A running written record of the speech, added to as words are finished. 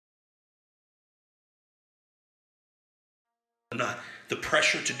Not the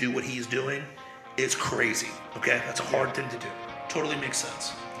pressure to do what he's doing is crazy. Okay, that's a hard thing to do. Totally makes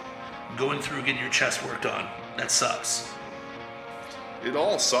sense. Going through getting your chest worked on, that sucks. It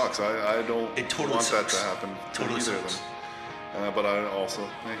all sucks. I don't want that to happen. Totally either sucks. of them. But I also,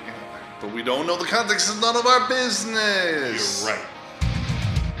 but we don't know the context. It's none of our business. You're right.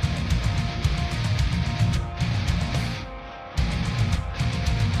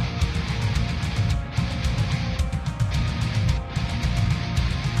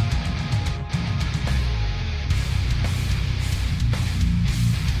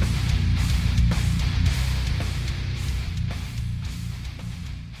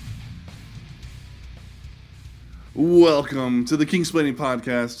 Welcome to the Kingsplaining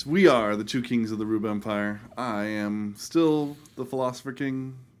Podcast. We are the two kings of the Rube Empire. I am still the Philosopher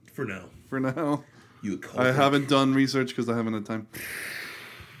King. For now. I haven't done research because I haven't had time.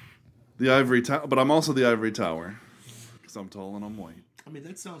 The Ivory Tower, but I'm also the Ivory Tower because I'm tall and I'm white. I mean,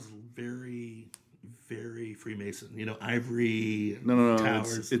 that sounds very, very Freemason. You know, ivory. No.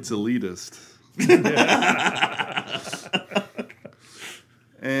 Towers. It's elitist.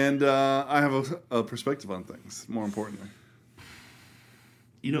 And I have a perspective on things, more importantly.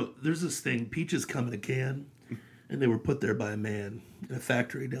 You know, there's this thing, peaches come in a can, and they were put there by a man in a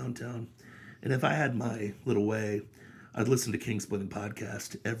factory downtown. And if I had my little way, I'd listen to Kingsplaining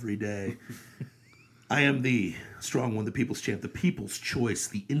Podcast every day. I am the strong one, the people's champ, the people's choice,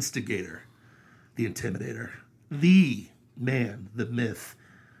 the instigator, the intimidator, the man, the myth,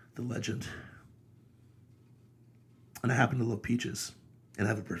 the legend. And I happen to love peaches. And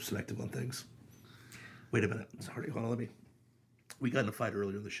have a perspective on things. Wait a minute, sorry. Hold on, we got in a fight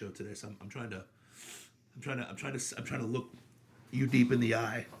earlier in the show today, so I'm trying to look you deep in the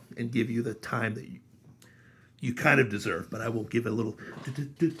eye and give you the time that you kind of deserve. But I will give it a little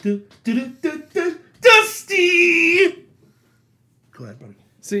Dusty. Go ahead, buddy.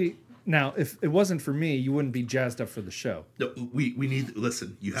 See, now if it wasn't for me, you wouldn't be jazzed up for the show. No, we need.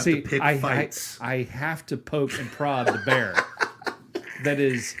 Listen, you have to pick fights. I have to poke and prod the bear. That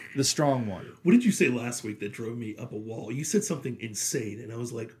is the strong one. What did you say last week that drove me up a wall? You said something insane, and I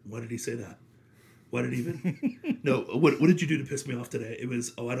was like, why did he say that? Why did he even? No, what did you do to piss me off today? It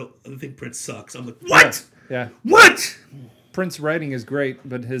was, I think Prince sucks. I'm like, what? Yeah. What? Prince writing is great,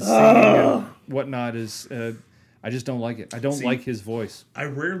 but his singing and whatnot is, I just don't like it. I don't like his voice. I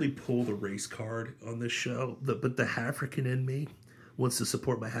rarely pull the race card on this show, but the African in me wants to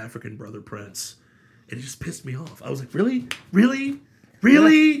support my African brother Prince. And it just pissed me off. I was like, really?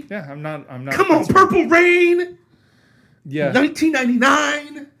 Really? Yeah, I'm not. Come on, Purple Rain. Yeah.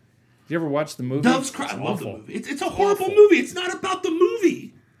 1999. Did you ever watch the movie? Doves Cry. I love the movie. It's a horrible movie. It's not about the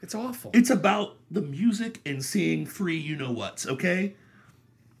movie. It's awful. It's about the music and seeing free you-know-whats, okay?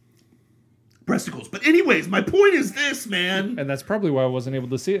 Breasticles. But anyways, my point is this, man. And that's probably why I wasn't able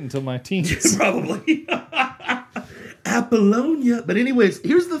to see it until my teens. Probably. Apollonia. But anyways,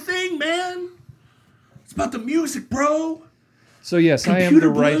 here's the thing, man. It's about the music, bro. So yes, Computer I am the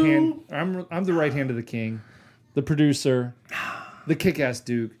Blue. right hand. I'm the right hand of the king, the producer, the kick-ass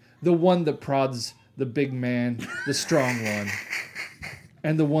Duke, the one that prods the big man, the strong one,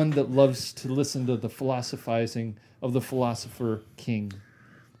 and the one that loves to listen to the philosophizing of the philosopher king.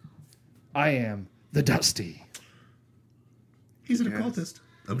 I am the Dusty. He's an occultist.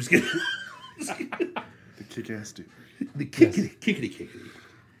 I'm just kidding. The kick-ass Duke. The kickity.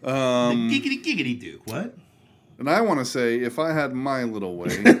 The giggity Duke. What? And I want to say, if I had my little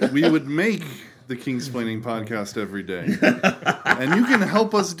way, we would make the Kingsplaining Podcast every day. And you can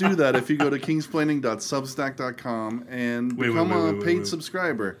help us do that if you go to kingsplaining.substack.com and become a paid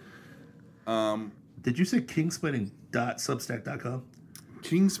subscriber. Did you say kingsplaining.substack.com?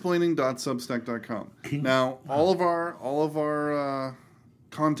 Kingsplaining.substack.com. Now, all of our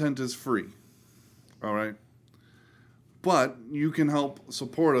content is free. All right? But you can help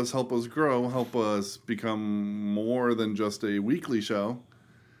support us, help us grow, help us become more than just a weekly show.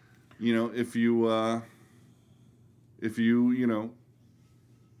 You know, if you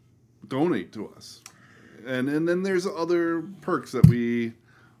donate to us. And then there's other perks that we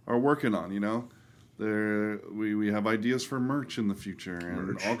are working on, you know. We have ideas for merch in the future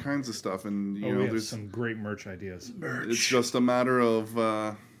and all kinds of stuff. And you know, we have there's some great merch ideas. It's just a matter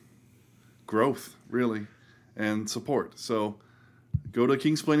of growth, really. And support. So go to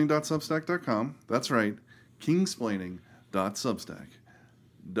kingsplaining.substack.com. That's right,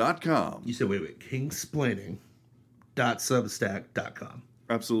 kingsplaining.substack.com. You said, wait, kingsplaining.substack.com.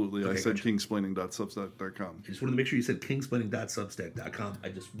 Absolutely. Okay, I said gotcha. kingsplaining.substack.com. I just wanted to make sure you said kingsplaining.substack.com. I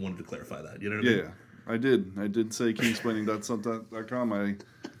just wanted to clarify that. You know what I mean? Yeah, I did say kingsplaining.substack.com. I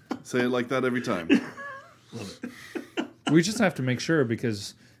say it like that every time. Love it. We just have to make sure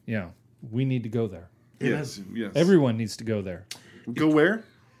because, we need to go there. Yes. Everyone needs to go there. Go where?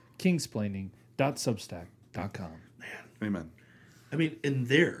 Kingsplaining.substack.com. Amen. I mean, in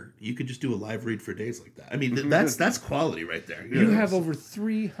there, you could just do a live read for days like that. I mean, that's quality right there. You have over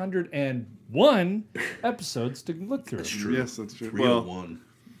 301 episodes to look through. That's true. Yes, that's true. 301.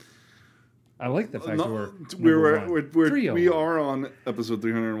 I like the fact that we are on episode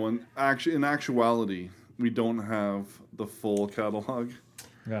 301. Actually, in actuality, we don't have the full catalog.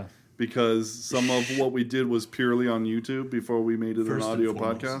 Yeah. Because some of what we did was purely on YouTube before we made it First an and audio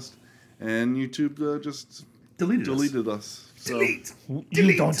foremost. podcast. And YouTube just Deleted us. So, Delete.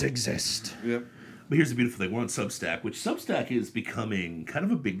 You don't exist. Yep. But here's the beautiful thing. We're on Substack, which Substack is becoming kind of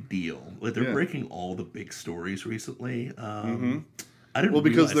a big deal. Like, they're breaking all the big stories recently. I didn't Well,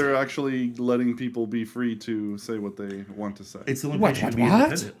 because realize they're actually letting people be free to say what they want to say. it's the only What, place you what, can be what?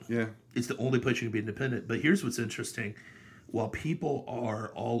 independent. Yeah. It's the only place you can be independent. But here's what's interesting. While people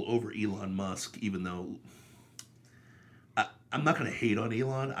are all over Elon Musk, even though I'm not going to hate on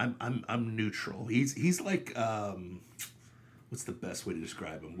Elon, I'm neutral. He's like what's the best way to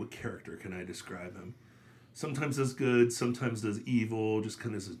describe him? What character can I describe him? Sometimes does good, sometimes does evil. Just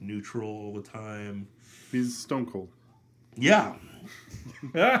kind of is neutral all the time. He's Stone Cold. Yeah,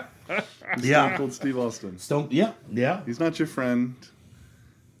 Stone yeah. Cold Steve Austin. Stone. Yeah, yeah. He's not your friend,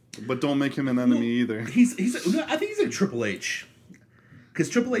 but don't make him an enemy either. He's I think he's like Triple H. Because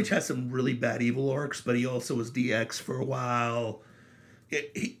Triple H has some really bad evil arcs, but he also was DX for a while.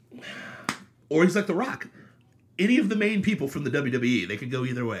 Or he's like The Rock. Any of the main people from the WWE, they could go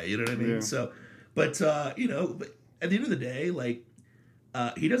either way. You know what I mean? Yeah. So, but at the end of the day, like,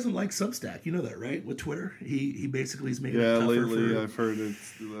 he doesn't like Substack. You know that, right? With Twitter, he basically is making it Yeah, tougher lately for. I've heard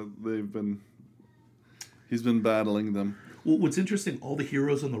he's been battling them. Well, what's interesting, all the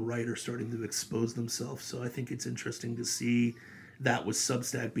heroes on the right are starting to expose themselves. So I think it's interesting to see that with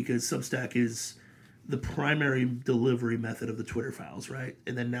Substack, because Substack is the primary delivery method of the Twitter files, right?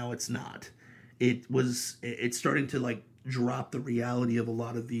 And then now it's not. It's starting to like drop the reality of a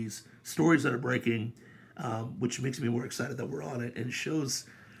lot of these stories that are breaking, which makes me more excited that we're on it, and shows.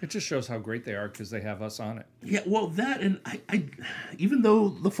 It just shows how great they are because they have us on it. Yeah, well, that, and I even though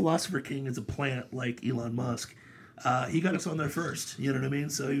the Philosopher King is a plant like Elon Musk, he got us on there first. You know what I mean?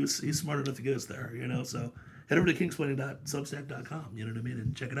 So he's smart enough to get us there. You know, so head over to kingsplaining.substack.com. You know what I mean,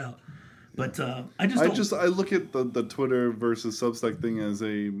 and check it out. But I look at the Twitter versus Substack thing as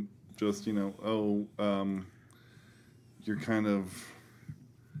a just you're kind of.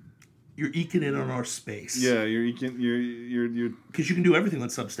 You're eking in on our space. Yeah, you're because you can do everything on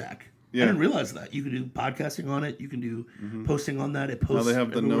Substack. Yeah. I didn't realize that. You can do podcasting on it. You can do posting on that. It now posts. they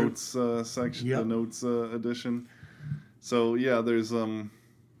have the everywhere. notes section, Yep. the notes edition. So yeah, there's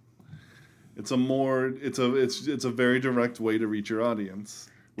it's a very direct way to reach your audience,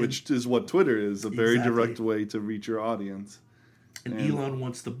 which is what Twitter is, a very Exactly. direct way to reach your audience. And Elon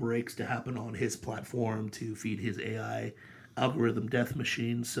wants the breaks to happen on his platform to feed his AI algorithm death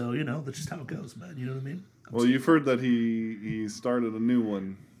machine. So that's just how it goes, man. You know what I mean? Well, you've heard that he started a new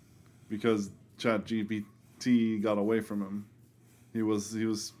one because ChatGPT got away from him. He was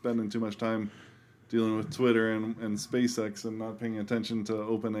spending too much time dealing with Twitter and SpaceX and not paying attention to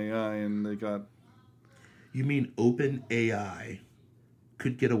OpenAI, and they got. You mean OpenAI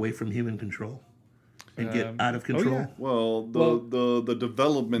could get away from human control and get out of control? yeah. Well, the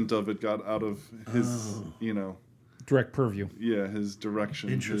development of it got out of his Direct purview. his direction.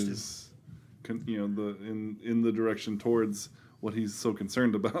 Interesting. In the direction towards what he's so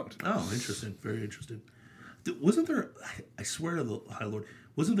concerned about. Oh, interesting. Very interesting. Wasn't there, I swear to the High Lord,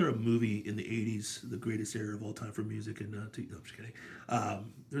 wasn't there a movie in the 80s, the greatest era of all time for music? And no, I'm just kidding.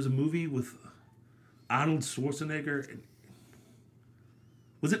 There's a movie with Arnold Schwarzenegger. And,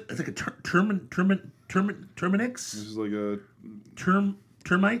 was it? It's like a Terminix? This is like a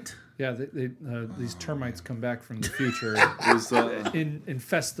Termite? Yeah, these termites come back from the future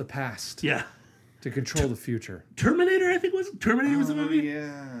infest the past Yeah. to control the future. Terminator, I think was the movie.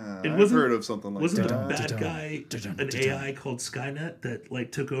 Yeah, It I've wasn't- heard of something like Wasn't that. the bad guy an AI called Skynet that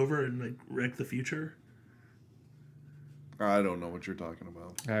like took over and like wrecked the future? I don't know what you're talking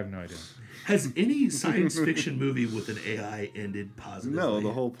about. I have no idea. Has any science fiction movie with an AI ended positively? No,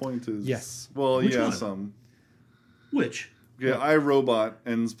 the whole point is Yes. Well, Which yeah, one? some. Which? Yeah, iRobot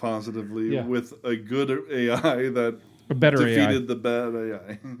ends positively Yeah. with a good AI that A better defeated AI. the bad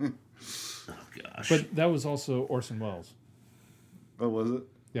AI. Oh gosh. But that was also Orson Welles. Oh, was it?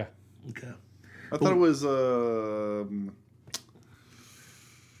 Yeah. Okay. I thought it was. Or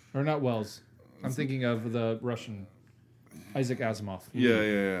not Wells. I'm thinking of the Russian. Isaac Asimov.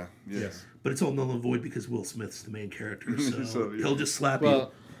 Yeah. Yes. But it's all null and void because Will Smith's the main character, so, So, yeah. he'll just slap Well, you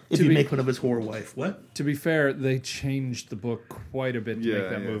if to you be- make fun of his whore wife. What? To be fair, they changed the book quite a bit to make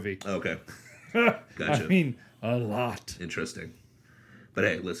that Yeah. movie. Okay, I gotcha. mean, a lot. Interesting. But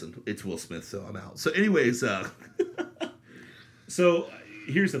hey, listen, it's Will Smith, so I'm out. So, anyways, so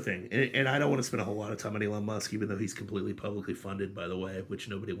here's the thing, and I don't want to spend a whole lot of time on Elon Musk, even though he's completely publicly funded, by the way, which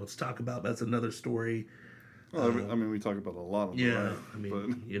nobody wants to talk about. That's another story. Well, I mean, we talk about a lot of them, Yeah, right? I mean,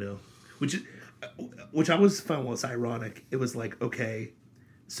 But- you know, which I was found was ironic. It was like, okay,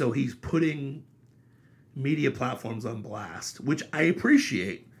 so he's putting media platforms on blast, which I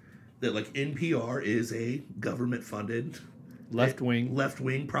appreciate. That like NPR is a government funded Left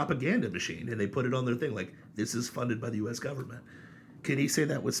wing. propaganda machine, and they put it on their thing like this is funded by the U.S. government. Can he say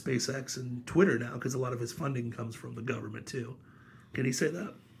that with SpaceX and Twitter now? Because a lot of his funding comes from the government too. Can he say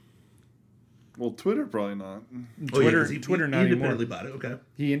that? well, Twitter probably not. Twitter, 'cause Twitter not he anymore. independently bought it. Okay.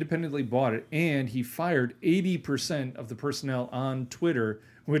 He independently bought it, and he fired 80% of the personnel on Twitter,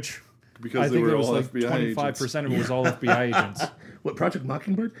 which Because I they think were it was all like FBI 25% of it was all FBI agents. What, Project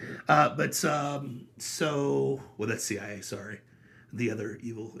Mockingbird? So that's CIA. Sorry, the other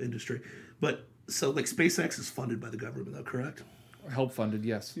evil industry. But so like SpaceX is funded by the government, though, correct? Help funded,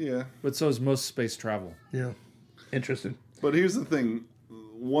 yes. Yeah. But so is most space travel. Yeah. Interesting. But here's the thing: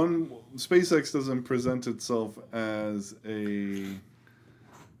 SpaceX doesn't present itself as a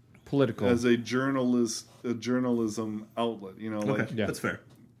Political. journalism outlet. You know, like Okay, Yeah. that's fair.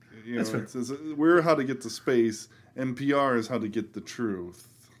 you know, That's fair. we're how to get to space, and PR is how to get the truth,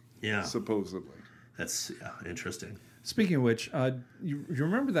 Yeah, supposedly. that's interesting. Speaking of which, you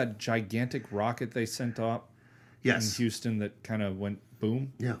remember that gigantic rocket they sent up in Yes. Houston that kind of went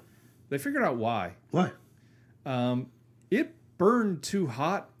boom? Yeah. They figured out why. Why? It burned too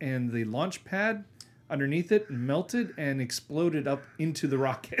hot, and the launch pad underneath it melted and exploded up into the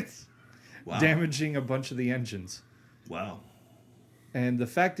rocket, Wow. damaging a bunch of the engines. Wow. And the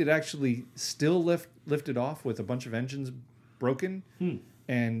fact it actually still lifted off with a bunch of engines broken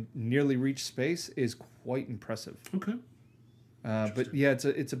and nearly reached space is quite impressive. Okay. But yeah,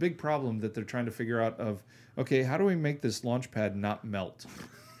 it's a big problem that they're trying to figure out of, okay, how do we make this launch pad not melt?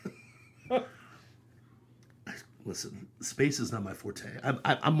 Listen, space is not my forte.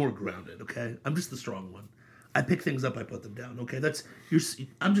 I'm more grounded. Okay, I'm just the strong one. I pick things up, I put them down. Okay,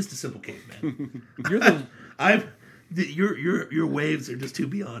 I'm just a simple caveman. You're the Your waves are just too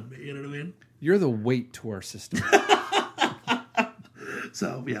beyond me. You know what I mean? you're the weight to our system.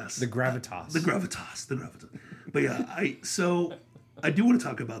 So yes, The gravitas. the gravitas. But yeah, I do want to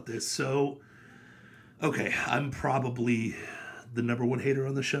talk about this. So, okay, I'm probably the number one hater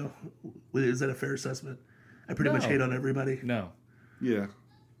on the show. Is that a fair assessment? I pretty much No. hate on everybody. No. Yeah.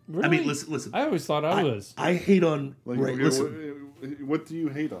 Really? I mean, listen. I always thought I was. I hate on. Like, right, okay, listen. what do you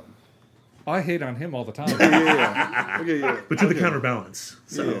hate on? I hate on him all the time. Yeah. Okay, yeah. But you're the Okay. counterbalance.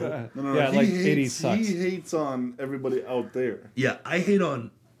 So Yeah. Yeah, like 80 hates, sucks. He hates on everybody out there. yeah, I hate on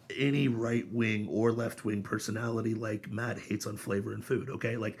any right wing or left wing personality like Matt hates on flavor and food.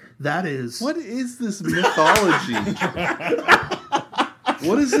 Okay, like that is What is this mythology?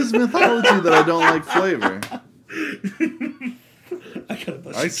 What is this mythology that I don't like flavor? I gotta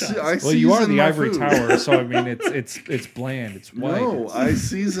bust I your see. chops. I Well, you are season the my ivory food. tower, so I mean, it's bland. It's white. No, I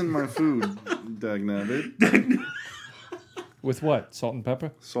season my food. Dagnabbit. With what? Salt and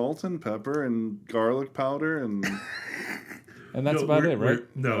pepper? Salt and pepper and garlic powder and And that's No, about we're- it, right? we're-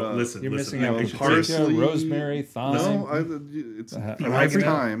 No, listen. You're listen, missing out I on should say- parsley. paprika, rosemary, thyme. no, it's Oregano. right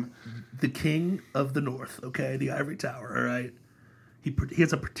time. the king of the north, okay, the ivory tower, all right. He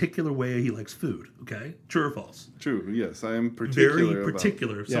has a particular way he likes food, okay? True or false? True. Yes, I am particular. Very about-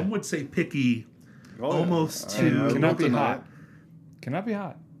 particular. Yeah. Some would say picky. Oh, yeah. Almost I to- won't Cannot be deny hot. it. Cannot be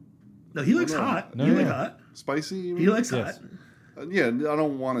hot. No, he likes No. hot. No, you no, like no. hot. Spicy. You He mean? likes Yes. hot. Yeah, I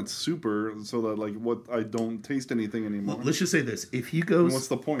don't want it super so that like what I don't taste anything anymore. Well, let's just say this: if he And goes, what's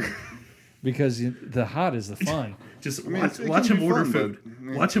the point? Because the hot is the fun. just mean, watch, it watch can him be order fun, food.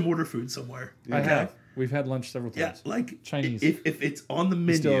 but, yeah. Watch him order food somewhere. I Okay? have. We've had lunch several Yeah, times. like Chinese. If it's on the He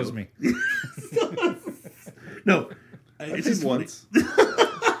menu, still owes me. No, I it's did just funny. once.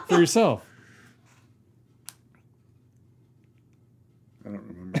 For yourself. I don't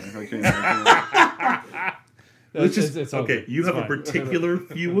remember. I can't. Let's just It's all okay. good. You It's have a fine. particular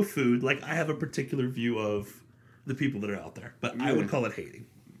view of food, like I have a particular view of the people that are out there, but I would call it hating.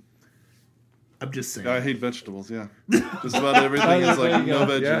 I'm just saying. I hate vegetables. Yeah, just about everything is There like you no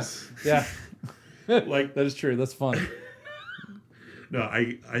go. veggies. Yeah. Like That is true. That's fun. no,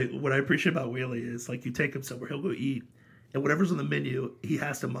 I what I appreciate about Whaley is like you take him somewhere, he'll go eat, and whatever's on the menu, he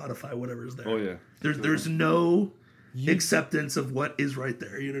has to modify whatever's there. Oh yeah. There's no acceptance of what is right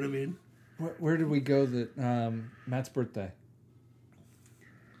there. You know what I mean? Where did we go? That Matt's birthday.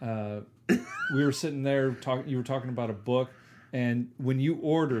 We were sitting there talking. You were talking about a book, and when you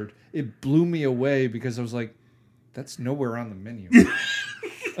ordered, it blew me away because I was like, "That's nowhere on the menu."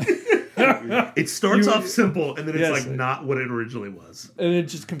 It starts off simple, and then it's Yes. like not what it originally was. And it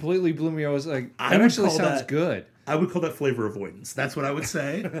just completely blew me. I was like, I "That would actually call sounds that- good." I would call that flavor avoidance. That's what I would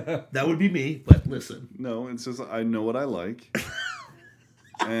say. That would be me. But listen, No, it's just I know what I like,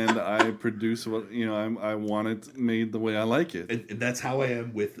 and I produce what I want it made the way I like it. and that's how I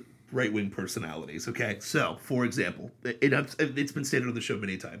am with right-wing personalities. Okay, so for example, it's been stated on the show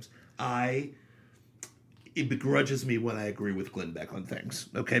many times. It begrudges me when I agree with Glenn Beck on things.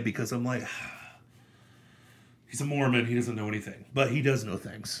 Okay, because I'm like, he's a Mormon. He doesn't know anything, but he does know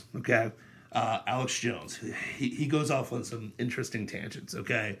things. Okay, Alex Jones. He goes off on some interesting tangents.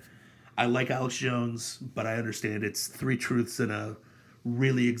 Okay, I like Alex Jones, but I understand it's 3 truths and a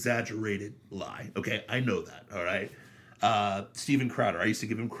really exaggerated lie. Okay, I know that. All right. Steven Crowder. I used to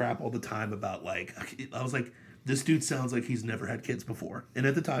give him crap all the time about I was like, this dude sounds like he's never had kids before. And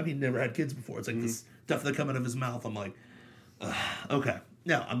at the time, he never had kids before. It's like this stuff that come out of his mouth. I'm like, okay.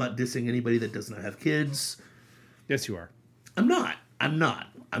 Now, I'm not dissing anybody that does not have kids. Yes, you are. I'm not.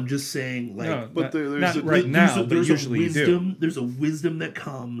 I'm just saying, like, No, but not, there's not a- right now, but usually you do. wisdom. There's a wisdom that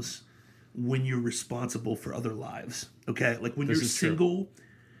comes when you're responsible for other lives. Okay, like when This you're is true. single,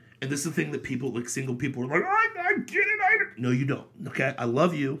 and this is the thing that people, like single people, are like, I get it. No, you don't. Okay, I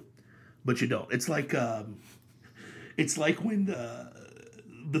love you, but you don't. It's like when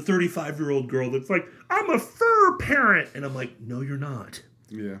the 35-year-old girl that's like, I'm a fur parent, and I'm like, no, you're not.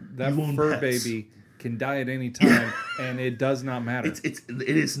 Yeah, That You own fur pets. baby can die at any time, and it does not matter. It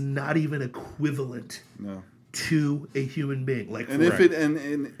is not even equivalent no. to a human being. Like, And for- if it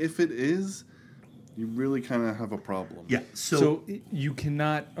and if it is, you really kind of have a problem. yeah, So you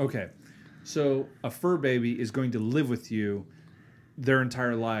cannot. Okay, so a fur baby is going to live with you their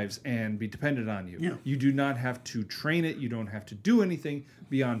entire lives and be dependent on you. Yeah. You do not have to train it. You don't have to do anything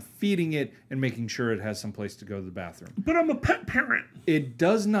beyond feeding it and making sure it has some place to go to the bathroom. but I'm a pet parent. It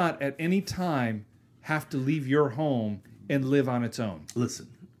does not at any time have to leave your home and live on its own. Listen,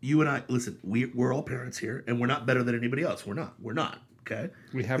 you and I. Listen, we're all parents here, and we're not better than anybody else. We're not. Okay.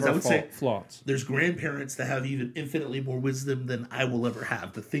 We have 'Cause I our would say flaws. there's grandparents that have even infinitely more wisdom than I will ever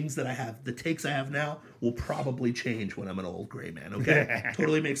have. The things that I have, the takes I have now, will probably change when I'm an old gray man. Okay,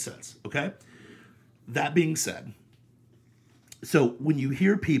 totally makes sense. Okay. That being said, so when you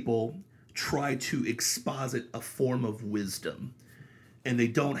hear people try to exposit a form of wisdom, and they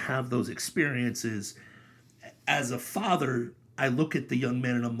don't have those experiences, as a father, I look at the young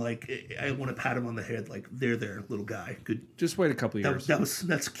man and I'm like, I want to pat him on the head, like, there, little guy. Good. Just wait a couple of years.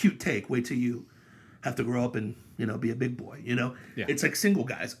 That's a cute take. Wait till you have to grow up and be a big boy. Yeah. It's like single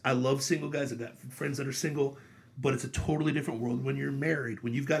guys. I love single guys. I got friends that are single, but it's a totally different world when you're married.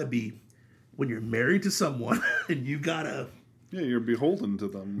 When you're married to someone and you gotta. Yeah, you're beholden to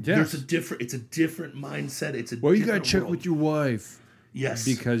them. Yes. It's a different mindset. It's a Well, you got to different check world. with your wife yes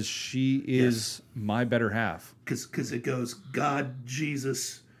because she is my better half. because it goes God,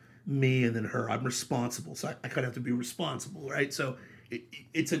 Jesus, me, and then her. I'm responsible, so I kind of have to be responsible, right? So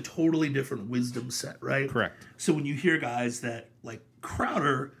it's a totally different wisdom set, right? Correct. So when you hear guys that like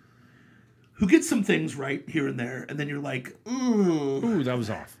Crowder, who gets some things right here and there, and then you're like, ooh. Ooh, that was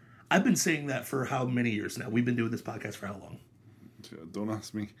off. I've been saying that for how many years now? We've been doing this podcast for how long? Don't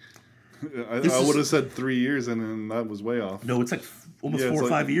ask me. I is- would have said 3 years, and then that was way off. No, it's like almost Yeah, 4 it's or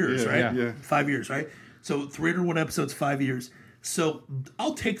like- 5 years, yeah, right? yeah. 5 years, right? So 301 episodes, 5 years. So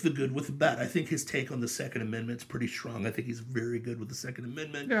I'll take the good with the bad. I think his take on the Second Amendment's pretty strong. I think he's very good with the Second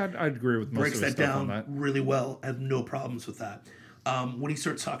Amendment. Yeah, I'd agree with most Breaks of the that stuff down on that. really well. I have no problems with that. When he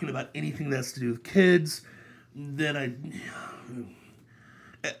starts talking about anything that has to do with kids, then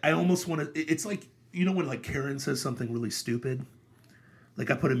I almost want to. It's like, when like Karen says something really stupid. Like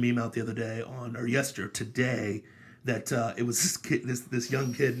I put a meme out the other day today, that it was this kid, this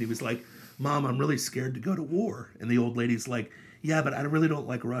young kid, and he was like, "Mom, I'm really scared to go to war." And the old lady's like, "Yeah, but I really don't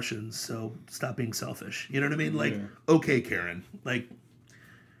like Russians, so stop being selfish." You know what I mean? Like, okay, Karen, like,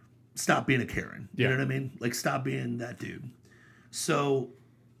 stop being a Karen. You know Yeah. what I mean? Like, stop being that dude. So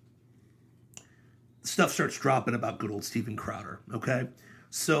stuff starts dropping about good old Steven Crowder. Okay,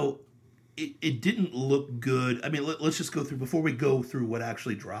 so. It didn't look good. I mean, let's just go through, before we go through what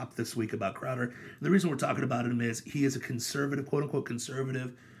actually dropped this week about Crowder. The reason we're talking about him is he is a conservative, quote unquote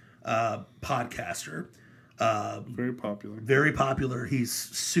conservative podcaster. Very popular. Very popular. He's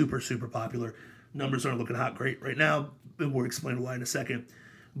super, super popular. Numbers aren't looking hot great right now. We'll explain why in a second.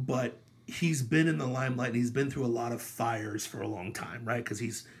 But he's been in the limelight and he's been through a lot of fires for a long time, right? Because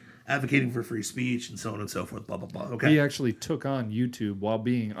he's advocating for free speech and so on and so forth, blah, blah, blah. Okay. He actually took on YouTube while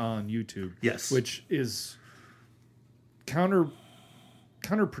being on YouTube. Yes. Which is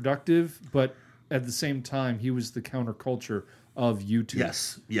counterproductive, but at the same time, he was the counterculture of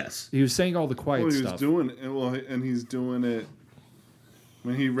YouTube. Yes. He was saying all the quiet Well, he stuff. was doing it, and he's doing it. I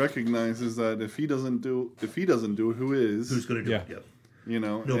mean, he recognizes that if he doesn't do it, who is? Who's going to do Yeah. it? Yep. You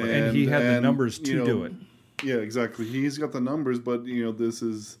know, No, but- and he had the numbers to you know, do it. Yeah, exactly. He's got the numbers, but this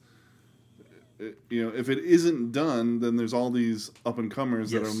is, if it isn't done, then there's all these up and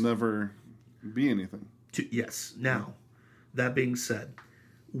comers Yes. that'll never be anything. Yes. Now, that being said,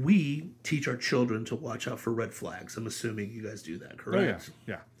 we teach our children to watch out for red flags. I'm assuming you guys do that, Oh, correct?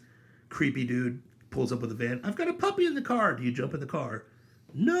 yeah. Creepy dude pulls up with a van. I've got a puppy in the car. Do you jump in the car?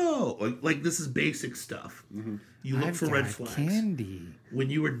 No. Like this is basic stuff. Mm-hmm. You look for red flags. Candy. When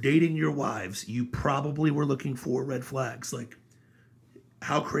you were dating your wives, you probably were looking for red flags. Like,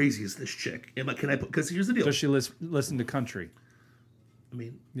 how crazy is this chick? Because here's the deal. Does she listen to country? I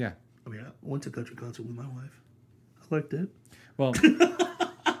mean, Yeah. I went to a country concert with my wife. I liked it. Well,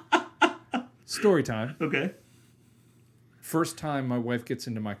 story time. Okay. First time my wife gets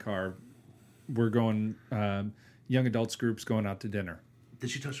into my car, we're going, young adults groups going out to dinner. Did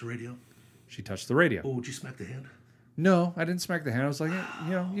she touch the radio? She touched the radio. Oh, did you smack the hand? No, I didn't smack the hand. I was like,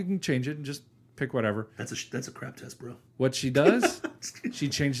 you can change it and just pick whatever. That's a crap test, bro. What she does, she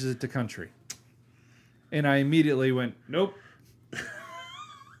changes it to country. And I immediately went, nope.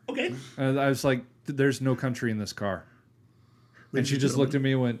 Okay. And I was like, there's no country in this car. And she just looked at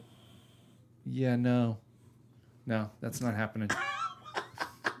me and went, yeah, no, that's not happening.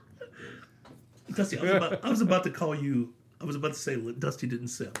 Dusty, I was about to call you. I was about to say Dusty didn't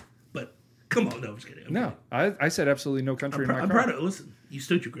sell, but come on, no, I'm just kidding. No, I said absolutely no country in my I'm car. proud of. Listen, you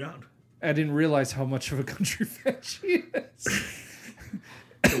stood your ground. I didn't realize how much of a country fan she is.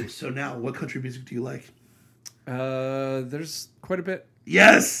 So now, what country music do you like? There's quite a bit.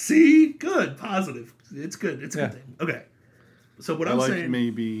 Yes. See, good, positive. It's good. It's a Yeah. good thing. Okay. So what I I'm like saying,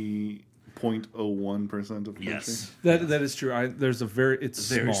 maybe 0.01% of country. yes, That is true. It's very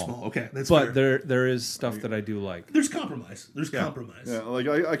small. small. Okay, that's But fair. there is stuff that I do like. There's compromise. There's compromise. Yeah, like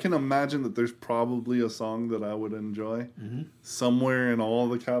I can imagine that there's probably a song that I would enjoy Mm-hmm. somewhere in all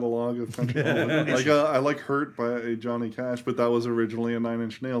the catalog of country. Like I like "Hurt" by Johnny Cash, but that was originally a Nine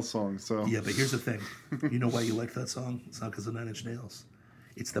Inch Nails song. So Yeah, but here's the thing. You know why you like that song? It's not because of Nine Inch Nails.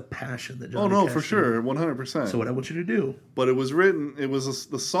 It's the passion that Johnny oh no, Cash for showed. sure, 100%. So what I want you to do, But it was written. It was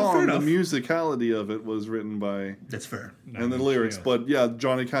the fair song, the enough. musicality of it was written by, that's fair. and the lyrics. But yeah,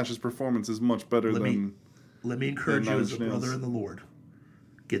 Johnny Cash's performance is much better Let me- than. Let me encourage Nine you as a Inch Nails. brother in the Lord.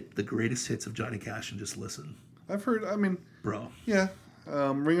 Get the greatest hits of Johnny Cash and just listen. I've heard. I mean, Bro, yeah,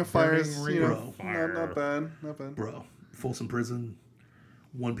 "Ring of Fire" is Ring of not bad, not bad. bro. Folsom Prison,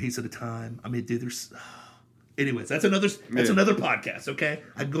 One Piece at a Time. I mean, dude, there's... Anyways, that's another podcast, okay?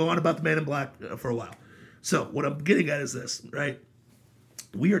 I can go on about the Man in Black for a while. So what I'm getting at is this, right?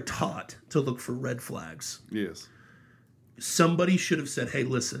 We are taught to look for red flags. Yes. Somebody should have said, hey,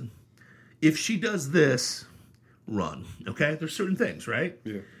 listen, if she does this, run, okay? There's certain things, right?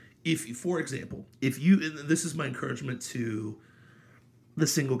 Yeah. If, for example, and this is my encouragement to the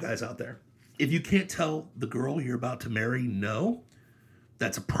single guys out there. If you can't tell the girl you're about to marry no,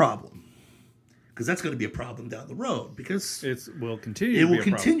 that's a problem. Because that's going to be a problem down the road. Because It will continue. it to be will a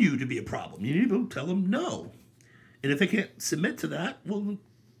problem. continue to be a problem. You need to tell them no. And if they can't submit to that, well,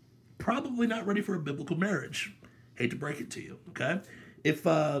 probably not ready for a biblical marriage. Hate to break it to you, okay? If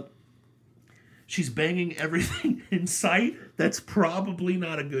she's banging everything in sight, that's probably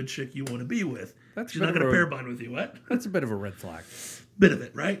not a good chick you want to be with. That's she's a not bit going to of pair bond with you. What? That's a bit of a red flag. Bit of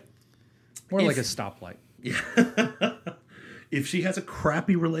it, right? More If- like a stoplight. If she has a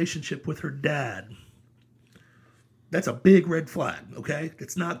crappy relationship with her dad, that's a big red flag, okay?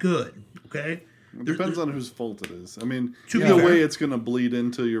 It's not good, okay? It depends on whose fault it is. I mean, To be either fair- way, it's going to bleed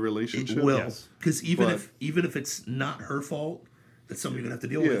into your relationship. It will. Yes. Because But- even if it's not her fault, that's something you're going to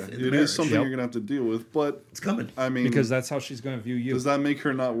have to deal Yeah, with in the it marriage. is something Yep. you're going to have to deal with. But It's coming. I mean, Because that's how she's going to view you. does that make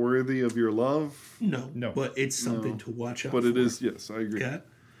her not worthy of your love? No. But it's something to watch out But for. it is. Yes, I agree. Okay?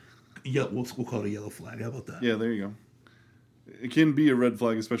 Yeah, we'll call it a yellow flag. How about that? Yeah, there you go. It can be a red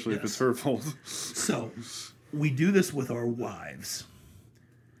flag, especially if Yes. it's her fault. So, we do this with our wives.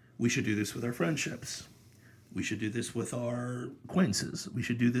 We should do this with our friendships. We should do this with our acquaintances. We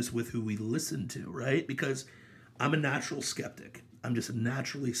should do this with who we listen to, right? Because I'm a natural skeptic. I'm just a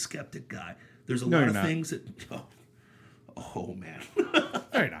naturally skeptic guy. There's a No, lot you're of not. things that... Oh man. No,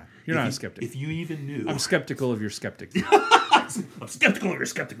 you're not. You're not a skeptic. If you even knew... I'm skeptical of your skeptic. I'm skeptical of your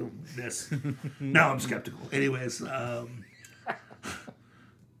skepticalness. Now I'm skeptical. Anyways,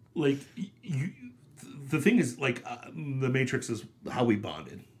 like the thing is, like the Matrix is how we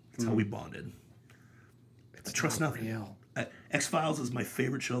bonded. It's how we bonded. It's Trust not nothing. real. X-Files is my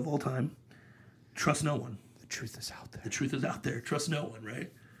favorite show of all time. Trust no one. The truth is out there. The truth is out there. Trust no one,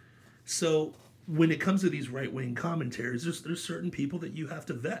 right? So when it comes to these right-wing commentaries, there's certain people that you have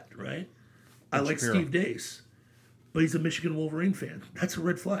to vet, right? I like Shapiro. Steve Dace, but he's a Michigan Wolverine fan. That's a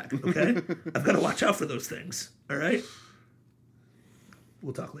red flag, okay? I've got to watch out for those things, all right?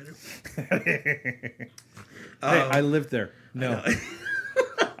 We'll talk later. Hey, I lived there. No.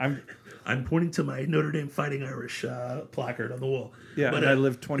 I'm pointing to my Notre Dame Fighting Irish placard on the wall. Yeah, but, and I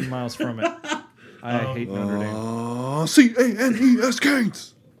live 20 miles from it. I hate Notre Dame. Canes,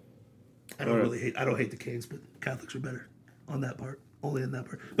 Canes. I don't hate the Canes, but Catholics are better on that part. Only in that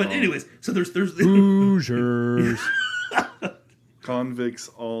part. But anyways, so there's Hoosiers. Convicts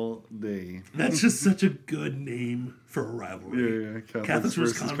all day. that's just such a good name for a rivalry. Yeah. Catholics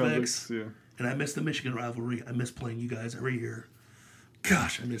versus versus convicts. Yeah. And I miss the Michigan rivalry. I miss playing you guys every year.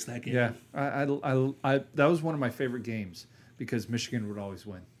 Gosh, I miss that game. Yeah, I that was one of my favorite games because Michigan would always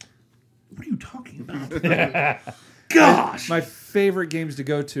win. What are you talking about? Gosh. My favorite games to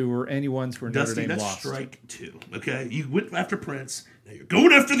go to were any ones where Dusty, Notre Dame that's lost. strike two. Okay, you went after Prince. Now you're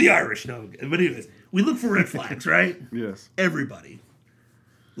going after the Irish. No, but anyways, we look for red flags, right? Yes. Everybody.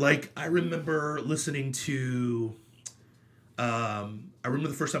 Like I remember listening to. I remember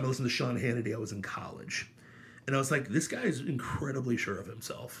the first time I listened to Sean Hannity. I was in college, and I was like, "This guy is incredibly sure of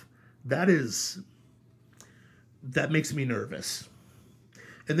himself." That makes me nervous.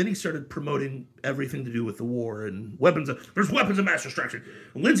 And then he started promoting everything to do with the war and weapons. There's weapons of mass destruction.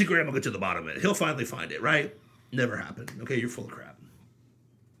 Lindsey Graham will get to the bottom of it. He'll finally find it, right? Never happened. Okay, you're full of crap.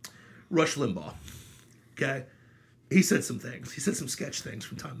 Rush Limbaugh. Okay? He said some things. He said some sketch things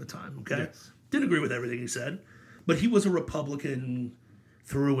from time to time, okay? Yes. Didn't agree with everything he said. But he was a Republican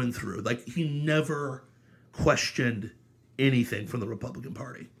through and through. Like, he never questioned anything from the Republican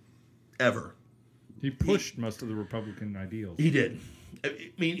Party. Ever. He pushed most of the Republican ideals. He did.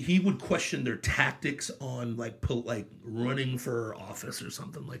 I mean, he would question their tactics on like running for office or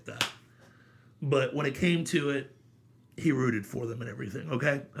something like that. But when it came to it, he rooted for them and everything.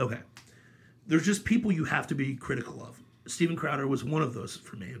 Okay. There's just people you have to be critical of. Steven Crowder was one of those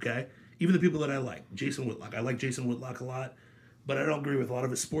for me. Okay. Even the people that I like, Jason Whitlock. I like Jason Whitlock a lot, but I don't agree with a lot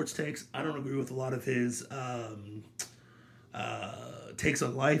of his sports takes. I don't agree with a lot of his takes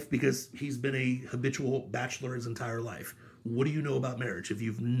on life because he's been a habitual bachelor his entire life. What do you know about marriage if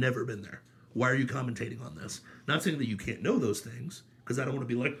you've never been there? Why are you commentating on this? Not saying that you can't know those things, because I don't want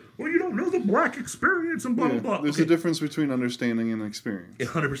to be like, well, you don't know the black experience and blah, blah, blah. There's a difference between understanding and experience.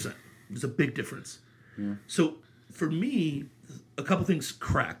 100%. There's a big difference. Yeah. So for me, a couple things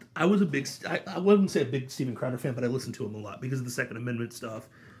cracked. I wouldn't say a big Steven Crowder fan, but I listened to him a lot because of the Second Amendment stuff,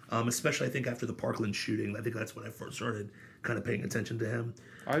 especially I think after the Parkland shooting. I think that's when I first started kind of paying attention to him.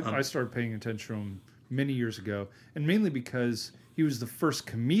 I started paying attention to him many years ago, and mainly because he was the first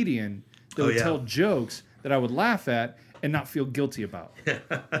comedian that would tell jokes that I would laugh at and not feel guilty about.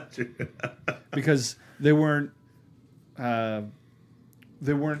 Because they weren't at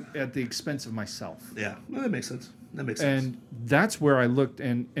the expense of myself. Yeah, well, that makes sense. And that's where I looked,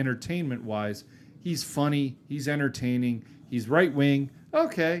 and entertainment-wise, he's funny, he's entertaining, he's right-wing.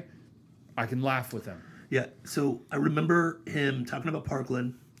 Okay, I can laugh with him. Yeah, so I remember him talking about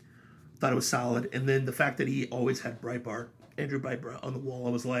Parkland. Thought it was solid, and then the fact that he always had Andrew Breitbart on the wall, I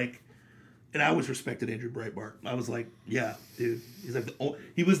was like, and I always respected Andrew Breitbart. I was like, yeah, dude. He's like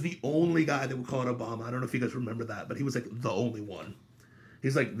he was the only guy that would call it Obama. I don't know if you guys remember that, but he was like the only one.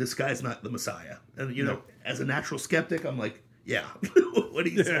 He's like, this guy's not the Messiah, and you know, as a natural skeptic, I'm like, yeah, what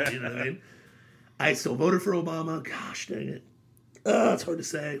do you say? You know what I mean? I still voted for Obama. Gosh dang it, it's hard to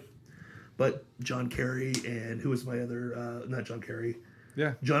say, but John Kerry and who was my other? Not John Kerry.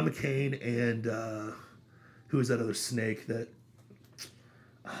 Yeah, John McCain and who was that other snake that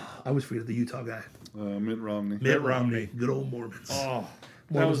I always forget, the Utah guy. Mitt Romney. Mitt Romney. Good old Mormons. Oh,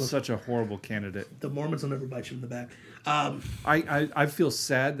 that was such a horrible candidate. The Mormons will never bite you in the back. I feel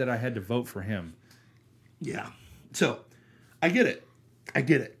sad that I had to vote for him. Yeah. So I get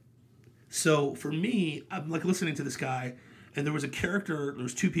it. So for me, I'm like listening to this guy, and there was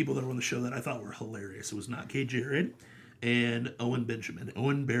two people that were on the show that I thought were hilarious. It was Not K. Jared and Owen Benjamin,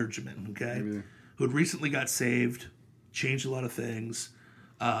 okay, who had recently got saved, changed a lot of things.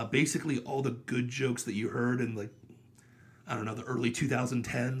 Basically, all the good jokes that you heard in, like, I don't know, the early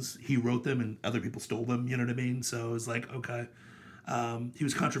 2010s, he wrote them and other people stole them, you know what I mean? So it was like, okay. He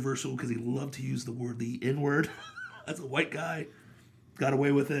was controversial because he loved to use the N-word As a white guy, got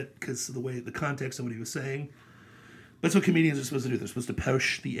away with it because of the context of what he was saying. That's what comedians are supposed to do. They're supposed to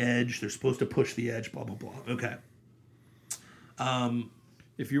push the edge. They're supposed to push the edge, blah, blah, blah. Okay.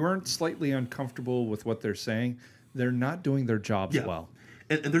 If you aren't slightly uncomfortable with what they're saying, they're not doing their jobs well.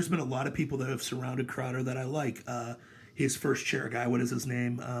 And there's been a lot of people that have surrounded Crowder that I like. His first chair guy, what is his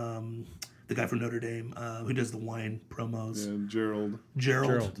name? The guy from Notre Dame who does the wine promos. Yeah,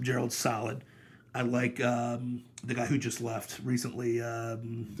 Gerald's solid. I like the guy who just left recently.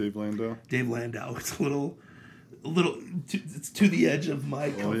 Dave Landau. Dave Landau. It's a little, it's to the edge of my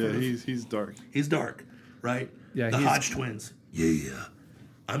comfort. Oh yeah, he's dark. He's dark, right? Yeah, the Hodge twins. Yeah.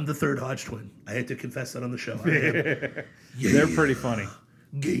 I'm the third Hodge twin. I had to confess that on the show. I am. Yeah. They're pretty funny.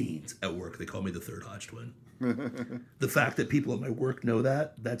 Gaines at work. They call me the third Hodge twin. The fact that people at my work know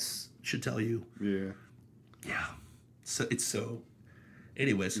that should tell you. Yeah. Yeah. So it's so.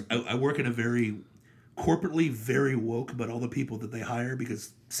 Anyways, I work in a very corporately very woke, but all the people that they hire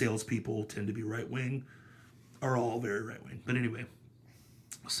because salespeople tend to be right wing are all very right wing. But anyway,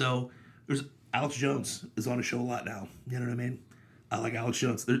 so there's Alex Jones is on a show a lot now. You know what I mean? I like Alex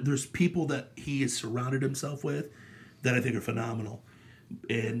Jones. There's people that he has surrounded himself with that I think are phenomenal.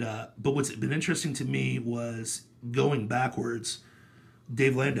 And but what's been interesting to me was going backwards.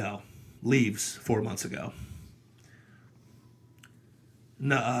 Dave Landau leaves 4 months ago.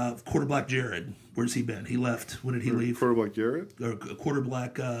 No, Quarterback Jared. Where's he been? He left. When did he leave? Quarterback Garrett? Or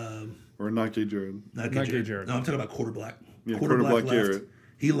Quarterback. Or not gay Jared? Not gay Jared. No, I'm talking about Quarterback. Yeah, Quarterback left. Garrett.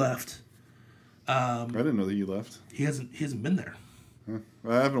 He left. I didn't know that he left. He hasn't been there. Huh.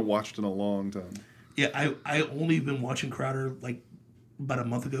 I haven't watched in a long time. Yeah, I only been watching Crowder like about a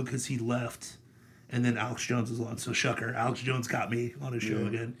month ago because he left, and then Alex Jones was on. So shucker, Alex Jones got me on his show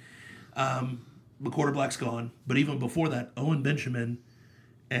again. But Quarterback's gone. But even before that, Owen Benjamin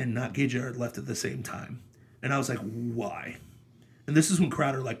and Not Gay Jared left at the same time, and I was like, why? And this is when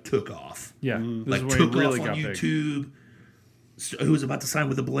Crowder like took off. Yeah, like took off on YouTube. Who was about to sign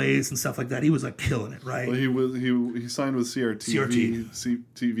with the Blaze and stuff like that. He was like killing it, right? Well, he signed with CRTV.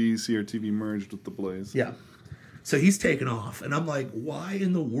 CRTV merged with the Blaze. Yeah. So he's taken off, and I'm like, why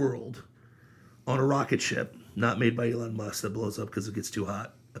in the world on a rocket ship not made by Elon Musk that blows up because it gets too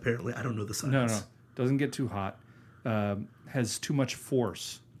hot? Apparently, I don't know the science. No, doesn't get too hot. Has too much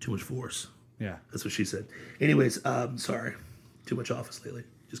force. Too much force. Yeah, that's what she said. Anyways, sorry, too much Office lately.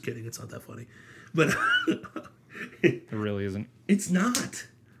 Just kidding. It's not that funny, but it really isn't. It's not.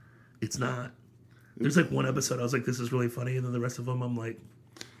 It's not. There's like one episode I was like, this is really funny, and then the rest of them I'm like,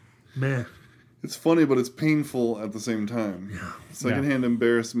 meh. It's funny, but it's painful at the same time. Yeah. Secondhand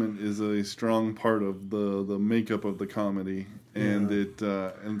embarrassment is a strong part of the makeup of the comedy, and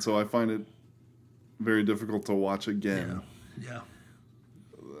and so I find it very difficult to watch again. Yeah.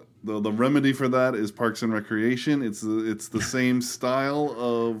 The remedy for that is Parks and Recreation. It's the same style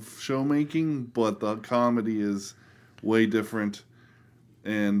of showmaking, but the comedy is way different.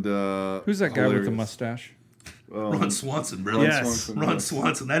 And who's that guy with the mustache? Ron Swanson, bro. Yes. Ron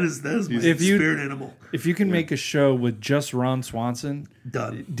Swanson. That is my spirit animal. If you can make a show with just Ron Swanson,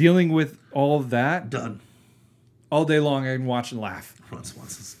 done. Dealing with all of that, done. All day long, I can watch and laugh. Ron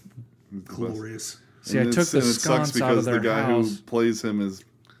Swanson's glorious. See, I took the sconce out of their the guy house. who plays him is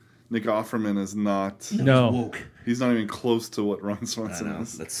Nick Offerman is not. No, woke. He's not even close to what Ron Swanson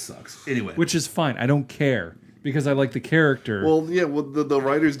is. That sucks. Anyway, which is fine. I don't care because I like the character. Well, yeah. Well, the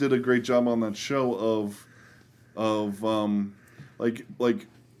writers did a great job on that show of like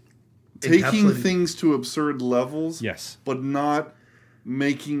taking things to absurd levels. Yes, but not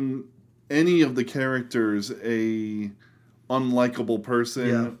making any of the characters a unlikable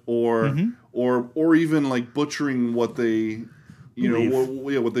person or even like butchering what they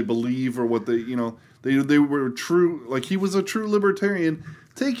what they believe or what they were true, like he was a true libertarian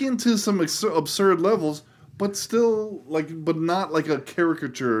taken to some absurd levels, but still but not like a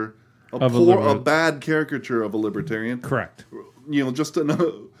caricature, a bad caricature of a libertarian. Correct. Just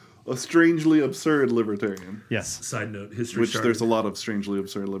a strangely absurd libertarian. Yes. Side note: history. Which there's a lot of strangely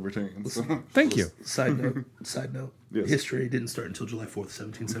absurd libertarians. Thank you. Side note. Yes. History didn't start until July 4th,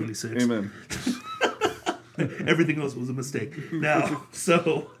 1776. Amen. Everything else was a mistake. Now,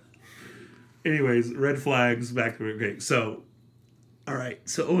 so, anyways, red flags. Back to it. Okay, so, all right.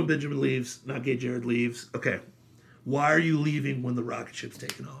 So Owen Benjamin leaves. Not Gay Jared leaves. Okay, why are you leaving when the rocket ship's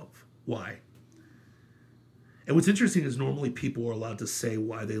taking off? Why? And what's interesting is normally people are allowed to say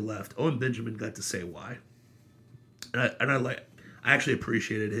why they left. Owen Benjamin got to say why, and I actually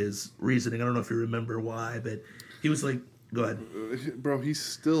appreciated his reasoning. I don't know if you remember why, but he was like, "Go ahead, bro." He's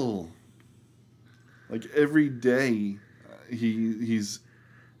still like every day he's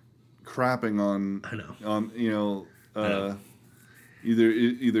crapping on Either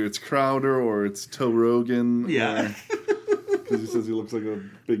it's Crowder or it's Toe Rogan. Yeah. Because he says he looks like a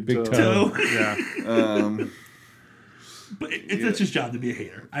big Big toe. toe. Yeah. But it's his job to be a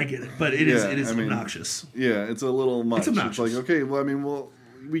hater. I get it. But it is obnoxious. Yeah, it's a little much. It's obnoxious. It's like, okay, well, I mean,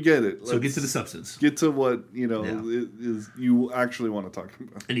 we get it. So get to the substance. Get to what, is you actually want to talk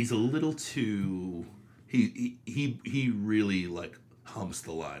about. And he's a little too... He really, like, humps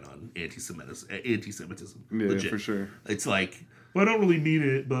the line on anti-Semitism. Yeah, Legit. for sure. It's like, well, I don't really mean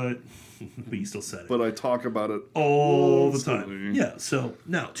it, but you still said it. But I talk about it all the constantly. time. Yeah, so,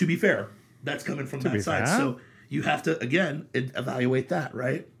 now, to be fair, that's coming from that side. fair. So you have to, again, evaluate that,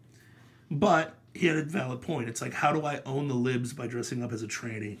 right? But he had a valid point. It's like, how do I own the libs by dressing up as a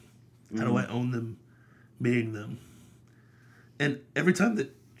tranny? How do I own them being them? And every time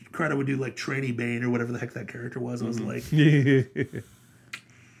that Crowder would do, like, Tranny Bane or whatever the heck that character was, I was like...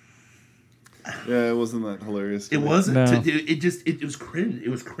 Yeah, it wasn't that hilarious. It wasn't. No. It was cringe. It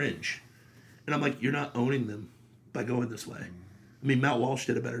was cringe. And I'm like, you're not owning them by going this way. I mean, Matt Walsh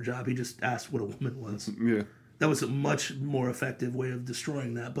did a better job. He just asked what a woman was. Yeah. That was a much more effective way of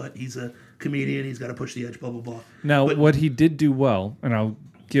destroying that. But he's a comedian. He's got to push the edge, blah, blah, blah. Now, But- what he did do well, and I'll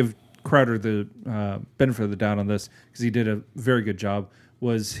give Crowder the benefit of the doubt on this because he did a very good job,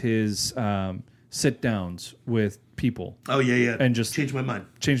 was his sit-downs with people. Oh, yeah. And just changed my mind.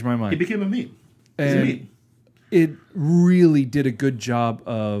 Changed my He mind. became a meme. He's a And meme. it really did a good job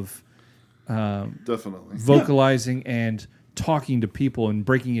of Definitely. vocalizing and talking to people and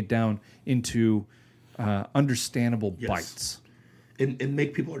breaking it down into understandable Yes. bites. And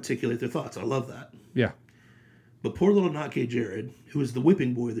make people articulate their thoughts. I love that. Yeah, But poor little Not Gay Jared, who was the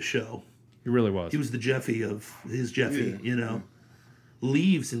whipping boy of the show, it really was. he was the Jeffy of his Jeffy,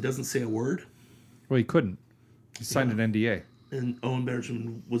 leaves and doesn't say a word. Well, he couldn't. He signed an NDA. And Owen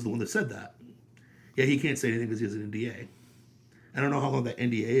Benjamin was the one that said that. Yeah, he can't say anything because he has an NDA. I don't know how long that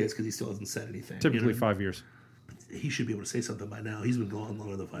NDA is because he still hasn't said anything. Typically 5 years. He should be able to say something by now. He's been gone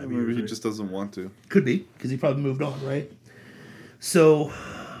longer than 5 years. Maybe he right? just doesn't want to. Could be because he probably moved on, right? So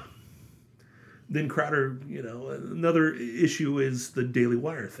then Crowder, another issue is the Daily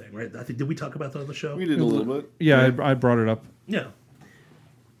Wire thing, right? I think did we talk about that on the show? We did a little bit. Yeah, I brought it up. Yeah.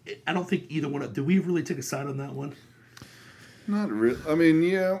 I don't think either one. Did we really take a side on that one? Not really. I mean,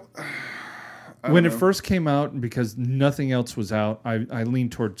 yeah. When it first came out, because nothing else was out, I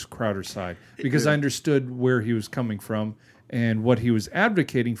leaned towards Crowder's side because I understood where he was coming from and what he was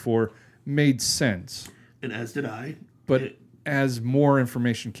advocating for made sense. And as did I. But as more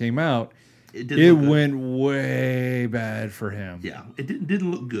information came out, it it went way bad for him. Yeah, it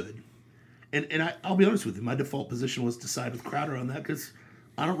didn't look good. And I'll be honest with you, my default position was to side with Crowder on that because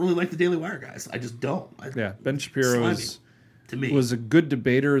I don't really like the Daily Wire guys. I just don't. Yeah, Ben Shapiro to me was a good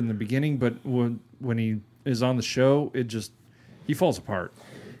debater in the beginning, but when he is on the show, he falls apart.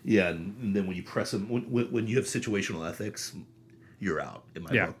 Yeah, and then when you press him, when you have situational ethics, you're out in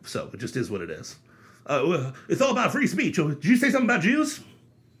my book. So it just is what it is. It's all about free speech. Oh, did you say something about Jews?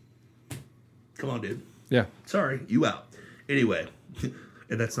 Come on, dude. Yeah. Sorry, you out. Anyway,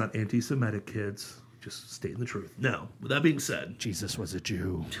 and that's not anti-Semitic, kids. Just stating the truth. Now, with that being said, Jesus was a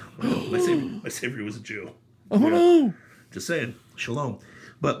Jew. my savior was a Jew. Oh, no. Just saying, shalom.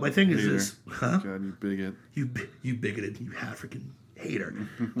 But my thing is this, huh? God, you bigot. You bigoted, you African hater.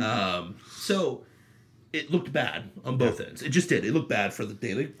 So it looked bad on both ends. It just did. It looked bad for the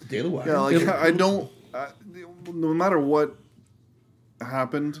Daily Wire. Yeah, like I don't. No matter what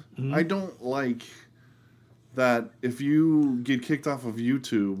happened, I don't like that if you get kicked off of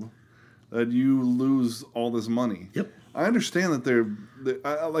YouTube, that you lose all this money. Yep. I understand that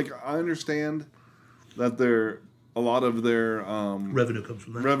I understand that a lot of their revenue comes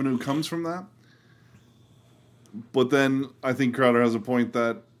from that. Revenue comes from that. But then I think Crowder has a point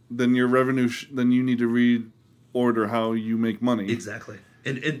that then your revenue, then you need to reorder how you make money. Exactly.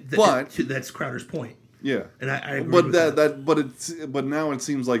 And that's Crowder's point. Yeah. And I agree with that. But now it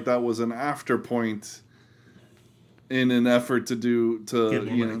seems like that was an after point in an effort to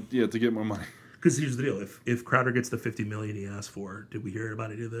get more money. Because here's the deal: if Crowder gets the $50 million he asked for, did we hear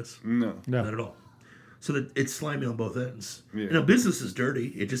about any of this? No. Not at all. So that it's slimy on both ends. Yeah. Business is dirty.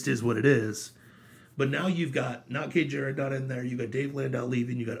 It just is what it is. But now you've got Not Gay Jared not in there. You got Dave Landau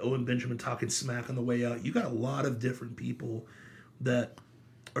leaving. You got Owen Benjamin talking smack on the way out. You got a lot of different people that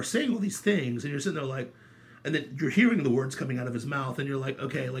are saying all these things, and you're sitting there like, and then you're hearing the words coming out of his mouth, and you're like,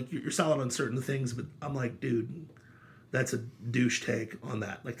 okay, like you're solid on certain things, but I'm like, dude, that's a douche take on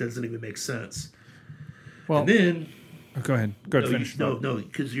that. Like that doesn't even make sense. Well, And then Go ahead. Finish. No,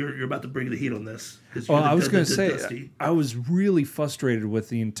 because you're about to bring the heat on this. Well, I was going to say, I was really frustrated with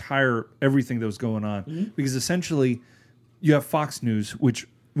the entire everything that was going on because essentially, you have Fox News, which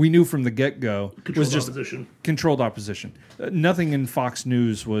we knew from the get-go was just controlled opposition. Nothing in Fox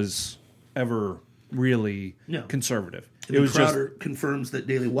News was ever really conservative. And it was Crowder confirms that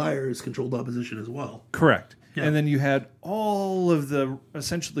Daily Wire is controlled opposition as well. Correct. Yeah. And then you had all of the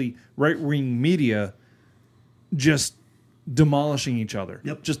essentially right-wing media just demolishing each other.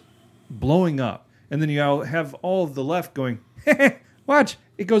 Yep. Just blowing up. And then you have all of the left going, watch,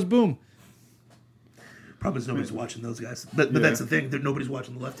 it goes boom. Problem is nobody's watching those guys. But that's the thing. Nobody's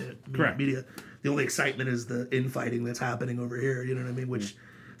watching the left media. The only excitement is the infighting that's happening over here. You know what I mean? Which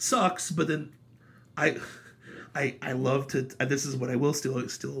sucks. But then I love to. This is what I will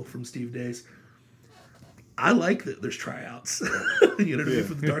steal from Steve Dace. I like that there's tryouts. You know what I mean?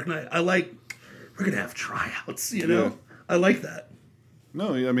 For the Dark Knight. We're going to have tryouts, you know? Yeah. I like that.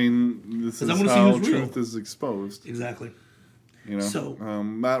 No, I mean, this is how truth is exposed. Exactly. You know? So,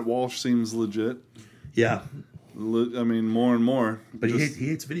 Matt Walsh seems legit. Yeah. I mean, more and more. But he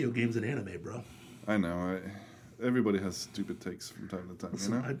hates video games and anime, bro. I know. Everybody has stupid takes from time to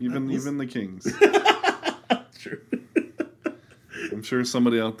time, you know? Even the Kings. Sure. I'm sure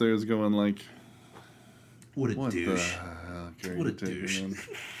somebody out there is going like, what a douche. What a douche.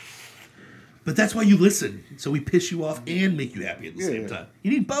 But that's why you listen. So we piss you off and make you happy at the same time. You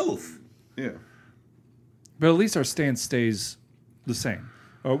need both. Yeah. But at least our stance stays the same.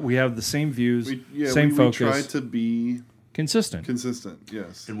 We have the same views, same focus. We try to be consistent.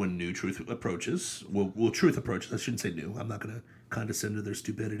 Yes. And when new truth approaches, truth approaches. I shouldn't say new. I'm not going to condescend to their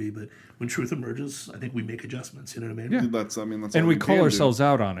stupidity, but when truth emerges, I think we make adjustments. You know what I mean? Yeah. That's and we call ourselves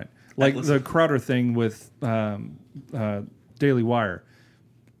out on it. Like the Crowder thing with Daily Wire.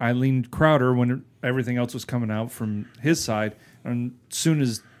 I leaned Crowder when everything else was coming out from his side, and as soon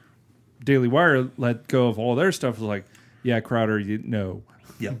as Daily Wire let go of all their stuff, it was like, yeah, Crowder, no.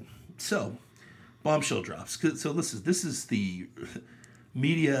 Yep. So, bombshell drops. So this is the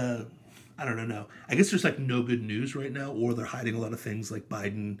media. I don't know. I guess there's like no good news right now, or they're hiding a lot of things like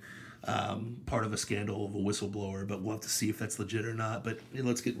Biden, part of a scandal of a whistleblower. But we'll have to see if that's legit or not. But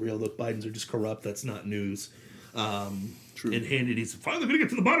let's get real. Look, Bidens are just corrupt. That's not news. True. And Hannity's finally going to get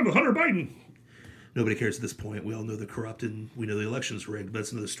to the bottom of Hunter Biden. Nobody cares at this point. We all know they're corrupt and we know the election's rigged. But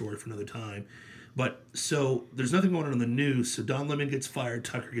that's another story for another time. But so there's nothing going on in the news. So Don Lemon gets fired.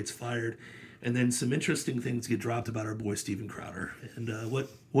 Tucker gets fired. And then some interesting things get dropped about our boy Steven Crowder. And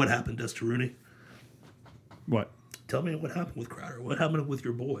what happened, Dusty Rooney? What? Tell me what happened with Crowder. What happened with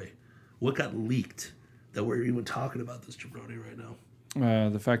your boy? What got leaked that we're even talking about this jabroni right now?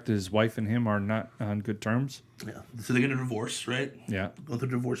 The fact that his wife and him are not on good terms. Yeah. So they're getting a divorce, right? Yeah. Going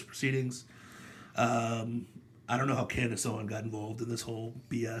through divorce proceedings. I don't know how Candace Owen got involved in this whole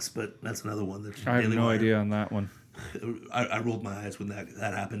BS, but that's another one. That I have no idea on that one. I rolled my eyes when that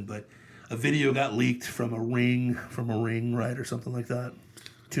happened, but a video got leaked from a ring, right, or something like that.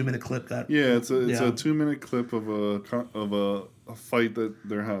 2-minute clip got. Yeah, it's a 2-minute clip of a fight that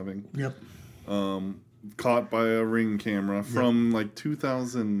they're having. Yep. Caught by a Ring camera from like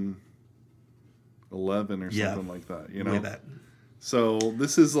 2011 or something like that. You know. Way back. So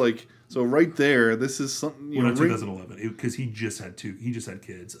this is like right there. This is something. Not 2011 because he just had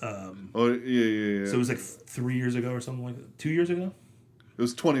kids. Yeah. So it was like 3 years ago or something like that. 2 years ago. It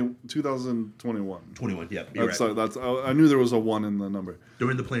was 2021. 21. Yeah. That's I knew there was a 1 in the number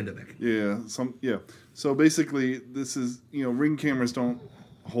during the pandemic. Yeah. So basically, this is Ring cameras don't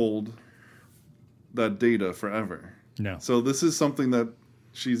hold that data forever. No. So this is something that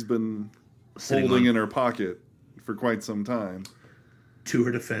she's been holding in her pocket for quite some time. To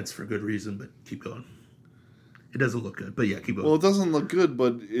her defense, for good reason, but keep going. It doesn't look good, but yeah, keep going. Well, it doesn't look good,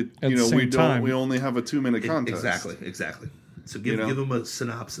 but we only have a 2-minute contest. Exactly. So give them a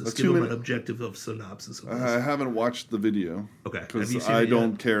synopsis. Give them an objective of synopsis. I haven't watched the video. Okay. Because I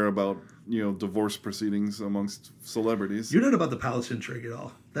don't care about divorce proceedings amongst celebrities. You're not about the Palace intrigue at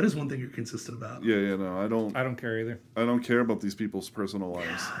all. That is one thing you're consistent about. Yeah, no, I don't. I don't care either. I don't care about these people's personal lives.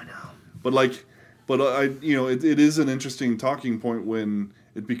 Yeah, I know. But it is an interesting talking point when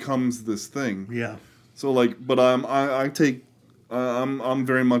it becomes this thing. Yeah. So I'm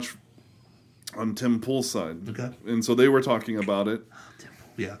very much on Tim Pool's side. Okay. And so they were talking about it.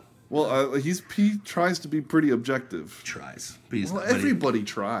 Yeah. Well, he tries to be pretty objective. He tries. But everybody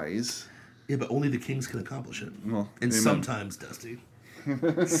tries. Yeah, but only the kings can accomplish it. Well, and amen. Sometimes, Dusty.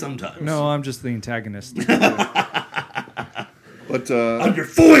 Sometimes. No, I'm just the antagonist. But I'm your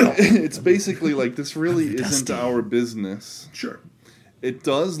foil. It's basically like this really isn't our business. Sure. It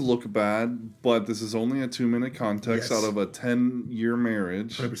does look bad, but this is only a 2-minute context Yes. out of a 10-year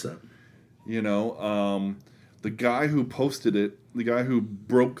marriage. 100%. You know, the guy who posted it, the guy who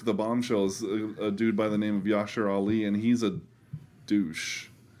broke the bombshell is a dude by the name of Yashar Ali, and he's a douche.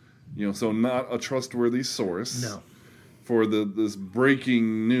 You know, so not a trustworthy source. No. For this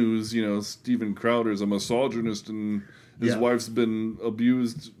breaking news, you know, Steven Crowder's a misogynist and his wife's been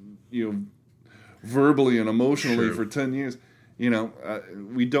abused, you know, verbally and emotionally Sure. for 10 years. You know,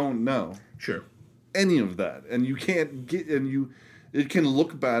 we don't know Sure. any of that, and you can't get it can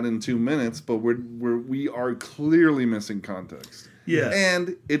look bad in 2 minutes, but we are clearly missing context. Yeah.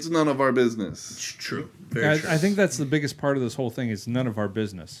 And it's none of our business. It's true. Very true. I think that's the biggest part of this whole thing is none of our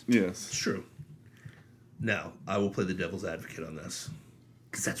business. Yes. It's true. Now, I will play the devil's advocate on this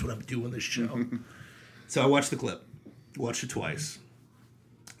because that's what I'm doing this show. So I watched the clip, watched it twice.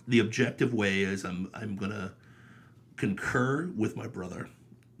 The objective way is I'm gonna concur with my brother,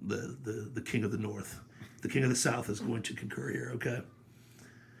 the king of the North. The king of the South is going to concur here. Okay.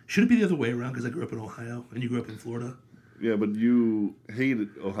 Should it be the other way around? Because I grew up in Ohio and you grew up in Florida. Yeah, but you hated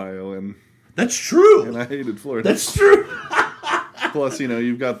Ohio and That's true. I hated Florida. That's true. Plus, you know,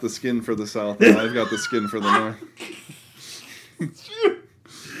 you've got the skin for the South, and I've got the skin for the North.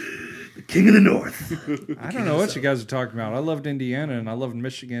 The king of the North. I don't know what you guys are talking about. I loved Indiana and I loved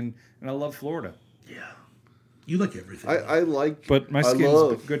Michigan and I love Florida. Yeah. You like everything. I like, But my I skin's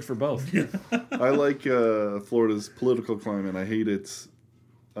love- good for both. I like Florida's political climate. I hate its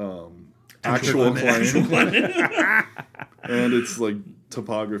actual climate. And it's like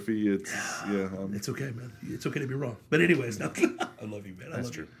topography. It's It's okay, man. It's okay to be wrong. But anyways, now, I love you, man. That's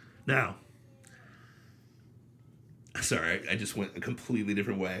true. Now, sorry, I just went a completely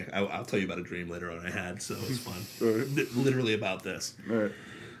different way. I'll tell you about a dream later on I had, so it's fun. All right. Literally about this. all right.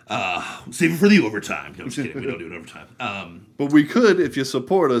 Save it for the overtime. No, I'm just kidding. We don't do it overtime. But we could if you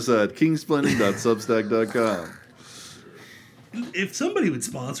support us at kingsplaining.substack.com. If somebody would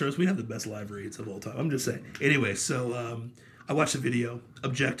sponsor us, we'd have the best live reads of all time. I'm just saying. Anyway, so I watched the video.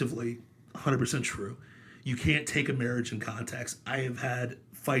 Objectively, 100% true. You can't take a marriage in context. I have had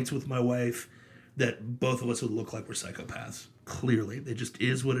fights with my wife that both of us would look like we're psychopaths. Clearly, it just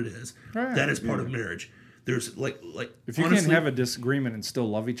is what it is. Right. That is part of marriage. There's like If you honestly, can't have a disagreement and still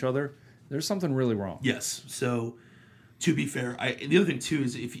love each other, there's something really wrong. Yes. So, to be fair, the other thing too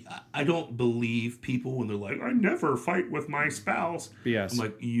is I don't believe people when they're like, I never fight with my spouse. BS. I'm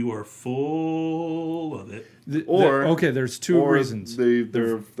like, you are full of it. There's two reasons.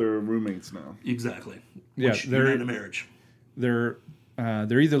 They're roommates now. Exactly. Yeah, Which you're not in a marriage. They're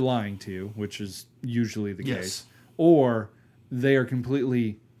either lying to you, which is usually the Yes. case, or they are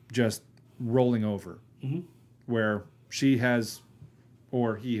completely just rolling over, where she has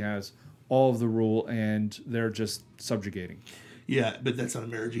or he has all of the rule and they're just subjugating. Yeah, but that's not a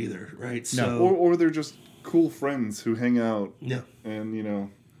marriage either, right? So, No. Or they're just cool friends who hang out yeah. and, you know,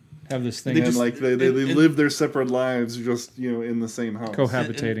 Have this thing They and just- like they live their separate lives just, you know, in the same house.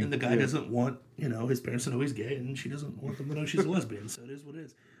 cohabitating. And the guy doesn't want, his parents to know he's gay, and she doesn't want them to know she's a lesbian. So it is what it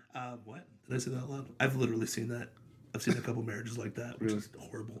is. What? Did I say that out loud? I've literally seen that. I've seen a couple marriages like that, which is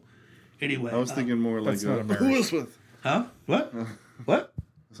horrible. Anyway. I was thinking more like that's not a marriage. who else with? Huh? What? What?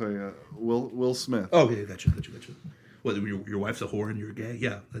 Sorry, Will Smith. Oh, yeah, gotcha. What, your wife's a whore and you're gay?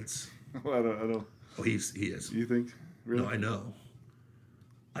 Yeah, that's... I don't. Oh, he is. You think? Really? No, I know.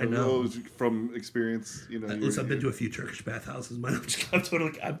 I Oh, know. from experience, you know. Listen, I've been to a few Turkish bathhouses. That's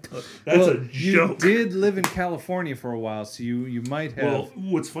a You joke. did live in California for a while, so you might have. Well,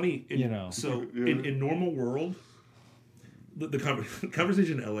 what's funny, so Yeah. in normal world, the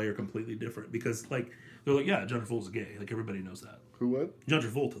conversation in LA are completely different because like they're like, yeah, John Travolta's gay. Like everybody knows that. Who what? John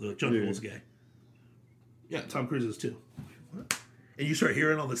Travolta, they're like, John Travolta's gay. Yeah, Tom Cruise is too. What? And you start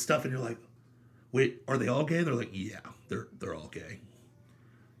hearing all this stuff, and you're like, wait, are they all gay? And they're like, yeah, they're all gay,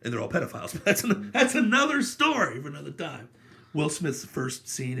 and they're all pedophiles. But that's another story for another time. Will Smith's first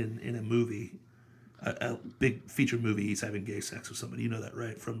scene in a movie, a big feature movie, he's having gay sex with somebody. You know that,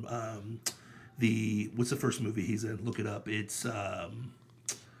 right? From what's the first movie he's in? Look it up. It's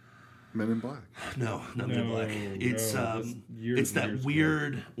Men in Black. no, not Men in Black. It's it's that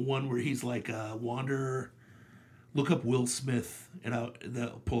weird one where he's like a wanderer. Look up Will Smith, and I'll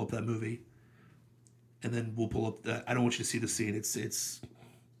pull up that movie, and then we'll pull up that. I don't want you to see the scene.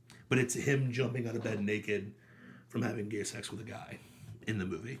 But it's him jumping out of bed naked from having gay sex with a guy in the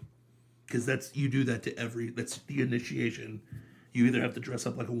movie, because you do that to that's the initiation. You either have to dress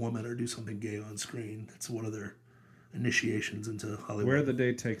up like a woman or do something gay on screen. That's one of their initiations into Hollywood. where the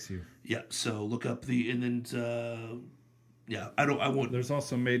day takes you. Yeah, so look up I won't. There's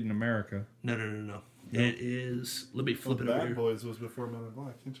also Made in America. No. It is. Let me flip it over Bad here. Boys was before Men in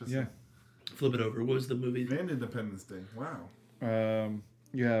Black. Interesting. Yeah. Flip it over. What was the movie? And Independence Day. Wow.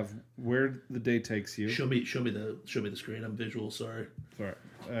 You have Where the Day Takes You. Show me the screen. I'm visual. Sorry. Sorry.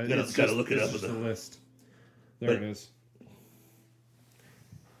 Gotta look it up. It's just a list. There But- it is.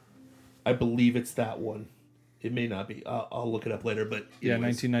 I believe it's that one. It may not be. I'll look it up later. But Yeah,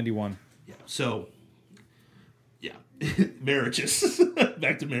 anyways. 1991. Yeah. So, yeah, marriages.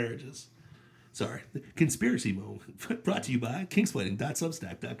 Back to marriages. Sorry, conspiracy moment brought to you by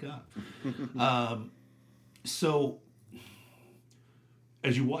kingsplaining.substack.com. So,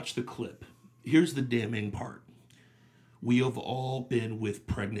 as you watch the clip, here's the damning part. We have all been with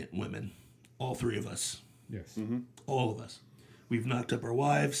pregnant women, all three of us, Yes. all of us. We've knocked up our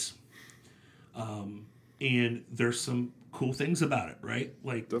wives, and there's some cool things about it, right?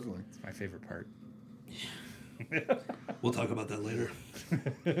 Like, Definitely. It's my favorite part. we'll talk about that later.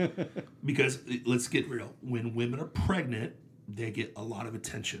 Because let's get real. When women are pregnant, they get a lot of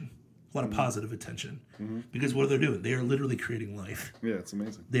attention, a lot of positive attention. Because what are they doing? They are literally creating life. Yeah, it's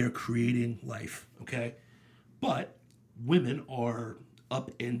amazing. They are creating life, okay? But women are up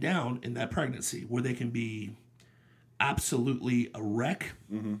and down in that pregnancy where they can be absolutely a wreck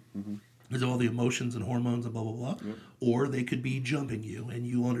because of all the emotions and hormones and blah, blah, blah. Yep. Or they could be jumping you, and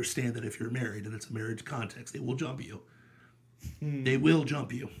you understand that if you're married and it's a marriage context, they will jump you. They will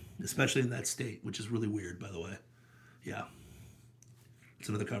jump you, especially in that state, which is really weird, by the way. Yeah. It's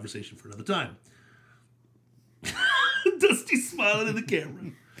another conversation for another time. Dusty's smiling at the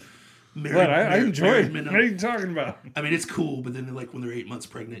camera. Married- But I married- enjoy married it. men What are you talking about? I mean, it's cool, but then like when they're 8 months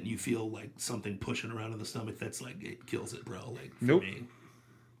pregnant and you feel like something pushing around in the stomach, that's like, it kills it, bro. Like, for Nope. me.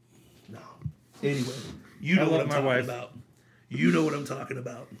 No. Anyway, you know I what love I'm my talking wife. about. You know what I'm talking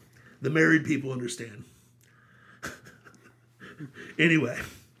about. The married people understand. Anyway,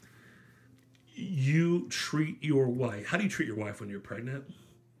 you treat your wife. How do you treat your wife when you're pregnant?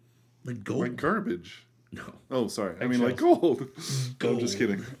 Like gold? Like garbage. No. Oh, sorry. I mean, like gold. I'm just Gold.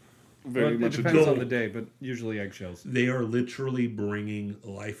 kidding. Very Well, it much a depends on gold. the day, but usually eggshells. They are literally bringing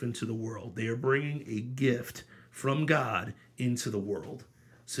life into the world. They are bringing a gift from God into the world.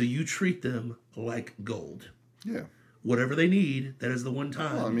 So you treat them like gold. Yeah. Whatever they need, that is the one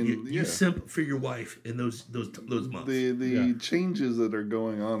time. Well, I mean, you yeah. simp for your wife in those months. The Yeah. changes that are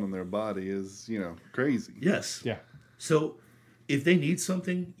going on in their body is, crazy. Yes. Yeah. So if they need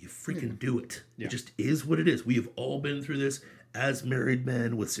something, you freaking do it. Yeah. It just is what it is. We have all been through this as married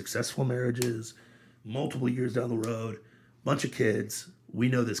men with successful marriages, multiple years down the road, bunch of kids. We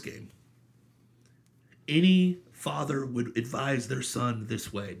know this game. Any father would advise their son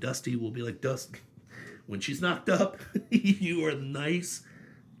this way. Dusty will be like, Dust, when she's knocked up, you are nice.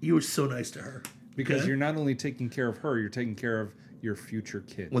 You are so nice to her. Because Okay? you're not only taking care of her, you're taking care of your future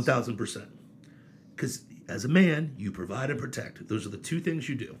kids. 1,000%. Because as a man, you provide and protect. Those are the two things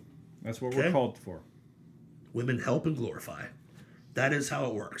you do. That's what Okay. we're called for. Women help and glorify. That is how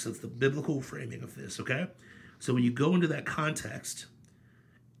it works. That's the biblical framing of this, okay? So when you go into that context,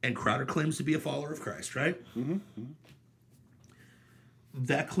 and Crowder claims to be a follower of Christ, right?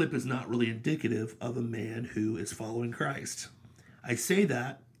 That clip is not really indicative of a man who is following Christ. I say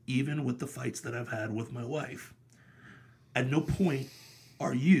that even with the fights that I've had with my wife. At no point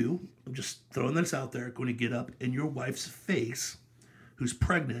are you, I'm just throwing this out there, going to get up in your wife's face, who's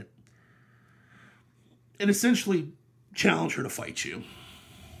pregnant, and essentially challenge her to fight you.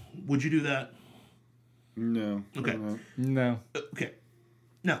 Would you do that? No. Okay. No. No. Okay.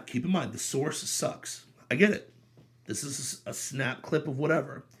 Now, keep in mind, the source sucks. I get it. This is a snap clip of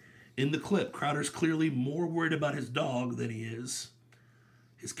whatever. In the clip, Crowder's clearly more worried about his dog than he is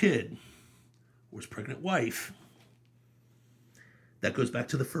his kid or his pregnant wife. That goes back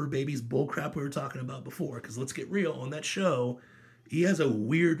to the fur babies bullcrap we were talking about before, because let's get real, on that show, he has a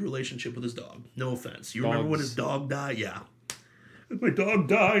weird relationship with his dog. No offense. You remember when Dogs. his dog died? Yeah. My dog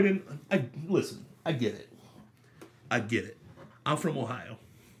died, and listen, I get it. I get it. I'm from Ohio.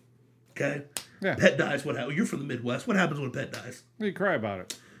 Okay? Yeah. Pet dies, what happens? You're from the Midwest. What happens when a pet dies? You cry about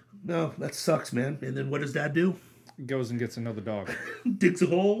it. No, that sucks, man. And then what does Dad do? Goes and gets another dog. Digs a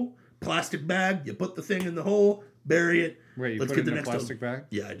hole, plastic bag, you put the thing in the hole, bury it. Wait, you Let's put get it the in a next plastic dog. bag?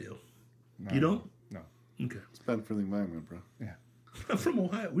 Yeah, I do. No, You don't? No. Okay. It's bad for the environment, bro. Yeah. I'm from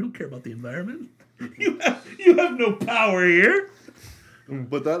Ohio. We don't care about the environment. You have no power here.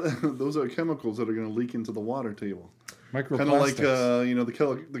 But those are chemicals that are going to leak into the water table. Microplastics. Kind of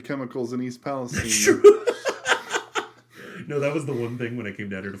like the chemicals in East Palestine. True. No, that was the one thing when I came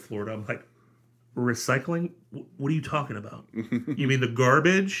down here to Florida. I'm like, recycling? What are you talking about? You mean the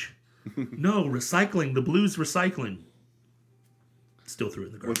garbage? No, recycling. The blues recycling. Still threw it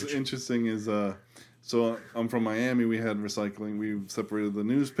in the What's garbage. interesting is So I'm from Miami. We had recycling. We separated the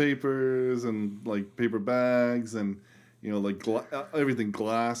newspapers and like paper bags and like everything,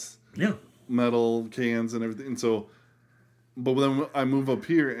 glass, Yeah. metal cans and everything. And so, but then I move up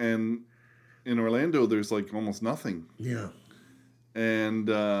here and in Orlando, there's like almost nothing. Yeah. And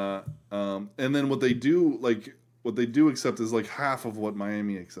then what they do accept is like half of what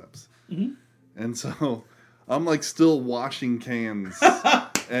Miami accepts. Mm-hmm. And so I'm like still washing cans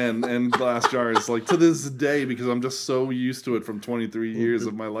and glass jars like to this day because I'm just so used to it from 23 years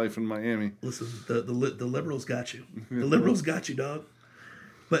of my life in Miami. Listen, the liberals got you. The liberals got you, dog.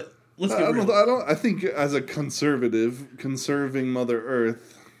 But let's get real. I think as a conservative, conserving Mother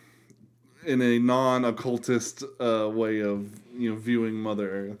Earth in a non-occultist way of viewing Mother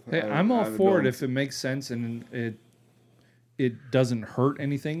Earth. Hey, I'm all for it if it makes sense and it doesn't hurt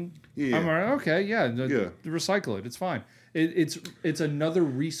anything. Yeah. I'm like, okay, Yeah. recycle it. It's fine. It's another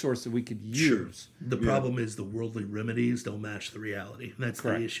resource that we could use. The problem is the worldly remedies don't match the reality. That's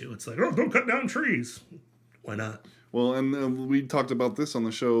Correct. the issue. It's like, oh, don't cut down trees. Why not? Well, and we talked about this on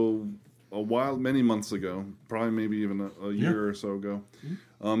the show many months ago, probably maybe even a year or so ago,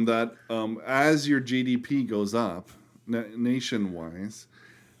 that as your GDP goes up nation-wise,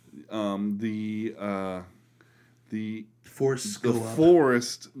 the Forests go up.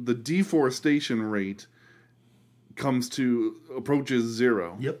 the deforestation rate approaches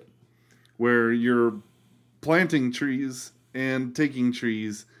zero. Yep. Where you're planting trees and taking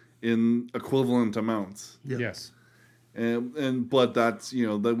trees in equivalent amounts. Yep. Yes. But that's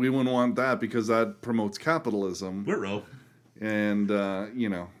that we wouldn't want that because that promotes capitalism. We're And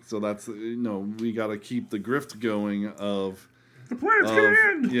so that's we got to keep the grift going of the plants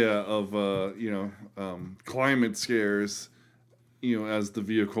can end. climate scares as the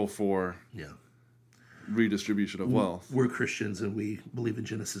vehicle for redistribution of wealth. We're Christians and we believe in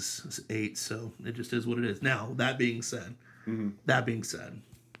Genesis 8, so it just is what it is. Now, that being said,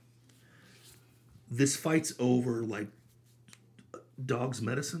 this fight's over like dog's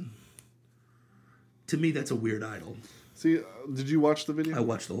medicine. To me, that's a weird idol. See, did you watch the video? I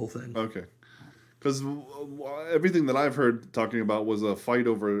watched the whole thing. Okay. Because everything that I've heard talking about was a fight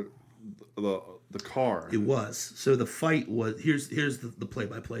over the car. It was. So the fight was, here's the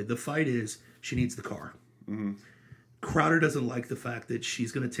play-by-play. The fight is she needs the car. Mm-hmm. Crowder doesn't like the fact that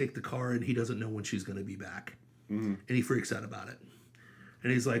she's going to take the car and he doesn't know when she's going to be back. Mm-hmm. And he freaks out about it.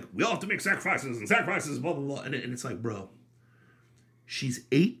 And he's like, we all have to make sacrifices, blah, blah, blah. And it's like, bro, she's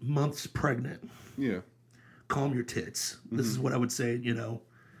 8 months pregnant. Yeah. Calm your tits. This is what I would say,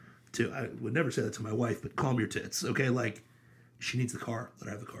 I would never say that to my wife, but calm your tits, okay? Like, she needs the car. Let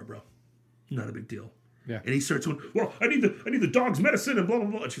her have the car, bro. Not a big deal. Yeah. And he starts going, well, I need the dog's medicine and blah, blah,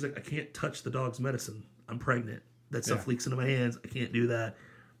 blah. And she's like, I can't touch the dog's medicine. I'm pregnant. That stuff leaks into my hands. I can't do that.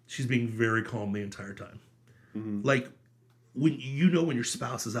 She's being very calm the entire time. Mm-hmm. Like, when your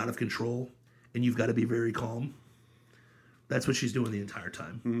spouse is out of control and you've got to be very calm, that's what she's doing the entire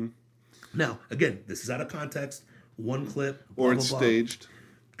time. Mm-hmm. Now, again, this is out of context. One clip. Blah, Or it's blah, blah. staged.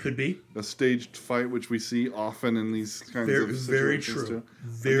 Could be. A staged fight, which we see often in these kinds of situations. Very true. Too.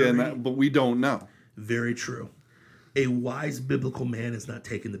 Very, Again, but we don't know. very true. A wise biblical man is not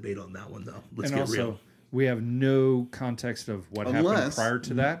taking the bait on that one, though. Let's And get also, real. we have no context of what happened Unless- prior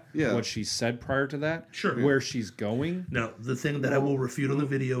to that, Yeah. what she said prior to that, Sure. where she's going. Now, the thing that I will refute on the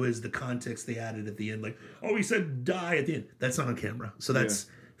video is the context they added at the end. Like, oh, he said die at the end. That's not on camera. So that's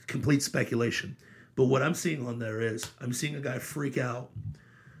complete speculation. But what I'm seeing on there is I'm seeing a guy freak out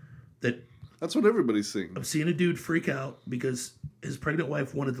that That's what everybody's seeing. I'm seeing a dude freak out because his pregnant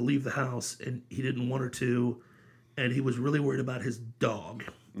wife wanted to leave the house and he didn't want her to. And he was really worried about his dog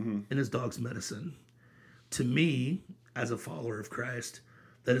and his dog's medicine. To me, as a follower of Christ,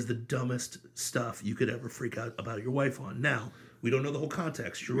 that is the dumbest stuff you could ever freak out about your wife on. Now, we don't know the whole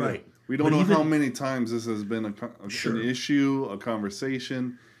context. You're right. We don't But know even- how many times this has been Sure. an issue, a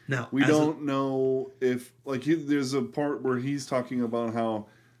conversation. Now, We as a- don't know if, there's a part where he's talking about how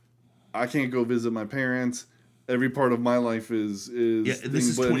I can't go visit my parents. Every part of my life is this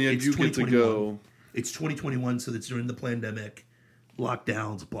is but in the end, it's you get to 2021. go. It's 2021, so that's during the pandemic,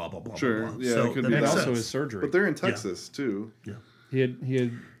 lockdowns, blah, blah, blah, Sure, blah, blah. yeah, So it could that be And makes that. also sense. his surgery. But they're in Texas, too. Yeah. He had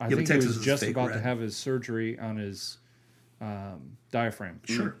I but think he Texas was is just fake about to red. have his surgery on his diaphragm.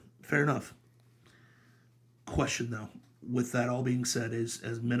 Sure, fair enough. Question though, with that all being said, is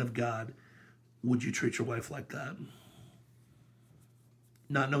as men of God, would you treat your wife like that?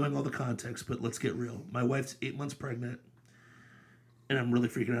 Not knowing all the context, but let's get real. My wife's 8 months pregnant, and I'm really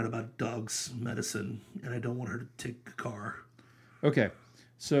freaking out about dog's medicine, and I don't want her to take a car. Okay,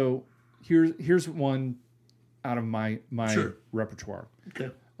 so here's one out of my Sure. repertoire.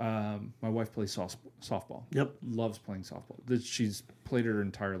 Okay. My wife plays softball. Yep. Loves playing softball. She's played it her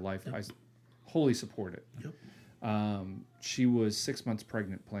entire life. I wholly support it. Yep. She was 6 months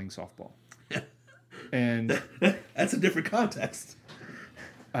pregnant playing softball. And That's a different context.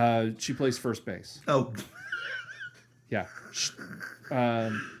 she plays first base. Oh, Yeah.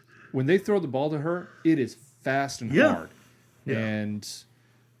 When they throw the ball to her, it is fast and Yeah. hard. Yeah. And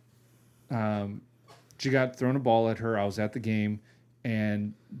she got thrown a ball at her. I was at the game,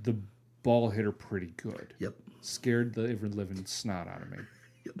 and the ball hit her pretty good. yep. Scared the ever-living snot out of me.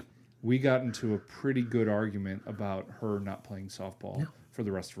 Yep. We got into a pretty good argument about her not playing softball Yeah. for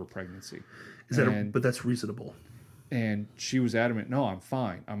the rest of her pregnancy. But that's reasonable. And she was adamant, no, I'm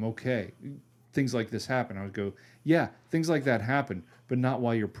fine. I'm okay. Things like this happen. I would go, yeah, things like that happen, but not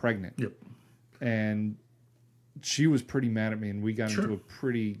while you're pregnant. Yep. And she was pretty mad at me, and we got Sure. into a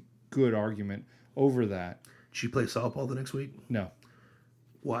pretty good argument over that. She play softball the next week. No,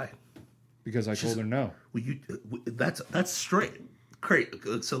 Why? because I told her no. Well, that's straight. Great.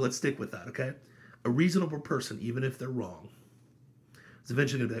 So let's stick with that, okay? A reasonable person, even if they're wrong, is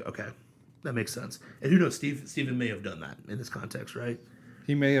eventually going to be like, okay, that makes sense. And who knows, Stephen may have done that in this context, right?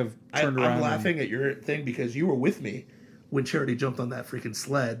 He may have turned around. I'm laughing at your thing because you were with me when Charity jumped on that freaking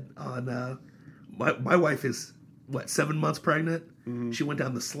sled on... my wife is, 7 months pregnant? Mm-hmm. She went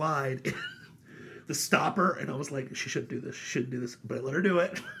down the slide, the stopper, and I was like, she shouldn't do this. She shouldn't do this. But I let her do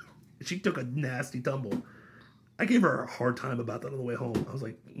it. She took a nasty tumble. I gave her a hard time about that on the way home. I was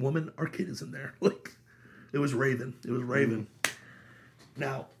like, woman, our kid is in there. Like, it was Raven. It was Raven.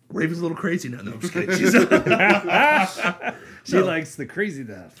 Now, Raven's a little crazy now. No, I'm just kidding. She likes the crazy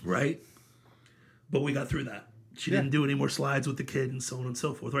death. Right? But we got through that. She didn't do any more slides with the kid and so on and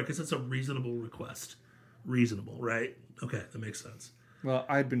so forth, right? Because it's a reasonable request. Reasonable, right? Okay, that makes sense. Well,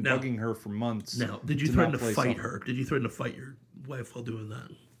 I'd been Now- bugging her for months. Now, did you to threaten not to play fight softball. her? Did you threaten to fight your wife while doing that?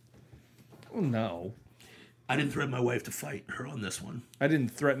 Oh, no. I didn't threaten my wife to fight her on this one. I didn't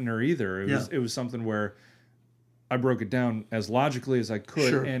threaten her either. It was something where I broke it down as logically as I could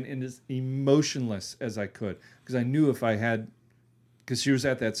Sure. and as emotionless as I could. Because I knew if I had... Because she was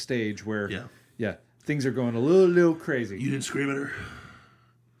at that stage where... Yeah. Things are going a little crazy. You didn't scream at her?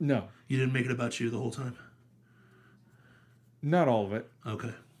 No. You didn't make it about you the whole time? Not all of it.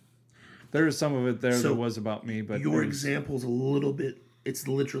 Okay. There was some of it there So, that was about me, but Your it was- example's a little bit... It's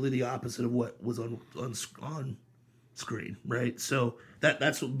literally the opposite of what was on screen, right? So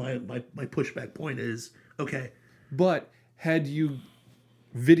that's what my pushback point is. Okay, But had you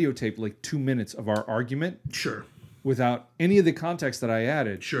videotaped like 2 minutes of our argument sure, without any of the context that I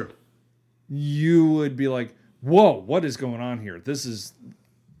added, sure. you would be like, "Whoa, what is going on here? This is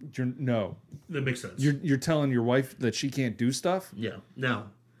no. That makes sense. You're telling your wife that she can't do stuff?" Yeah. Now,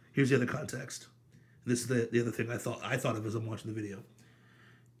 here's the other context. This is the other thing I thought of as I'm watching the video.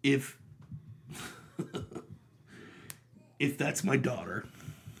 If that's my daughter,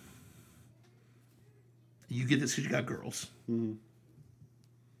 you get this because you got girls. Mm-hmm.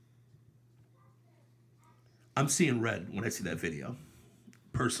 I'm seeing red when I see that video,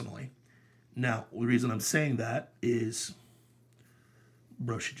 personally. Now, the reason I'm saying that is,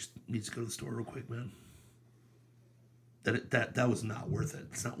 bro, she just needs to go to the store real quick, man. That was not worth it.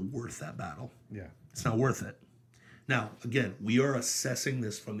 It's not worth that battle. Yeah. It's not worth it. Now, again, we are assessing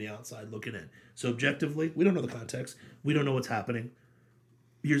this from the outside looking in. So objectively, we don't know the context. We don't know what's happening.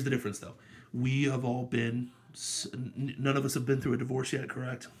 Here's the difference, though. We have all been... None of us have been through a divorce yet,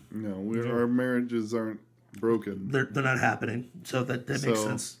 correct? No, our marriages aren't broken. They're not happening. So that makes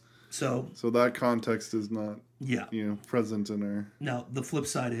sense. So that context is not yeah. present in our... Now, the flip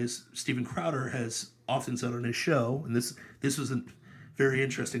side is Steven Crowder has often said on his show, and this was a very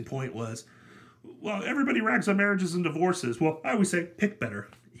interesting point, was, well, everybody rags on marriages and divorces. Well, I always say, pick better.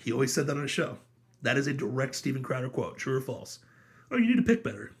 He always said that on his show. That is a direct Steven Crowder quote, true or false. Oh, you need to pick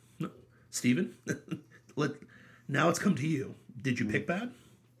better. No. Steven, now it's come to you. Did you pick bad?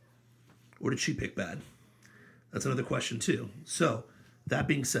 Or did she pick bad? That's another question, too. So, that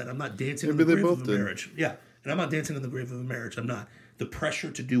being said, I'm not dancing on the Maybe they grave of both a did. marriage. Yeah, and I'm not dancing on the grave of a marriage. I'm not. The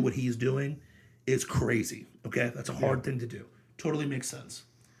pressure to do what he's doing is crazy, okay? That's a hard thing to do. Totally makes sense.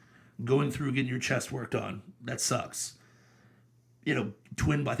 Going through getting your chest worked on, that sucks. I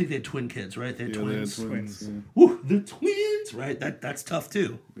think they had twin kids, right? They had twins. They had twins. Yeah. Woo, the twins, right? That's tough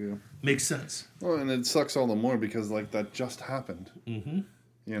too. Yeah. Makes sense. Well, and it sucks all the more because that just happened. Mm-hmm.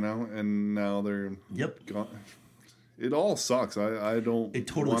 And now they're Yep. gone. It all sucks. I don't It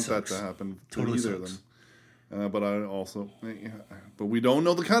totally want sucks. that to happen to Totally either sucks. of them. But I also, but we don't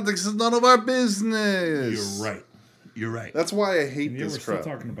know the context. It's none of our business. You're right. That's why I hate Yeah, we're this still crap.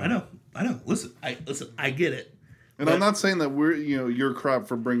 talking about I know. Listen, I get it. And I'm not saying that you're crap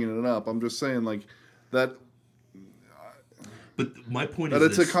for bringing it up. I'm just saying like that. But my point That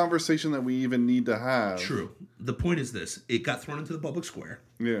is it's a conversation that we even need to have. True. The point is this: it got thrown into the public square.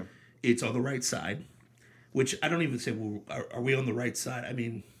 Yeah. It's on the right side, which I don't even say. Well, are we on the right side? I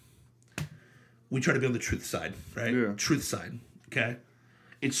mean, we try to be on the truth side, right? Yeah. Truth side. Okay.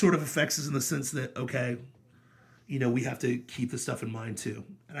 It sort of affects us in the sense that we have to keep this stuff in mind too,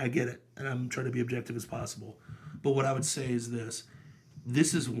 and I get it, and I'm trying to be objective as possible. But what I would say is this: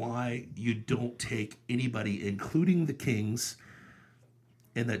 this is why you don't take anybody, including the Kings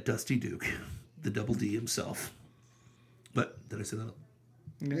and that Dusty Duke, the Double D himself. But did I say that?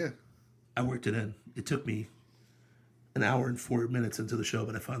 Yeah. I worked it in. It took me an hour and 4 minutes into the show,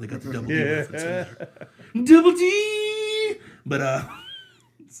 but I finally got the Double D reference in there. Double D! But,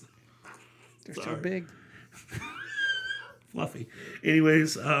 They're so big. fluffy.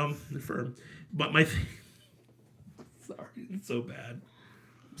 Anyways, firm. But my sorry, it's so bad.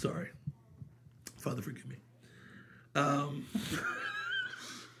 Sorry. Father, forgive me.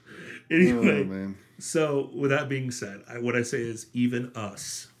 Anyway, Oh, man. so with that being said, what I say is even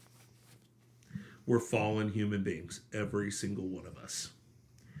us, we're fallen human beings, every single one of us.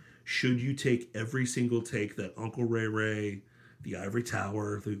 Should you take every single take that Uncle Ray Ray, the Ivory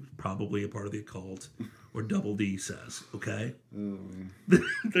Tower, who's probably a part of the occult, or Double D says, okay?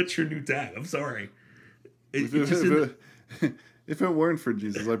 That's your new tag. I'm sorry. It just If it weren't for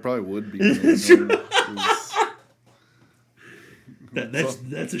Jesus, I probably would be.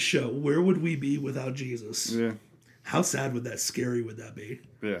 that's a show. Where would we be without Jesus? Yeah. How sad would that, scary would that be?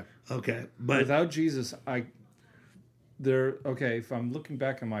 Yeah. Okay, but Without Jesus, if I'm looking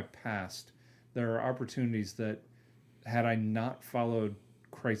back on my past, there are opportunities that had I not followed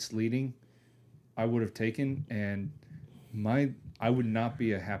Christ's leading, I would have taken, and I would not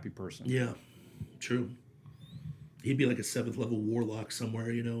be a happy person. yeah, true. He'd be like a 7th level warlock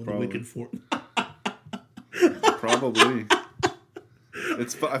somewhere, in Probably. the Wiccan form. Probably.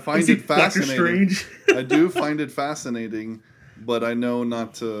 I find Is he it fascinating. Dr. Strange? I do find it fascinating, but I know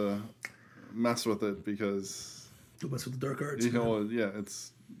not to mess with it because Don't mess with the dark arts.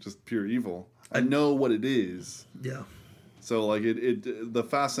 it's just pure evil. I know what it is. Yeah, So like the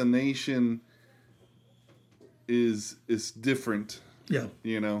fascination is different. yeah,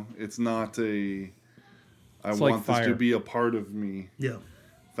 It's not I It's want like this to fire. be a part of me. yeah.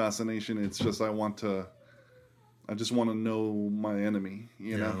 Fascination. It's just I just want to know my enemy.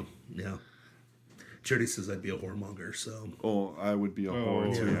 Yeah. Charity says I'd be a whoremonger, so Oh, I would be a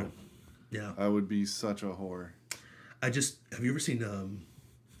whore too. yeah. Yeah. I would be such a whore. Have you ever seen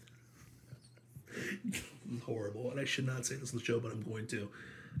this is horrible, and I should not say this on the show, but I'm going to.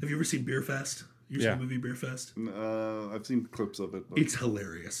 Have you ever seen Beer Fest? You seen the movie Beer Fest? I've seen clips of it. But It's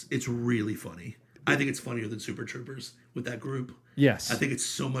hilarious. It's really funny. I think it's funnier than Super Troopers with that group. Yes, I think it's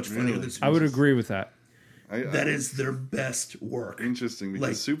so much funnier than Super I would Troopers. agree with that. That is their best work. Interesting because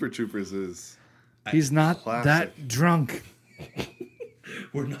Like- Super Troopers is He's not Classic. that drunk.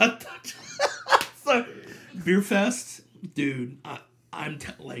 We're not that. So, Beer Fest, dude.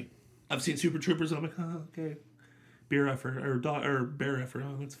 I've seen Super Troopers. And I'm like, oh, okay, beer effort or bear effort.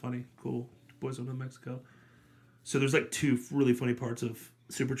 Oh, that's funny, cool. Boys over to Mexico. So there's like 2 really funny parts of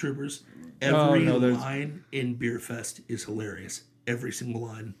Super Troopers. Every line in Beer Fest is hilarious. Every single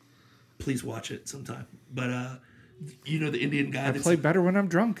line. Please watch it sometime. But the Indian guy. I play better when I'm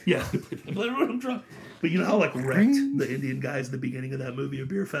drunk. Yeah, I play when I'm drunk. But you know how wrecked the Indian guys in the beginning of that movie of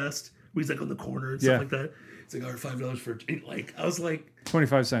Beer Fest, where he's on the corner and stuff like that. It's like, all right, $5 for I was like,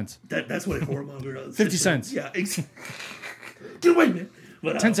 25 cents. that's what a whoremonger does. 50 cents. Yeah, get away, man.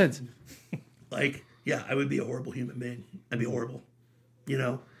 But 10 cents. Yeah, I would be a horrible human being. I'd be horrible.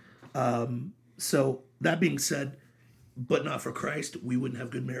 So that being said, but not for Christ, we wouldn't have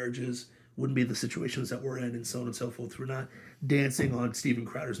good marriages, wouldn't be the situations that we're in, and so on and so forth. We're not dancing on Steven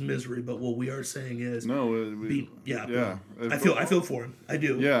Crowder's misery, but what we are saying is, yeah. I feel for him. I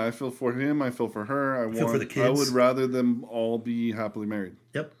do. Yeah, I feel for him. I feel for her. I feel for the kids. I would rather them all be happily married.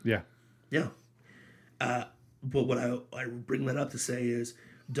 Yep. Yeah. Yeah. But what I bring that up to say is,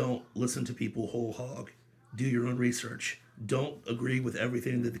 don't listen to people whole hog. Do your own research. Don't agree with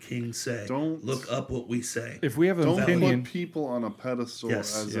everything that the kings say. Don't look up what we say. If we have an Don't opinion, put people on a pedestal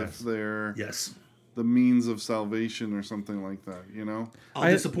as if they're Yes. the means of salvation or something like that. I'll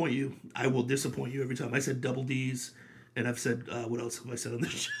disappoint you. I will disappoint you every time. I said double D's, and I've said what else have I said on the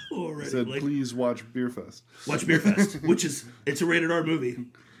show already? Said please watch Beer Fest. Watch Beer Fest, it's a rated R movie,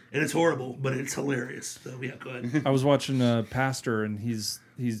 and it's horrible, but it's hilarious. So yeah, go ahead. I was watching a pastor, and he's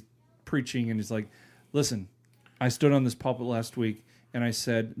preaching, and he's like, "Listen, I stood on this pulpit last week, and I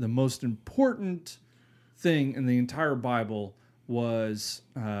said the most important thing in the entire Bible was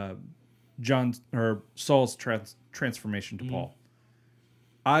Saul's transformation to Paul.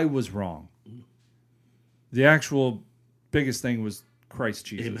 I was wrong. The actual biggest thing was Christ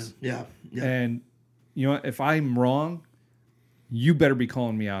Jesus. Amen. Yeah. Yeah. And you know, if I'm wrong, you better be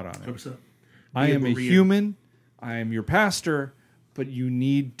calling me out on it. 100%. I Be a am a Berean. human. I am your pastor, but you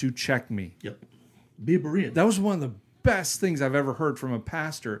need to check me. Yep. Be a Berean. That was one of the best things I've ever heard from a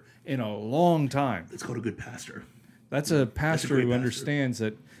pastor in a long time. It's called a good pastor. That's a pastor great who pastor. understands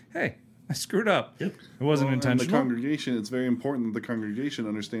that, hey, I screwed up. Yep. It wasn't And the intentional. congregation, it's very important that the congregation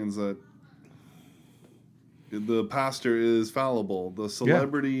understands that the pastor is fallible. The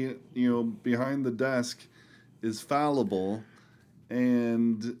celebrity, behind the desk is fallible,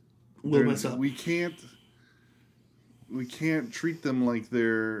 and Will mess up. we can't treat them like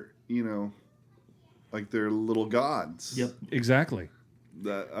they're like they're little gods. Yep. Exactly.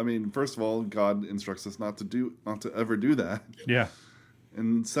 First of all, God instructs us not to ever do that. Yeah.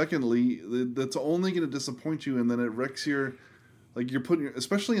 And secondly, that's only going to disappoint you, and then it wrecks you're putting,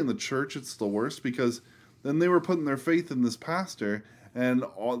 especially in the church, it's the worst, because then they were putting their faith in this pastor, and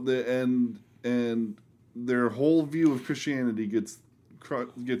and their whole view of Christianity gets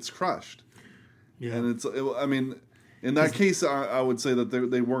crushed. Yeah. And in that case, I would say that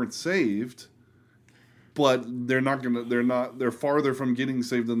they weren't saved, but they're farther from getting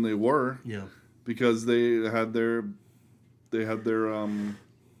saved than they were. Yeah. Because they had their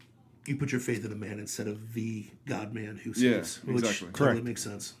You put your faith in a man instead of the God man who Yeah, saves. Which exactly. totally Correct. makes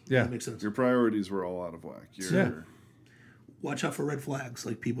sense. Yeah. That makes sense. your priorities were all out of whack. Watch out for red flags,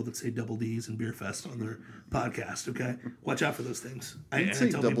 like people that say double D's and Beer Fest on their podcast, okay? Watch out for those things. He didn't say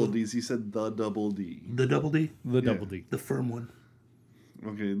tell double people- D's. He said the double D. The double D? The double D. The firm one.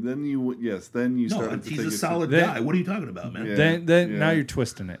 Okay, then you No, started to he's take a it solid Then- guy. What are you talking about, man? Yeah. Then now yeah. you're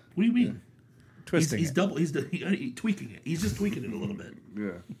twisting it. What do you mean? Twisting He's it. double. He's tweaking it. He's just tweaking it a little bit.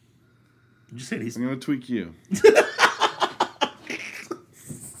 Yeah, I'm just saying he's. I'm gonna tweak you.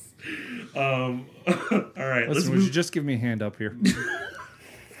 All right, let's Listen, would move. you just give me a hand up here?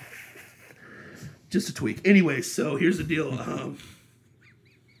 Just a tweak. Anyway, so here's the deal.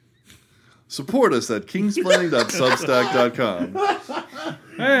 Support us at kingsplaining.substack.com.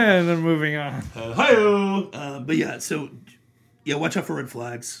 And then moving on. But yeah, so watch out for red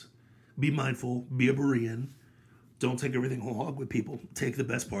flags. Be mindful. Be a Berean. Don't take everything whole hog with people. Take the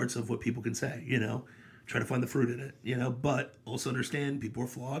best parts of what people can say. Try to find the fruit in it. But also understand people are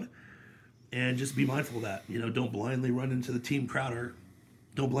flawed, and just be mindful of that. Don't blindly run into the team Crowder.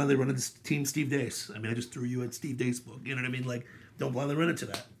 Don't blindly run into team Steve Dace. I just threw you at Steve Dace book. You know what I mean? Like, don't blindly run into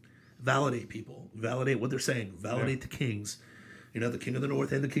that. Validate people. Validate what they're saying. Validate the kings. The king of the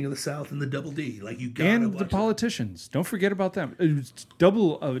north and the king of the south and the double D. Like, you gotta And watch the it. politicians. Don't forget about them.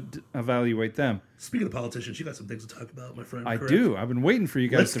 Evaluate them. Speaking of politicians, you got some things to talk about, my friend. I correct? do. I've been waiting for you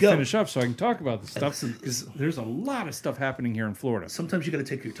guys Let's to go. finish up so I can talk about this stuff, because there's a lot of stuff happening here in Florida. Sometimes you got to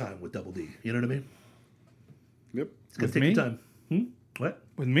take your time with double D. You know what I mean? Yep. It's got With to take me? your time. What?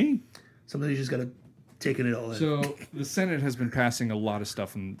 With me. Sometimes you just got to take it all in. So the Senate has been passing a lot of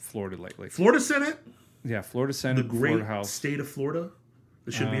stuff in Florida lately. Florida Senate, Yeah, Florida the Senate, great Florida House, state of Florida,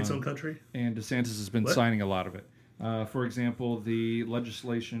 that should be its own country. and DeSantis has been What? signing a lot of it. For example, the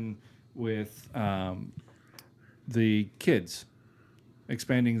legislation with the kids,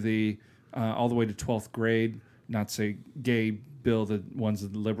 expanding the all the way to 12th grade, not say gay bill, the ones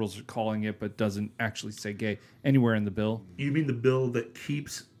that the liberals are calling it, but doesn't actually say gay anywhere in the bill. You mean the bill that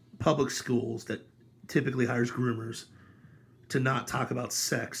keeps public schools that typically hires groomers to not talk about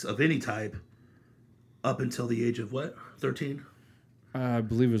sex of any type up until the age of what? 13? I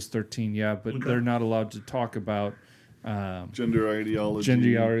believe it was 13, yeah, but Okay. they're not allowed to talk about Gender ideology.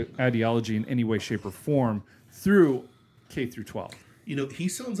 gender ideology in any way, shape, or form through K through 12. He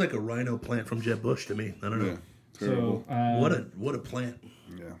sounds like a rhino plant from Jeb Bush to me. I don't know. Yeah. Terrible. So What a plant.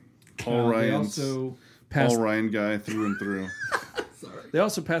 Yeah. Paul they Ryan's also passed. Paul Ryan guy through and through. They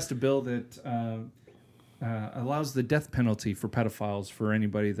also passed a bill that allows the death penalty for pedophiles for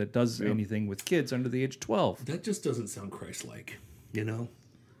anybody that does anything with kids under the age of 12. That just doesn't sound Christ-like,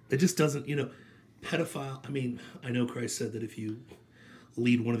 It just doesn't, pedophile. I know Christ said that if you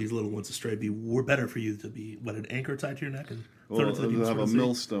lead one of these little ones astray, we're better for you to be, an anchor tied to your neck and thrown Well, into the they deep have a sea?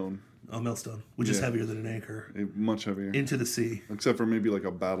 millstone, A millstone, which is Yeah. heavier than an anchor, much heavier, into the sea. except for maybe like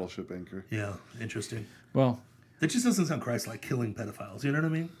a battleship anchor. Yeah, interesting. Well, That just doesn't sound Christ-like, killing pedophiles. You know what I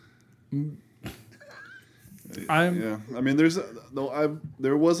mean? I'm Yeah,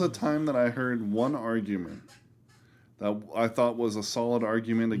 there was a time that I heard one argument that I thought was a solid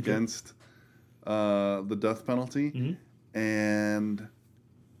argument against the death penalty, Mm-hmm. and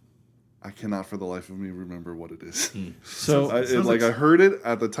I I cannot for the life of me remember what it is. So I heard it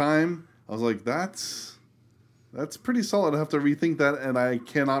at the time. I was like, that's pretty solid. I have to rethink that, and I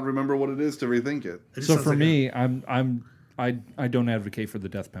cannot remember what it is to rethink it. So for me, I don't advocate for the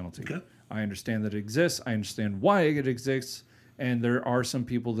death penalty. Okay. I understand that it exists. I understand why it exists, and there are some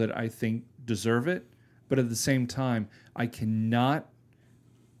people that I think deserve it. But at the same time, I cannot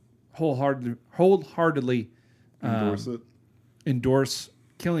wholeheartedly endorse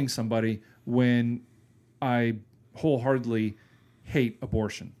killing somebody when I wholeheartedly hate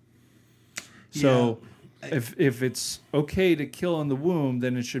abortion. So if it's okay to kill in the womb,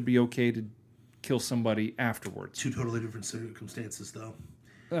 then it should be okay to kill somebody afterwards. Two totally different circumstances, though.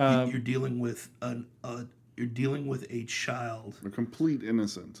 You're dealing with a child. A complete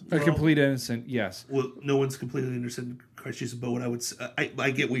innocent. A complete innocent, yes. Well, no one's completely innocent in Christ Jesus, but what I would say,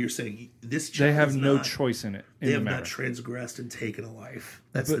 I get what you're saying. This child They have is no not, choice in it. They have not transgressed and taken a life.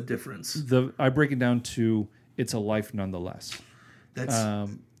 That's the difference. I break it down to it's a life nonetheless. That's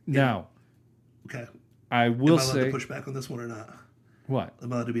Now, okay. I Am I will allowed say to push back on this one or not? what?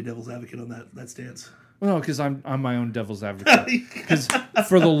 I'm allowed to be a devil's advocate on that stance. Well, because I'm my own devil's advocate. Because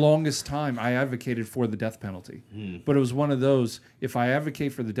for the longest time, I advocated for the death penalty. But it was one of those, if I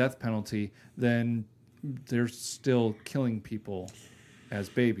advocate for the death penalty, then they're still killing people as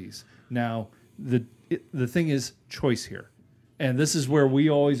babies. Now, the thing is choice here. And this is where we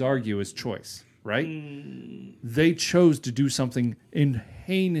always argue is choice, right? They chose to do something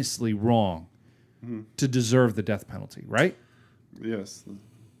heinously wrong to deserve the death penalty, right? Yes.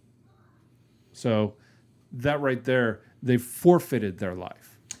 So that right there, they forfeited their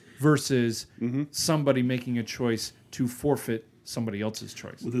life versus somebody making a choice to forfeit somebody else's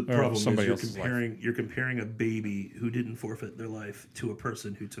choice. Well, the or problem is somebody you're else's life. comparing a baby who didn't forfeit their life to a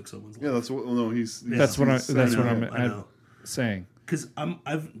person who took someone's life. Yeah, that's what. No, he's That's what I'm I know. saying. Because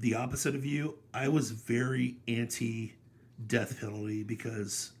I've the opposite of you. I was very anti death penalty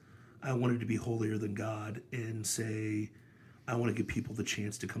because I wanted to be holier than God and say I want to give people the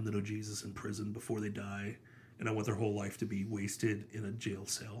chance to come to know Jesus in prison before they die, and I want their whole life to be wasted in a jail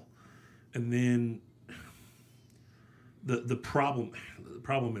cell. And then the problem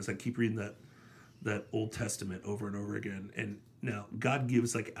is I keep reading that Old Testament over and over again, and now God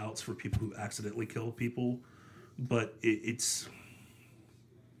gives like outs for people who accidentally kill people, but it's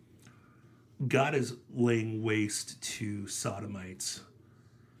God is laying waste to sodomites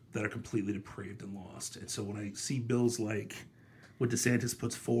that are completely depraved and lost. And so when I see bills like what DeSantis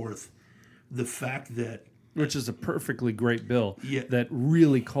puts forth, the fact that Which is a perfectly great bill Yeah. that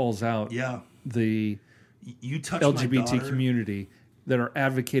really calls out yeah, the you touch LGBT my daughter, community that are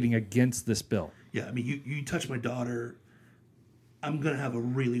advocating against this bill. Yeah, I mean, you touch my daughter, I'm gonna have a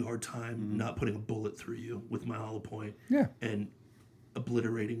really hard time not putting a bullet through you with my hollow point. Yeah. And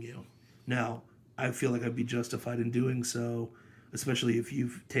obliterating you. Now, I feel like I'd be justified in doing so, especially if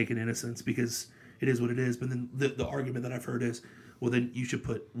you've taken innocence, because it is what it is. But then the argument that I've heard is, well, then you should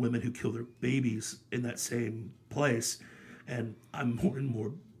put women who kill their babies in that same place. And I'm more and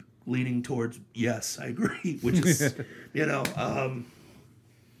more leaning towards, yes, I agree, which is,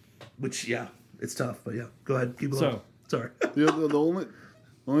 which, yeah, it's tough. But yeah, go ahead, keep going. Sorry. The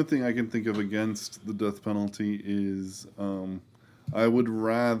only thing I can think of against the death penalty is I would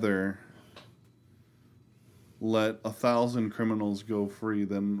rather let 1,000 criminals go free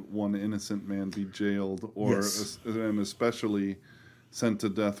than one innocent man be jailed and especially sent to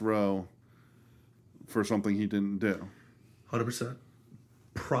death row for something he didn't do. 100%.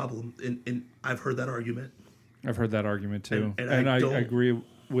 Problem. And I've heard that argument. I've heard that argument too. And I don't- agree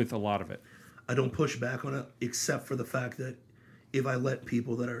with a lot of it. I don't push back on it, except for the fact that if I let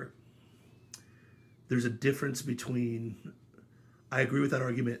people that are... There's a difference between... I agree with that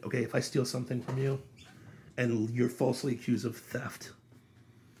argument. Okay, if I steal something from you and you're falsely accused of theft,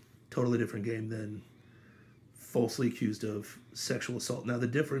 totally different game than falsely accused of sexual assault. Now, the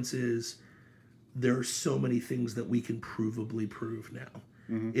difference is there are so many things that we can provably prove now.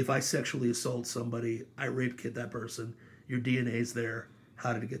 Mm-hmm. If I sexually assault somebody, I rape kid that person, your DNA's there.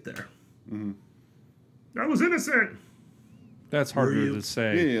 How did it get there? Mm-hmm. I was innocent. That's harder to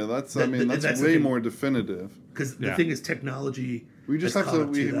say. Yeah, that's That's way more definitive. Because the thing is, technology. We just has have to. caught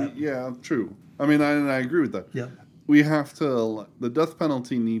up to that. Yeah, true. I mean, I agree with that. Yeah. We have to. The death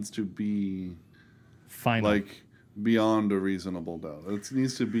penalty needs to be Final. like beyond a reasonable doubt. It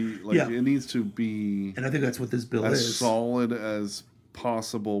needs to be like it needs to be And I think that's what this bill as is. solid as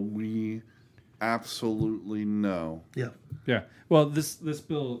possible. We absolutely know. Yeah. Yeah. Well, this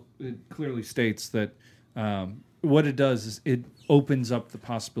bill, it clearly states that what it does is it opens up the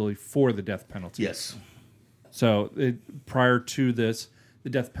possibility for the death penalty. Yes. So prior to this, the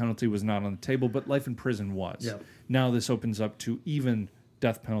death penalty was not on the table, but life in prison was. Yeah. Now this opens up to even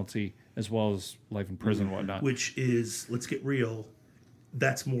death penalty as well as life in prison and whatnot. Which is, let's get real,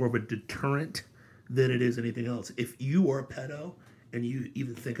 that's more of a deterrent than it is anything else. If you are a pedo and you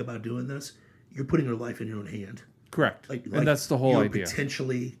even think about doing this, you're putting your life in your own hand. Correct. And that's the whole you're idea.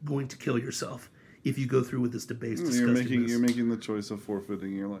 Potentially going to kill yourself if you go through with this debased, You're disgusting. making the choice of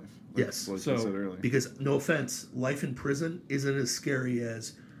forfeiting your life. Yes. like So- you said earlier. Because, no offense, life in prison isn't as scary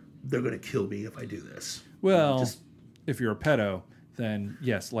as they're going to kill me if I do this. Well, Just- if you're a pedo, then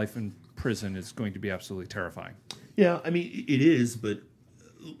yes, life in prison is going to be absolutely terrifying. Yeah, I mean, it is, but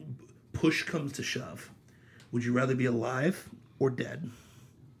push comes to shove. Would you rather be alive or dead?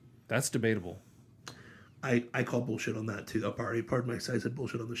 That's debatable. I call bullshit on that too. Pardon my, I said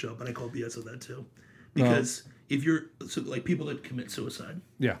bullshit on the show, but I call BS on that too. Because if you're, so like people that commit suicide,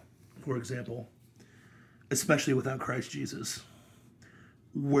 Yeah. for example, especially without Christ Jesus,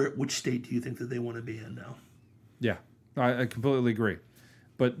 which state do you think that they want to be in now? Yeah. I completely agree.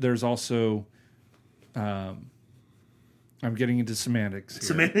 But there's also, I'm getting into semantics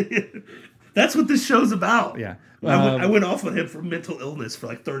here. That's what this show's about. Yeah. I went off on him for mental illness for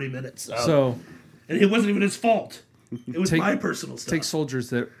like 30 minutes. So And it wasn't even his fault. It was Take- my personal stuff. take soldiers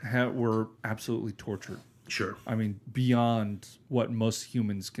that were absolutely tortured. Sure. I mean, beyond what most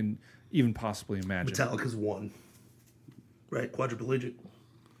humans can even possibly imagine. Metallica's one. Right? Quadriplegic.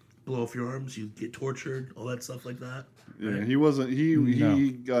 Blow off your arms, you get tortured, all that stuff like that. Yeah, he wasn't. He No.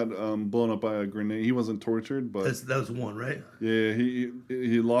 got blown up by a grenade. He wasn't tortured, but That was one, right? yeah, he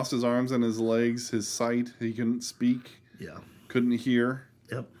lost his arms and his legs, his sight. He couldn't speak, Yeah. couldn't hear.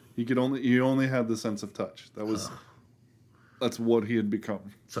 Yep. He only had the sense of touch. That's what he had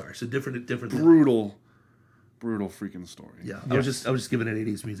become. Sorry. So different. Brutal freaking story. Yeah. I was just giving an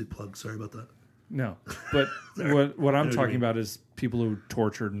 80s music plug. Sorry about that. No, but what I'm what you talking mean. about is people who are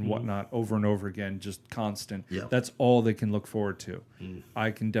tortured and whatnot over and over again, just constant. Yeah. That's all they can look forward to.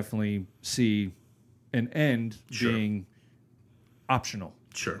 I can definitely see an end Sure. being optional.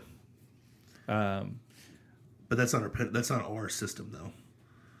 Sure. But that's not our system though.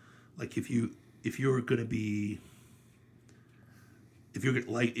 Like if you're going to be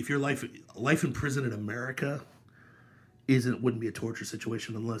if your life in prison in America wouldn't be a torture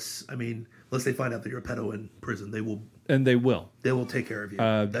situation unless they find out that you're a pedo in prison. They will take care of you.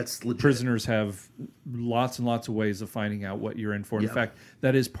 That's legit. Prisoners have lots and lots of ways of finding out what you're in for. In Yeah. fact,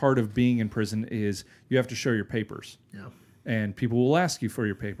 that is part of being in prison is you have to show your papers. Yeah. And people will ask you for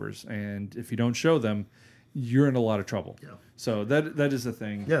your papers. And if you don't show them, you're in a lot of trouble. Yeah. So that is a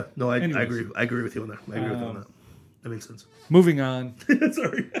thing. Yeah. No, I Anyways. agree. I agree with you on that. I agree with you on that. That makes sense. Moving on,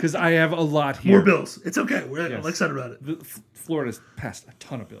 Sorry. because I have a lot here. More bills. It's okay. Yes. I'm excited about it. Florida's passed a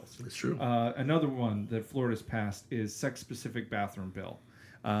ton of bills. It's true. Another one that Florida's passed is sex-specific bathroom bill.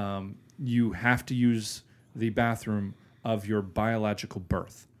 You have to use the bathroom of your biological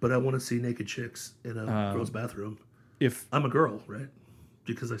birth. But I want to see naked chicks in a girl's bathroom. If I'm a girl, right?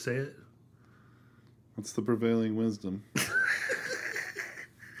 Because I say it. That's the prevailing wisdom.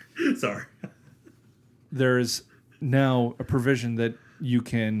 Sorry. there's now a provision that you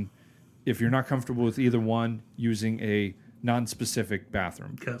can, if you're not comfortable with either one, using a non-specific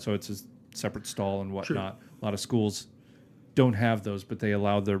bathroom. Okay. So it's a separate stall and whatnot. A lot of schools don't have those, but they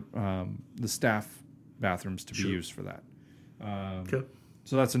allow the staff bathrooms to be used for that. Okay.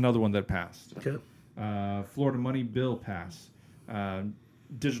 So that's another one that passed. Okay. Florida money bill pass.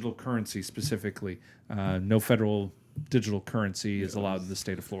 Digital currency specifically. No federal digital currency is allowed in the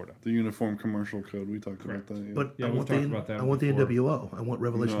state of Florida. The Uniform Commercial Code. We talked about that. Yeah. But Yeah, I we've want talked about that I want the before. NWO. I want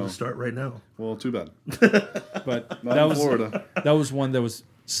Revelation No. to start right now. Well, too bad. But Not that in was Florida. that was one that was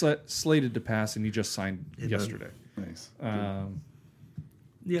slated to pass, and he just signed yesterday. Nice.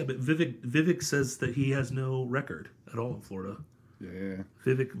 Yeah, but Vivek says that he has no record at all in Florida. Yeah.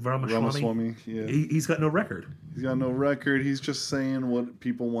 Vivek Ramaswamy. Ramaswamy. Yeah. He's got no record. He's got no record. He's just saying what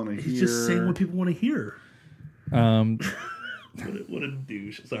people want to hear. He's just saying what people want to hear. Um, What a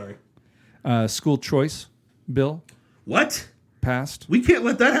douche. Sorry. school choice bill What? passed. We can't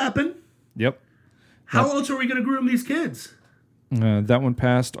let that happen. Yep. How else are we going to groom these kids? That one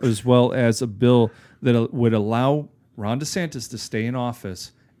passed, as well as a bill that would allow Ron DeSantis to stay in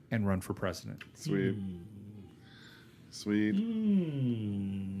office and run for president. Sweet. Sweet. I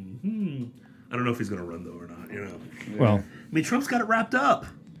don't know if he's going to run though or not. You know. Well, I mean, Trump's got it wrapped up.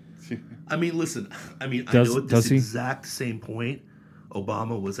 I mean, listen. I mean, Does- I know at does this he? exact same point,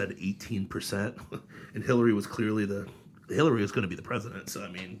 Obama was at 18%, and Hillary was clearly the Hillary was going to be the president. So I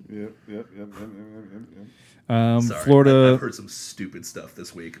mean, Yep. sorry, Florida. I've heard some stupid stuff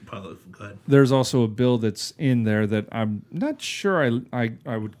this week. Go ahead. There's also a bill that's in there that I'm not sure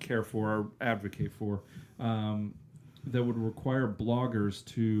I would care for or advocate for, that would require bloggers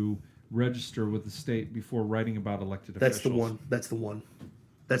to register with the state before writing about elected That's officials. the one. That's the one.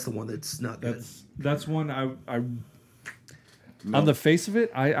 That's the one that's not good. That's one I on the face of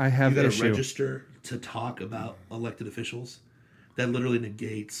it, I have You got to issue. register to talk about elected officials. That literally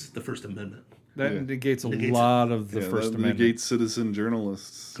negates the First Amendment. That Yeah. negates a Negates lot of the Yeah, First that Amendment. negates citizen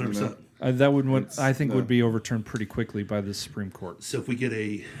journalists. 100%. That would It's- I think no. would be overturned pretty quickly by the Supreme Court. So if we get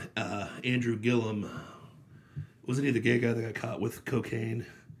a Andrew Gillum, wasn't he the gay guy that got caught with cocaine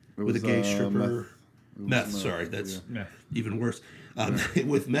with a was, gay stripper? meth. Meth. Sorry, that's Yeah. even worse.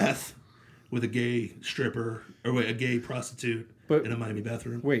 With meth, with a gay stripper or wait, a gay prostitute But- in a Miami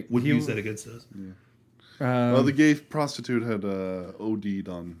bathroom. wait, would he- use that against us? Well, the gay prostitute had OD'd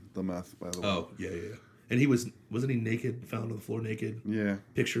on the meth, by the way. Oh yeah. And he wasn't he naked? Found on the floor naked. Yeah.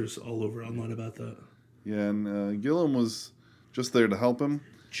 Pictures all over online about that. Yeah, and Gillum was just there to help him.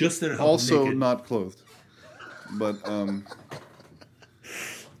 Just there to help Also naked. not clothed. But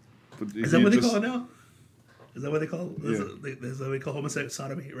Is that what they call it now? Is that what they call? Yeah. Is that what they call homosexual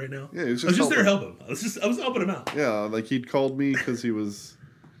sodomy right now? Yeah, he was I was just just there to help him. I was helping him out. Yeah, like he'd called me because he was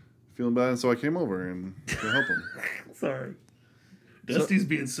feeling bad, and so I came over and to help him. Sorry. Dusty's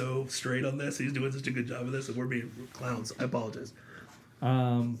being so straight on this. He's doing such a good job of this, and we're being clowns. I apologize.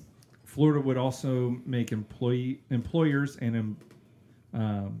 Florida would also make employers and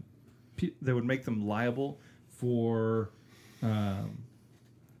they would make them liable for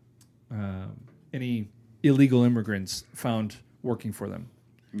any illegal immigrants found working for them.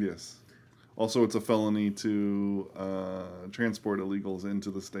 Yes. Also, it's a felony to transport illegals into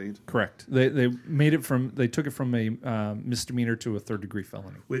the state. Correct. They took it from a misdemeanor to a third-degree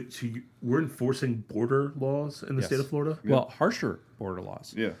felony. Wait, so we're enforcing border laws in the Yes. state of Florida? Well, harsher border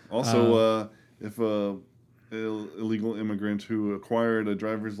laws. Yeah. Also, if a illegal immigrant who acquired a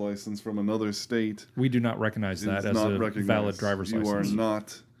driver's license from another state We do not recognize that is as not a recognized, valid driver's you license. are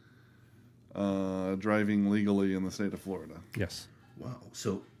not driving legally in the state of Florida. Yes. Wow.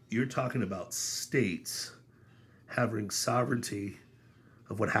 So you're talking about states having sovereignty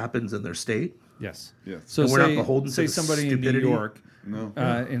of what happens in their state? Yes. Yes. So And we're not say, beholden to say the somebody in New stupidity? York, No.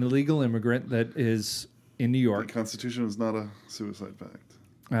 an illegal immigrant that is in New The York, Constitution is not a suicide pact.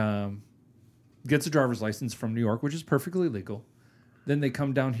 gets a driver's license from New York, which is perfectly legal. Then they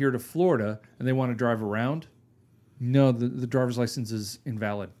come down here to Florida and they want to drive around. No, the driver's license is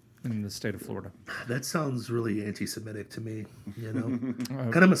invalid in the state of Florida. That sounds really anti-Semitic to me, you know?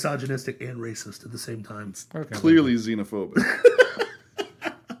 Kind of misogynistic and racist at the same time. Okay. Clearly xenophobic.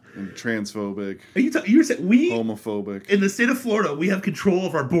 And transphobic. You're saying we, Homophobic. in the state of Florida, we have control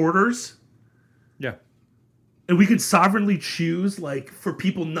of our borders? Yeah. And we can sovereignly choose, like, for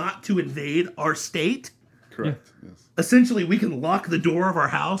people not to invade our state? Correct. Yes. Essentially, we can lock the door of our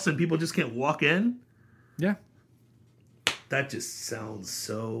house and people just can't walk in? Yeah. That just sounds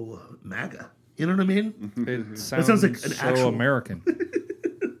so MAGA. You know what I mean? It sounds, sounds like an so actual- American.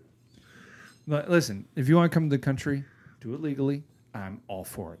 Listen, if you want to come to the country, do it legally. I'm all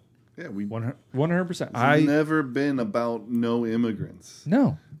for it. Yeah, we 100%. I've never been about no immigrants.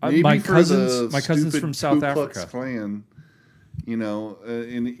 No. Maybe My for cousins the stupid from South Ku Klux Africa. Klan,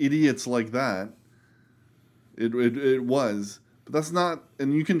 and idiots like that. It was, but that's not.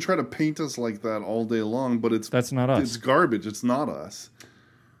 And you can try to paint us like that all day long, but That's not us. It's garbage. It's not us.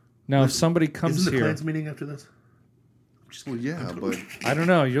 Now, if somebody comes Isn't the here, Klans meeting after this? Well, yeah, but I don't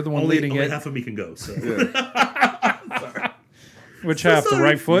know. You're the one Only leading it. half of me can go. So yeah, Which half? The sorry.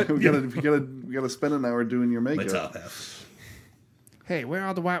 right foot? we gotta spend an hour doing your my makeup. top half. Hey, where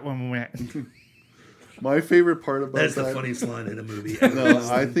are the white women at? My favorite part about That's that. the funniest line in a movie. No,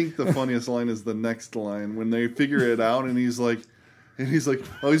 I think the funniest line is the next line when they figure it out, and he's like,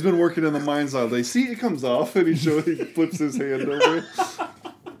 oh, he's been working in the mines all day. See, it comes off, and he flips his hand over it.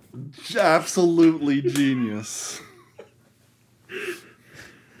 Absolutely genius.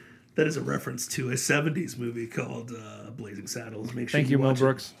 That is a reference to a 70s movie called Blazing Saddles. Make sure Thank you, Mel watch it.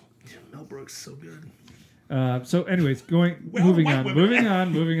 Brooks. Mel Brooks, so good. So, anyways, Well, moving white on,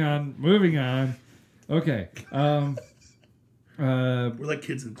 women. moving on. Okay. We're like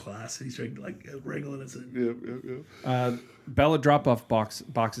kids in class. He's trying to like wrangling us in. Yep. Ballot drop-off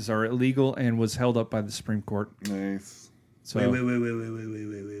boxes are illegal and was held up by the Supreme Court. Nice. So,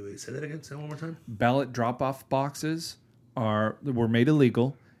 Wait. Say that again. Say it one more time. ballot drop-off boxes were made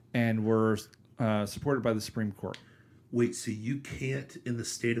illegal and were supported by the Supreme Court. Wait, so you can't in the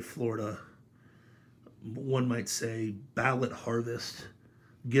state of Florida one might say, ballot harvest.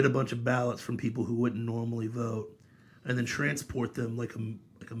 Get a bunch of ballots from people who wouldn't normally vote, and then transport them like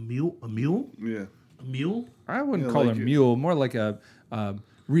a mule. Yeah. A mule? I wouldn't Yeah, call like it a it- mule, more like a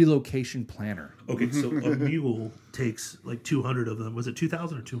relocation planner. Okay, so a mule takes like 200 of them. Was it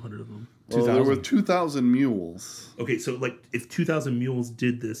 2,000 or 200 of them? Well, there were 2,000. 2,000 mules. Okay, so like if 2,000 mules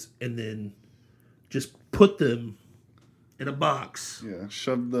did this and then just put them in a box, Yeah,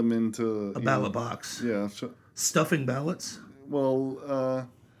 shoved them into a ballot box, Yeah, stuffing ballots. well,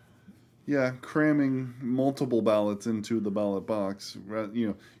 yeah, cramming multiple ballots into the ballot box. You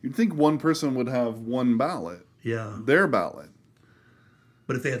know, you'd think one person would have one ballot, Yeah, their ballot.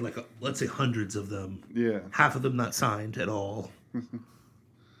 but if they had like let's say hundreds of them, Yeah, half of them not signed at all.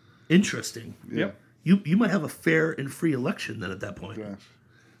 Interesting. yeah. You might have a fair and free election then at that point. Gosh.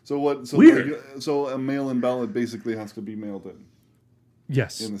 So what? So Weird. so a mail-in ballot basically has to be mailed in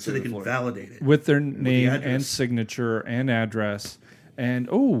Yes. in the So state they of can Florida. validate it. With their name and address. signature and address. And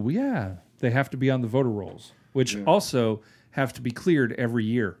oh yeah, they have to be on the voter rolls, which also have to be cleared every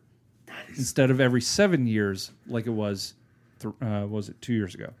year instead of every 7 years like it was. Was it 2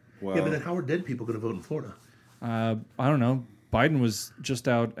 years ago? Wow. Yeah, but then how are dead people going to vote in Florida? I don't know. Biden was just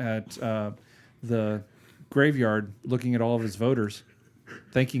out at the graveyard looking at all of his voters,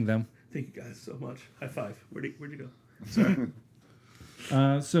 thanking them. Thank you guys so much. High five. Where'd you go?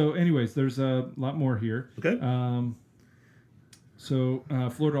 So, anyways, there's a lot more here. Okay.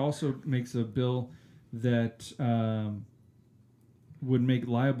 Florida also makes a bill that would make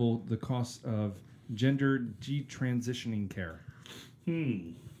liable the cost of gender detransitioning care.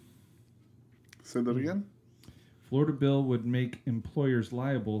 Say that again. Florida bill would make employers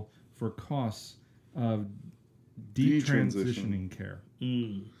liable for costs of Detransitioning. detransitioning care.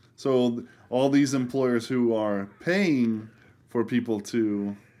 So all these employers who are paying for people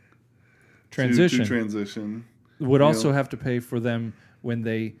to Transition transition. would you also know. have to pay for them when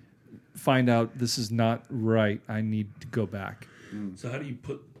they find out this is not right. I need to go back. So how do you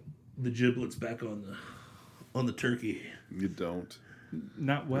put the giblets back on the turkey? You don't.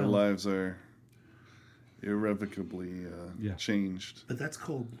 Not Their well. lives are irrevocably Yeah. changed. But that's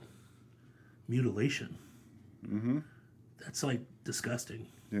called mutilation. Mm-hmm. That's like disgusting.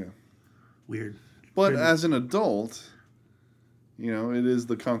 Yeah. Weird. But Crazy. as an adult, you know, it is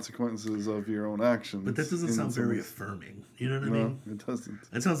the consequences of your own actions. But that doesn't in sound some very ways. affirming. You know what I No, mean? it doesn't.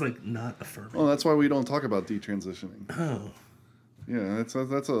 That sounds like not affirming. Well, that's why we don't talk about detransitioning. Oh. Yeah,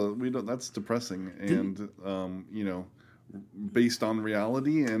 that's depressing and you know, based on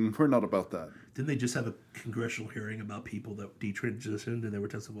reality, and we're not about that. Didn't they just have a congressional hearing about people that detransitioned and they were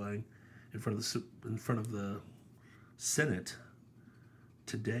testifying in front of the Senate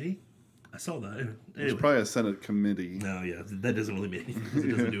today? I saw that. It's Anyway. probably a Senate committee. No, yeah, that doesn't really mean anything 'cause it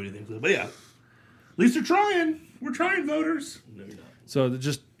doesn't do anything. But yeah, at least they're trying. We're trying, voters. No, you're not. So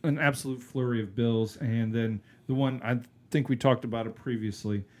just an absolute flurry of bills, and then the one I think we talked about it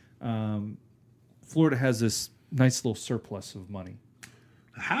previously. Florida has this nice little surplus of money.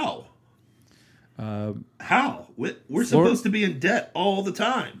 How? How? We're supposed to be in debt all the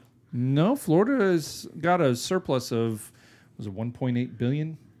time. No, Florida has got a surplus of was it 1.8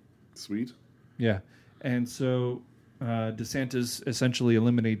 billion? Sweet. Yeah, and so DeSantis essentially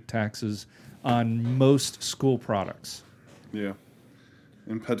eliminated taxes on most school products. Yeah.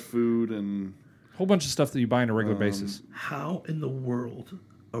 And pet food and A whole bunch of stuff that you buy on a regular basis. How in the world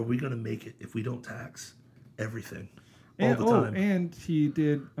are we going to make it if we don't tax everything all And, the time? and he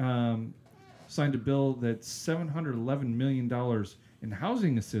did signed a bill that's $711 million in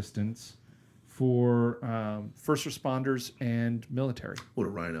housing assistance for first responders and military. What a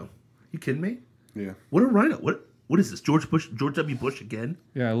rhino! You kidding me? yeah. What a rhino! What is this? George W. Bush again?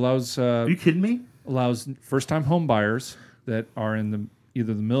 Yeah, allows Are you kidding me? allows first-time home buyers that are in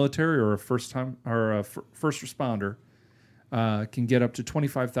either the military or a first responder can get up to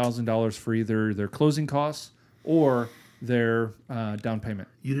 $25,000 for either their closing costs or their down payment.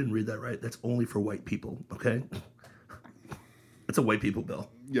 You didn't read that right. That's only for white people. Okay, that's a white people bill.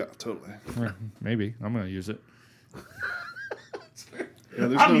 Yeah, totally. Maybe I'm going to use it. Yeah,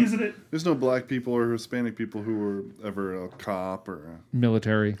 I'm using it. There's no black people or Hispanic people who were ever a cop or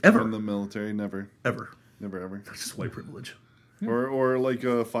Military. Ever, in the military. Never, ever. ever. That's just white privilege. Or like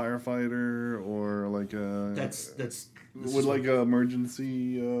a firefighter or like a That's would like a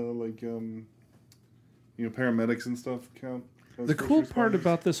emergency paramedics and stuff count. as The first cool part responders?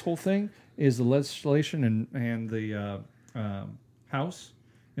 about this whole thing is the legislation and the House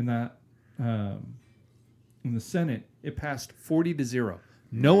in that in the Senate, it passed 40-0.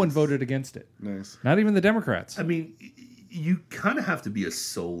 No one voted against it. Nice. Not even the Democrats. I mean, you kind of have to be a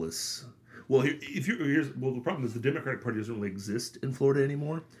soulless. Well, the problem is the Democratic Party doesn't really exist in Florida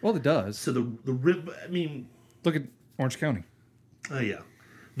anymore. Well, it does. So the I mean, Look at Orange County. yeah,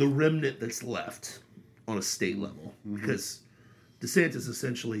 the remnant that's left on a state level, because DeSantis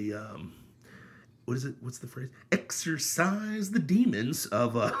essentially, what is it? What's the phrase? Exercise the demons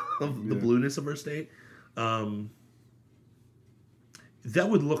of the blueness of our state. That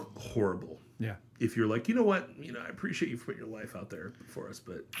would look horrible. Yeah. If you're like, you know what, I appreciate you putting your life out there for us,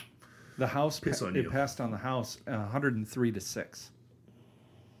 but The House on you. passed on the House 103-6.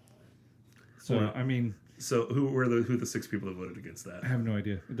 So Well, I mean, so who are the 6 people that voted against that? I have no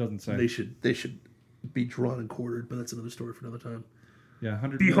idea. It doesn't say. They should be drawn and quartered, but that's another story for another time. Yeah,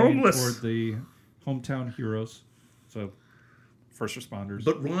 100 Be million homeless. toward the hometown heroes, so first responders.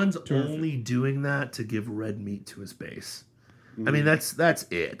 But Ron's only doing that to give red meat to his base. I mean, that's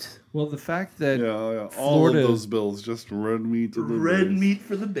it. well, the fact that Yeah, all Florida- of those bills just red meat to the Red base. meat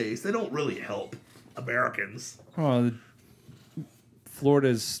for the base. They don't really help Americans.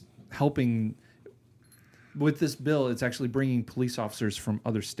 Florida's helping with this bill, it's actually bringing police officers from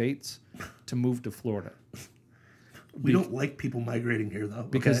other states to move to Florida We don't like people migrating here, though.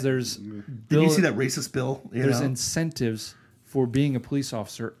 because okay? there's Did you see that racist bill? there's incentives for being a police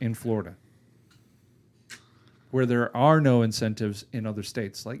officer in Florida, where there are no incentives in other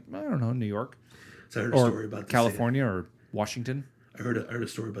states, like I don't know, New York So I heard a story or about California or Washington. I heard a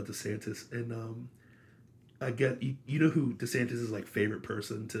story about DeSantis, and I get you know who DeSantis' like favorite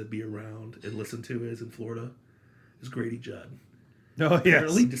person to be around and listen to is in Florida is Grady Judd. Oh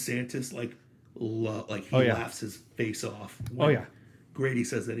Apparently DeSantis he yeah. laughs his face off. Oh, when yeah. Grady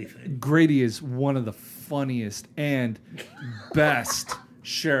says anything. Grady is one of the funniest and best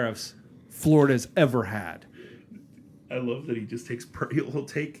sheriffs Florida's ever had. I love that he just takes. He'll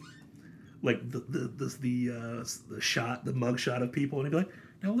take like the shot, the mug shot of people, and he'll be like,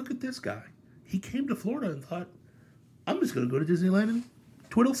 "Now look at this guy. He came to Florida and thought, I'm just going to go to Disneyland and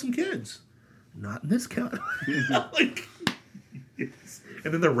twiddle some kids. Not in this county." Like, yes.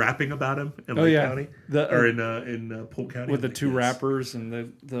 And then they're rapping about him in Lake County, or in Polk County With the Like, two yes. rappers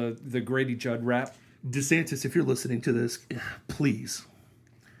and the Grady Judd rap. DeSantis, if you're listening to this, please,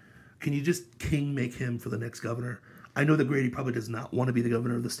 can you just make him for the next governor? I know that Grady probably does not want to be the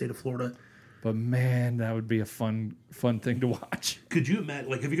governor of the state of Florida. But man, that would be a fun thing to watch. Could you imagine?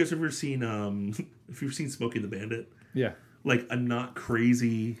 Like, have you guys ever seen? If you've seen Smokey the Bandit, Yeah. like a not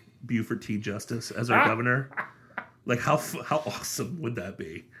crazy Buford T. Justice as our governor, like how awesome would that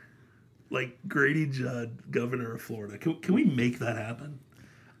be? Like Grady Judd, governor of Florida. Can we make that happen?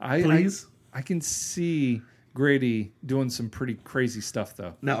 Please. I can see Grady doing some pretty crazy stuff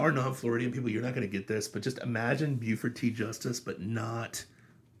though. Now, our non-Floridian people, you're not going to get this, but just imagine Buford T. Justice, but not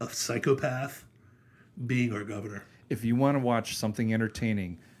a psychopath, being our governor. If you want to watch something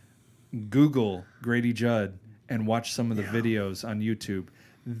entertaining, Google Grady Judd and watch some of the videos on YouTube.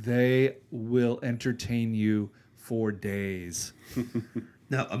 They will entertain you for days.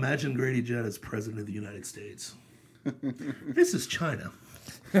 Now, imagine Grady Judd as president of the United States. This is China.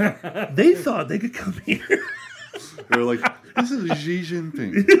 They thought they could come here. They're like, this is Xi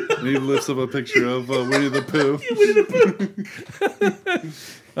Jinping. And he lifts up a picture of Winnie the Pooh.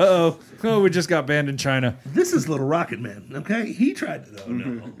 Oh, we just got banned in China. This is Little Rocket Man, okay? He tried to... Oh,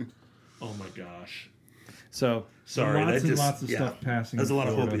 no. Oh, my gosh. So Sorry. Lots that and just, lots of stuff passing That was a in lot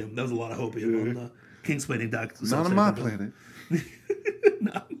of Florida. hopium. That was a lot of hopium on the Kingsplaining Doc. Not on my planet.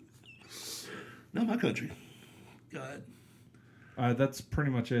 Not my country. Go ahead. that's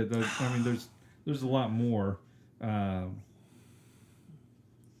pretty much it. I mean, there's a lot more.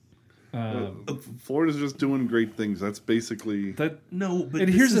 Florida's just doing great things. That's basically... No, but And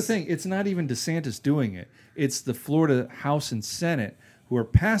this here's the is- thing: it's not even DeSantis doing it. It's the Florida House and Senate who are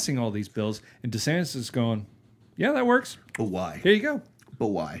passing all these bills, and DeSantis is going, "Yeah, that works. But why? Here you go." But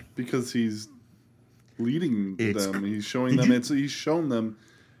why? Because he's leading It's- them. He's showing Did them. you- He's shown them.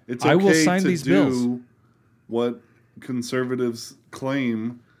 It's I okay will sign to these do bills. what conservatives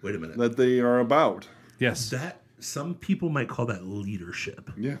claim Wait a minute. that they are about. Yes. That some people might call that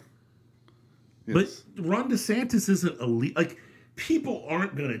leadership. Yeah. But Yes. Ron DeSantis isn't a lead. Like, people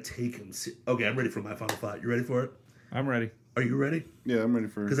aren't going to take him. Okay, I'm ready for my final thought. You ready for it? I'm ready. Are you ready? Yeah, I'm ready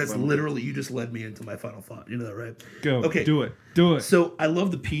for... Because that's literally, you just led me into my final thought. You know that, right? Go. Okay. Do it. Do it. So I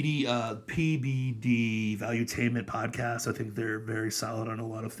love the PBD Valuetainment podcast. I think they're very solid on a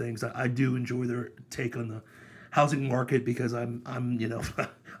lot of things. I do enjoy their take on the housing market because I'm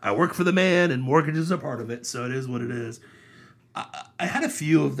I work for the man and mortgages are part of it. So it is what it is. I had a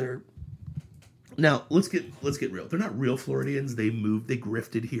few of their. Now let's get real. They're not real Floridians. They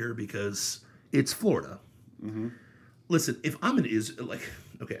grifted here because it's Florida. listen, if I'm an okay,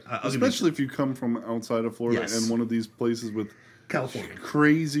 I'll give you Especially if you come from outside of Florida Yes. and one of these places with California.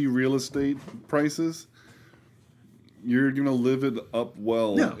 crazy real estate prices, you're going to live it up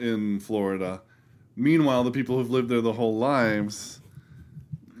well Yeah. in Florida. Meanwhile, the people who've lived there the whole lives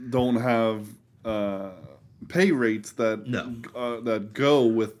don't have pay rates that No. that go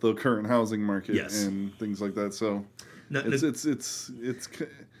with the current housing market Yes. and things like that. So No, it's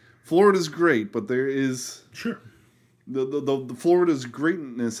Florida's great, but there is sure. the Florida's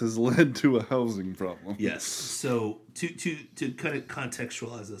greatness has led to a housing problem. Yes. So to kind of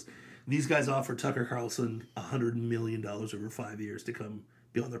contextualize this, these guys offered Tucker Carlson $100 million over 5 years to come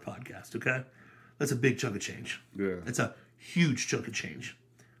be on their podcast. Okay, that's a big chunk of change. Yeah. It's a huge chunk of change.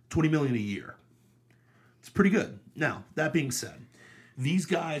 $20 million a year. It's pretty good. Now that being said, these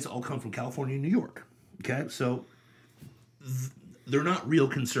guys all come from California and New York. Okay, so they're not real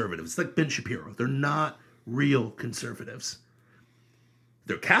conservatives. It's like Ben Shapiro. They're not real conservatives.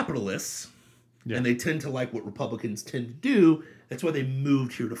 They're capitalists, and they tend to like what Republicans tend to do. That's why they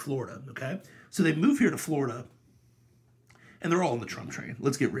moved here to Florida, okay? So they move here to Florida, and they're all on the Trump train.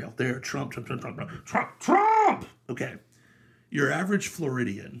 Let's get real. They're Trump. Okay. Your average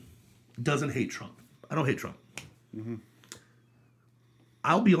Floridian doesn't hate Trump. I don't hate Trump. Mm-hmm.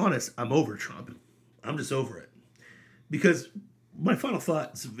 I'll be honest, I'm over Trump. I'm just over it. Because my final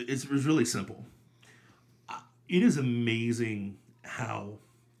thought is really simple. It is amazing how...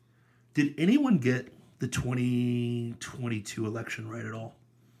 Did anyone get the 2022 election right at all?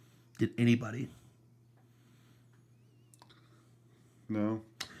 Did anybody? No.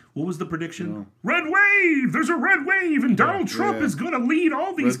 What was the prediction? No. Red wave! There's a red wave, and Donald Trump yeah. is going to lead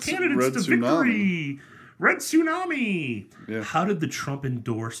all these candidates red to tsunami. victory. Red tsunami. Yeah. How did the Trump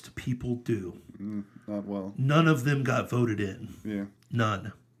endorsed people do? Not well. None of them got voted in. Yeah.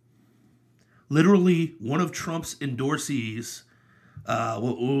 None. Literally, one of Trump's endorsees,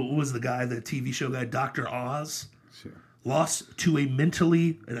 what was the guy, the TV show guy, Dr. Oz, Sure. lost to a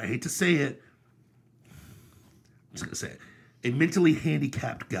mentally, and I hate to say it, I'm just going to say it, a mentally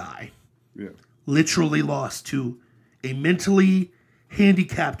handicapped guy. Yeah. Literally lost to a mentally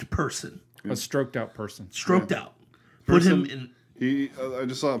handicapped person. A stroked out person. Stroked out. Put him Person- in... I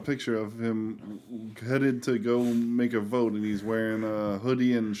just saw a picture of him headed to go make a vote, and he's wearing a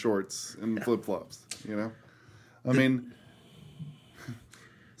hoodie and shorts and flip flops. You know, I mean,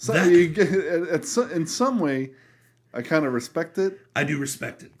 so That- you get, in some way, I kind of respect it, I do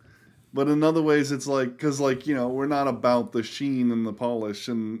respect it. but in other ways, it's like because we're not about the sheen and the polish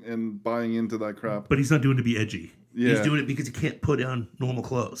and buying into that crap. But he's not doing it to be edgy. He's Yeah. doing it because he can't put on normal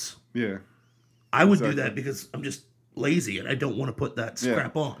clothes. Yeah, I would do Exactly. that because I'm just lazy and I don't want to put that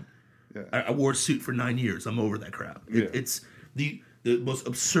crap on. Yeah. I wore a suit for 9 years. I'm over that crap. Yeah. It's the most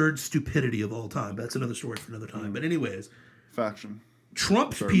absurd stupidity of all time. That's another story for another time. But anyways, faction.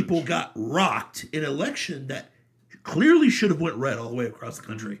 Trump's people got rocked in an election that clearly should have went red all the way across the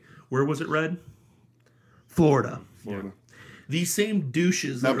country. Where was it red? Florida. Florida. These same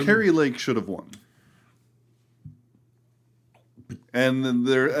douches. Now that are- Kerry Lake should have won, and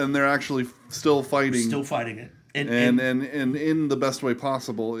they're actually still fighting. still fighting it. and in the best way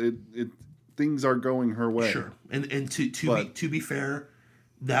possible. It things are going her way. Sure, and to But- be fair,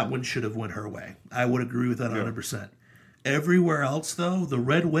 that one should have went her way. I would agree with that 100%. Everywhere else, though, the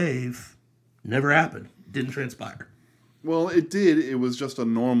red wave never happened. Didn't transpire. Well, it did. It was just a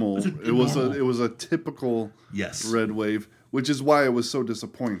normal. It was a typical Yes, red wave, which is why it was so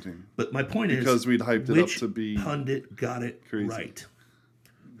disappointing. but my point is Because we'd hyped it up which to be pundit got it crazy. right.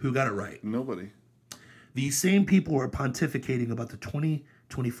 Who got it right? Nobody. These same people are pontificating about the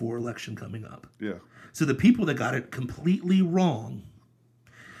 2024 election coming up. Yeah. So the people that got it completely wrong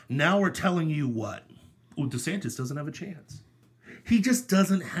now are telling you what? Well, DeSantis doesn't have a chance. He just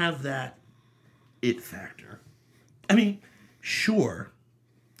doesn't have that it factor. I mean, sure,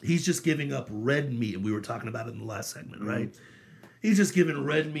 he's just giving up red meat, and we were talking about it in the last segment, right? He's just giving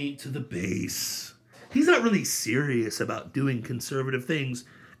red meat to the base. He's not really serious about doing conservative things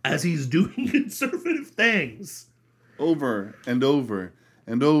as he's doing conservative things. Over and over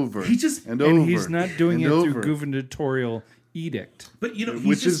and over. He just- and And over. he's not doing it and through over. gubernatorial edict. But, you know, he's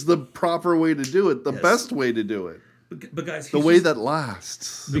Which just, is the proper way to do it, the Yes. best way to do it, but guys, the he's way just- that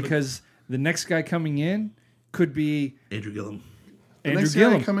lasts. Because the next guy coming in could be Andrew Gillum. The Andrew next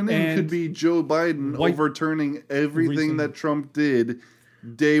Gillum. guy coming in and could be Joe Biden White- overturning everything Everything. that Trump did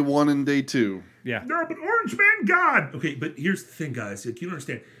day one and day two. yeah. No, but Orange Man God. Okay, but here's the thing, guys. Like, you don't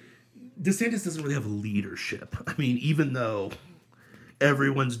understand. DeSantis doesn't really have leadership. I mean, even though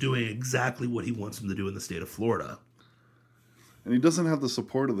everyone's doing exactly what he wants them to do in the state of Florida. And he doesn't have the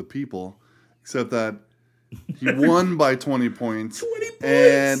support of the people, except that He won by 20 points. 20 points.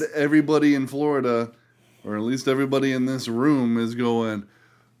 And everybody in Florida, or at least everybody in this room, is going,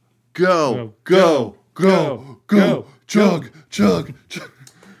 go, go, go, go, chug, chug, chug.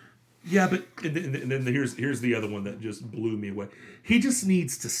 Yeah, but and then here's the other one that just blew me away. He just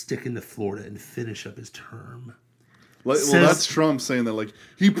needs to stick into Florida and finish up his term. Well, Says- that's Trump saying that, like,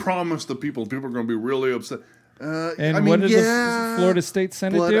 he promised the people are going to be really upset. And I mean, what did yeah, the Florida State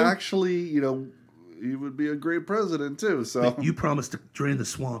Senate but do? actually, you know, he would be a great president too. So You promised to drain the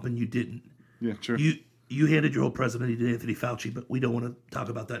swamp and you didn't. yeah, sure. You handed your whole presidency to Anthony Fauci, but we don't want to talk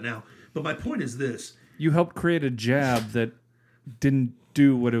about that now. But my point is this: You helped create a jab that didn't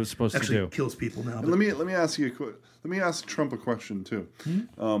do what it was supposed actually to do. kills people now. And But let me ask you let me ask Trump a question too.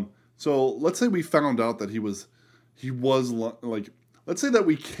 Hmm? So let's say we found out that he was like, let's say that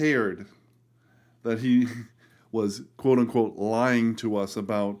we cared that he was quote unquote lying to us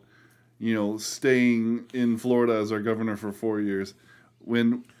about, you know, staying in Florida as our governor for 4 years,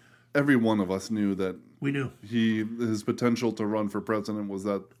 when every one of us knew that we knew his potential to run for president was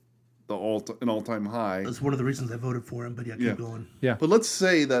at an all-time high. that's one of the reasons I voted for him. But yeah, keep Yeah. going. Yeah. But let's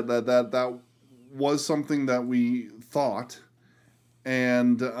say that was something that we thought,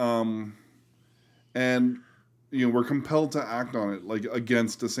 and you know, we're compelled to act on it, like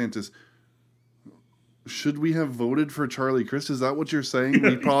against DeSantis. Should we have voted for Charlie Crist? Is that what you're saying?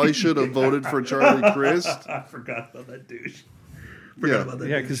 We probably should have voted for Charlie Crist. I forgot about that douche. Yeah. About that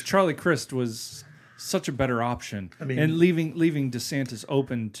Yeah, douche. because Charlie Crist was such a better option. I mean- and leaving DeSantis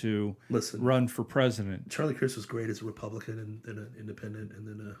open to Listen. run for president. Charlie Crist was great as a Republican and then an independent and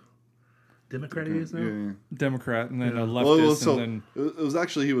then a Democrat. He is now. Yeah. Democrat and then a leftist Well, so and then it was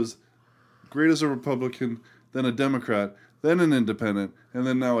actually, he was great as a Republican, then a Democrat, then an independent, and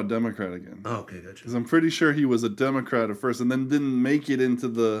then now a Democrat again. Oh, okay, gotcha. Because I'm pretty sure he was a Democrat at first, and then didn't make it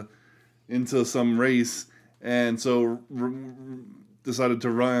into some race, and so decided to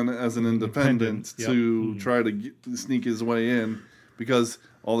run as an independent Yep. to try to sneak his way in, because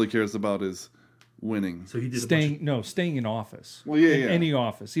all he cares about is winning. So he did staying in office. Well, yeah, in yeah. any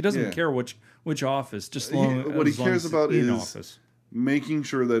office. He doesn't Yeah. care which office, just He- long what he as long cares as about in is- office. Making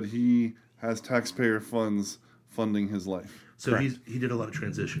sure that he has taxpayer funds funding his life. So he did a lot of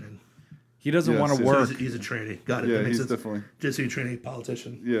transitioning. He doesn't Yes, want to yes, work. He's a trainee. Got it. Yeah, That makes he's sense. definitely. Just so you trainee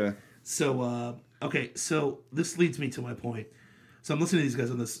politician. Yeah. So okay, so this leads me to my point. So I'm listening to these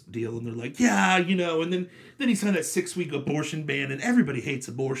guys on this deal, and they're like, "Yeah, you know," and then he signed that 6-week abortion ban, and everybody hates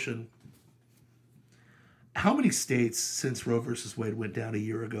abortion. How many states since Roe versus Wade went down a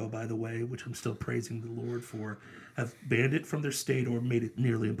year ago, by the way, which I'm still praising the Lord for, have banned it from their state or made it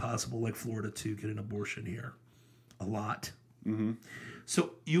nearly impossible, like Florida, to get an abortion here? A lot. Mm-hmm.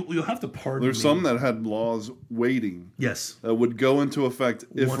 So you'll have to pardon There's me. some that had laws waiting Yes. that would go into effect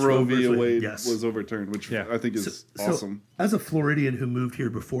if Once Roe Roe v. versus Wade, Wade yes. was overturned, which Yeah. I think is awesome. So, as a Floridian who moved here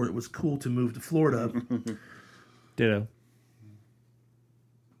before it was cool to move to Florida, Ditto.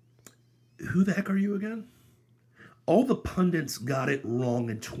 who the heck are you again? All the pundits got it wrong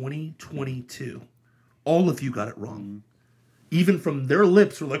in 2022. All of you got it wrong. Even from their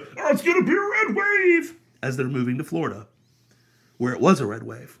lips were like, "Oh, it's going to be a red wave," as they're moving to Florida, where it was a red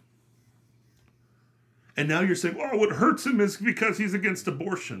wave. And now you're saying, "Oh, what hurts him is because he's against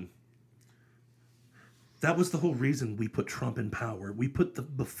abortion." That was the whole reason we put Trump in power. We put the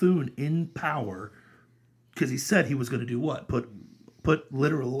buffoon in power because he said he was going to do what? He was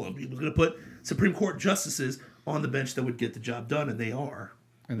going to put Supreme Court justices on the bench that would get the job done, and they are.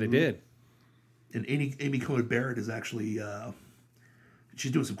 And they did. And Amy Coney Barrett is actually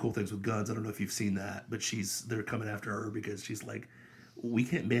she's doing some cool things with guns. I don't know if you've seen that, but they're coming after her because she's like, we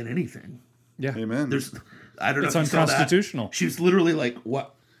can't ban anything. Yeah. Amen. I don't know. It's if you saw that. unconstitutional. She was literally like,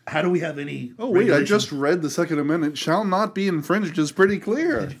 "What? How do we have any?" Oh, wait, I regulation?" just read the Second Amendment shall not be infringed. It's pretty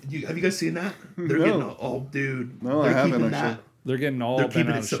clear. Have you guys seen that? They're No. getting dude. No, I they're haven't, keeping actually. that. They're getting all They're bent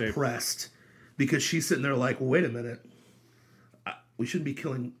keeping out it of shape. suppressed because she's sitting there like, wait a minute, we shouldn't be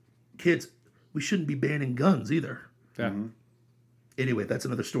killing kids. We shouldn't be banning guns either. Yeah. Anyway, that's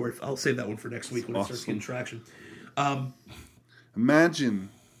another story. I'll save that one for next week when it starts awesome. getting traction.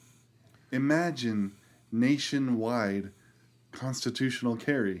 Imagine nationwide constitutional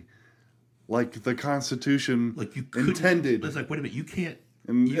carry, like the Constitution Like you couldn't- intended, It's like, wait a minute, you can't.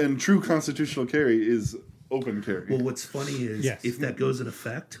 and true constitutional carry is open carry. Well, what's funny is Yes. if that goes in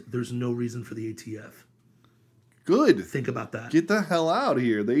effect, there's no reason for the ATF. Good. Think about that. Get the hell out of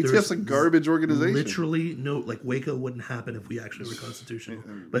here. The ATF's There's a garbage organization. Literally, no, like Waco wouldn't happen if we actually were constitutional.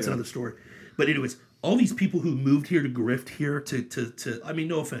 But it's Yeah. another story. But anyways, all these people who moved here to grift here I mean,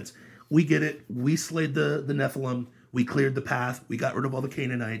 no offense. We get it. We slayed the Nephilim. We cleared the path. We got rid of all the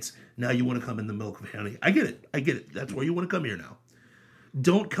Canaanites. Now you want to come in the milk of honey. I get it. That's where you want to come here now.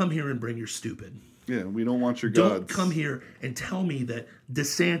 Don't come here and bring your stupid. Yeah, we don't want your Don't gods. come here and tell me that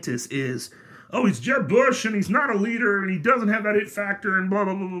DeSantis is, oh, he's Jeb Bush and he's not a leader and he doesn't have that it factor and blah,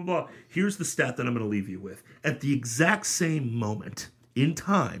 blah, blah, blah, blah. Here's the stat that I'm going to leave you with. At the exact same moment in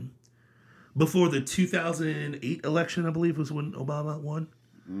time, before the 2008 election, I believe was when Obama won,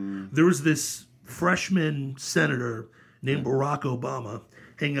 there was this freshman senator named Barack Obama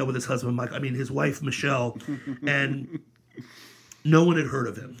hanging out with his husband, his wife, Michelle, and no one had heard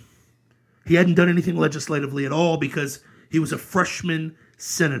of him. He hadn't done anything legislatively at all because he was a freshman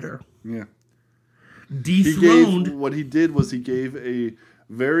senator. Yeah. Dethroned. What he did was he gave a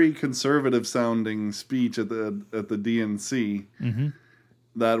very conservative sounding speech at the DNC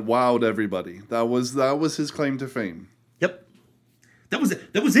that wowed everybody. That was his claim to fame. Yep. That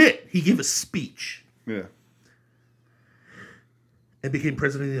was it. He gave a speech Yeah. and became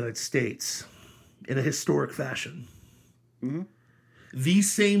president of the United States in a historic fashion. Mm-hmm.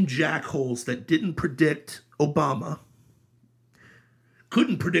 These same jackholes that didn't predict Obama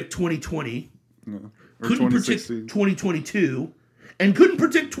couldn't predict 2020, Or couldn't predict 2016. 2022, and couldn't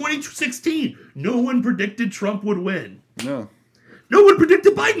predict 2016. No one predicted Trump would win. No. No one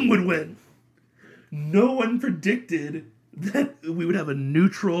predicted Biden would win. No one predicted that we would have a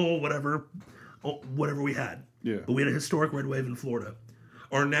neutral whatever we had. Yeah. But we had a historic red wave in Florida.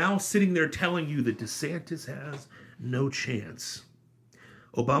 Are now sitting there telling you that DeSantis has no chance.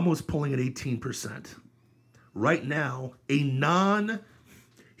 Obama was polling at 18%. Right now,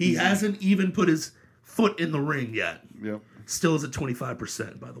 he hasn't even put his foot in the ring yet. Yep. Still is at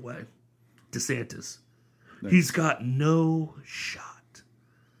 25%, by the way. DeSantis. Nice. He's got no shot.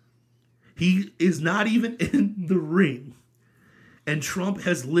 He is not even in the ring. And Trump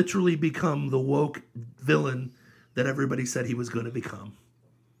has literally become the woke villain that everybody said he was going to become.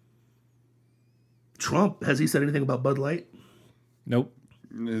 Trump, has he said anything about Bud Light? Nope.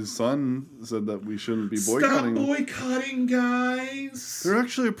 His son said that we shouldn't be boycotting. Stop boycotting, guys. They're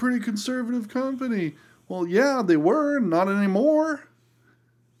actually a pretty conservative company. Well, yeah, they were. Not anymore.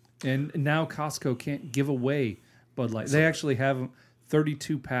 And now Costco can't give away Bud Light. They actually have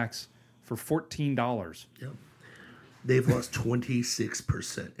 32 packs for $14. Yep. They've lost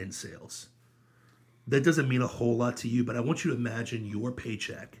 26% in sales. That doesn't mean a whole lot to you, but I want you to imagine your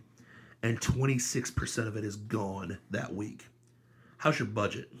paycheck and 26% of it is gone that week. How's your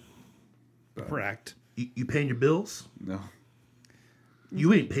budget? Correct. You paying your bills? No.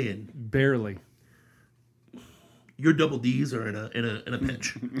 You ain't paying. Barely. Your double D's are in a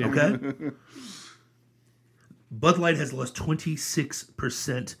pinch. Okay? Bud Light has lost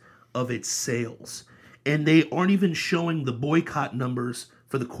 26% of its sales. And they aren't even showing the boycott numbers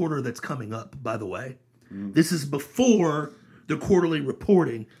for the quarter that's coming up, by the way. This is before the quarterly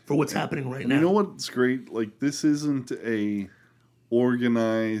reporting for what's happening right now. You know what's great? Like, this isn't a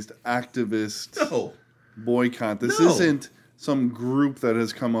organized activist boycott. This isn't some group that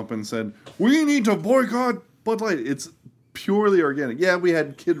has come up and said, we need to boycott Bud Light. It's purely organic. Yeah, we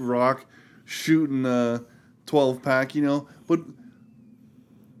had Kid Rock shooting a 12-pack, but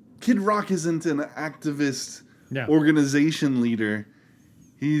Kid Rock isn't an activist organization leader.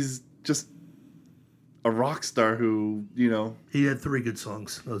 He's just a rock star who, He had 3 good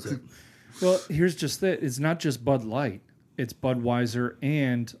songs. That was it. Well, here's just it. It's not just Bud Light. It's Budweiser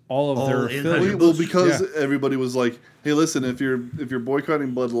and all of their affiliates. Well, because everybody was like, "Hey, listen, if you're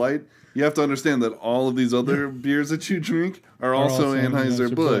boycotting Bud Light, you have to understand that all of these other beers that you drink are also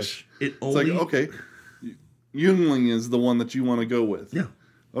Anheuser-Busch." It's like, okay, Yuengling is the one that you want to go with. Yeah.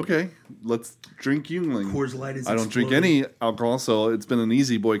 Okay, let's drink Yuengling. Coors Light is I don't drink any alcohol, so it's been an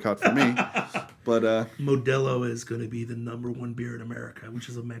easy boycott for me. But Modelo is going to be the #1 beer in America, which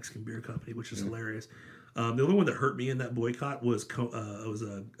is a Mexican beer company, which is hilarious. The only one that hurt me in that boycott was Kona,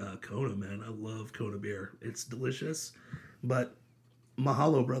 man. I love Kona beer. It's delicious. But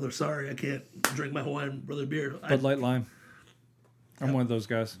mahalo, brother. Sorry, I can't drink my Hawaiian brother beer. Bud Light Lime. I'm one of those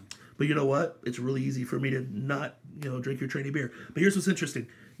guys. But you know what? It's really easy for me to not, drink your trainee beer. But here's what's interesting.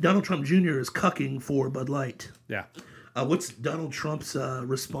 Donald Trump Jr. is cucking for Bud Light. Yeah. What's Donald Trump's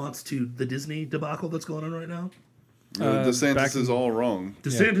response to the Disney debacle that's going on right now? DeSantis is all wrong.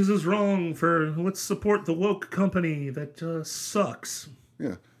 DeSantis is wrong for let's support the woke company that sucks.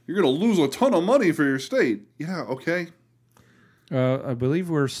 Yeah. You're going to lose a ton of money for your state. Yeah, okay. I believe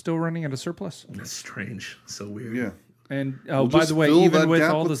we're still running at a surplus. That's strange. So weird. Yeah. And We'll by just the way, fill even that with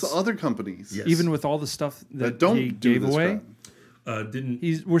gap all with this, the other companies Yes. even with all the stuff that don't he do gave this away, crap.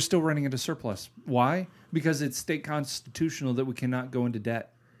 we're still running at a surplus. Why? Because it's state constitutional that we cannot go into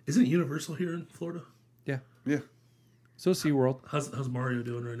debt. Isn't Universal here in Florida? Yeah. Yeah. So SeaWorld. How's Mario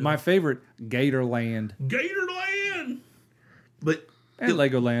doing right now? My favorite, Gatorland. Gatorland! But And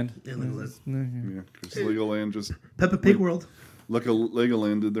Legoland. Yeah, because Legoland just Peppa Pig World.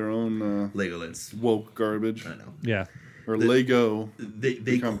 Legoland did their own Legoland's. woke garbage, I know. Yeah. or Lego.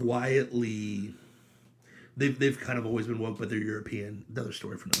 They quietly they've kind of always been woke, but they're European. Another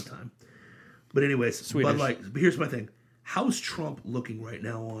story for another time. But anyways, Swedish. but here's my thing. How's Trump looking right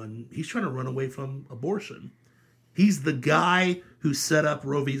now on he's trying to run away from abortion. He's the guy who set up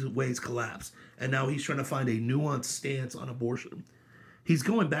Roe v. Wade's collapse. And now he's trying to find a nuanced stance on abortion. He's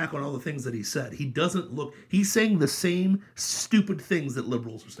going back on all the things that he said. He doesn't look he's saying the same stupid things that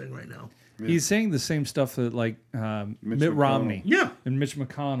liberals are saying right now. He's saying the same stuff that like Mitt Romney Yeah. and Mitch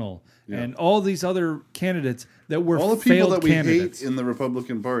McConnell and all these other candidates that were All the people failed that we candidates. hate in the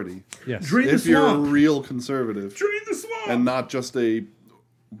Republican Party. Yes. Drain the If you're a swamp. real conservative Drain the swamp. and not just a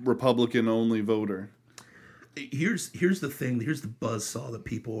Republican only voter. Here's the thing. Here's the buzzsaw that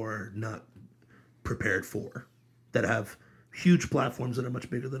people are not prepared for, that have huge platforms that are much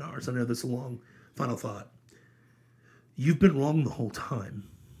bigger than ours. I know this is a long final thought. You've been wrong the whole time.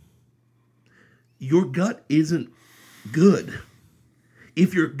 Your gut isn't good.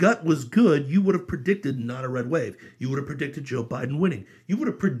 If your gut was good, you would have predicted not a red wave. You would have predicted Joe Biden winning. You would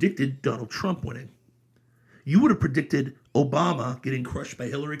have predicted Donald Trump winning. You would have predicted Obama getting crushed by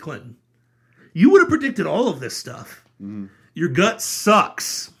Hillary Clinton. You would have predicted all of this stuff. Your gut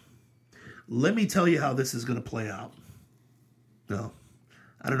sucks. Let me tell you how this is going to play out. No,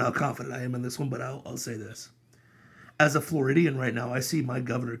 I don't know how confident I am in this one, but I'll say this. As a Floridian right now, I see my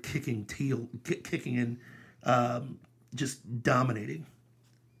governor kicking in, just dominating.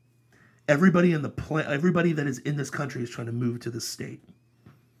 Everybody everybody that is in this country is trying to move to this state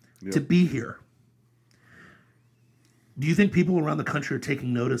to be here. Do you think people around the country are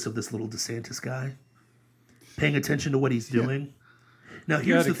taking notice of this little DeSantis guy? Paying attention to what he's doing? Now,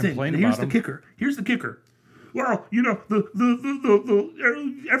 here's the thing. And here's the kicker. Here's the kicker. Well, you know,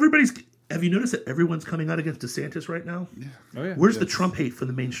 everybody's... Have you noticed that everyone's coming out against DeSantis right now? Yeah. Oh, yeah. Where's the Trump hate from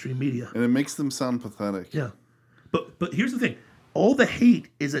the mainstream media? And it makes them sound pathetic. Yeah. But here's the thing. All the hate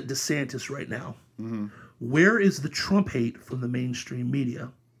is at DeSantis right now. Mm-hmm. Where is the Trump hate from the mainstream media?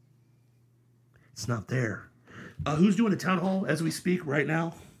 It's not there. Who's doing a town hall as we speak right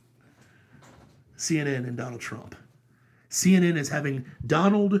now? CNN and Donald Trump. CNN is having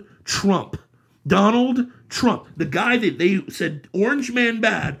Donald Trump, the guy that they said orange man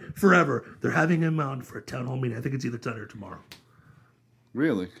bad forever. They're having him on for a town hall meeting. I think it's either tonight or tomorrow.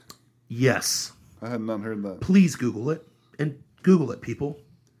 Really? Yes. I had not heard that. Please Google it. And Google it, people.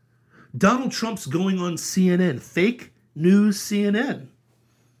 Donald Trump's going on CNN. Fake news CNN.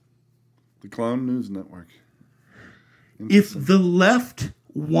 The Clown News Network. If the left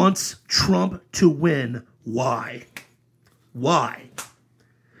wants Trump to win, why? Why?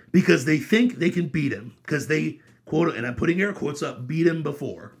 Because they think they can beat him. Because they, quote, and I'm putting air quotes up, beat him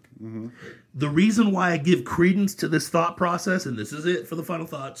before. Mm-hmm. The reason why I give credence to this thought process, and this is it for the final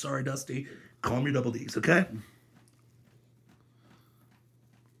thought. Sorry, Dusty. Calm your double Ds, okay?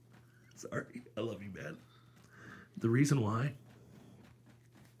 Sorry. I love you, man. The reason why...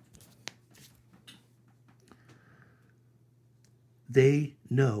 They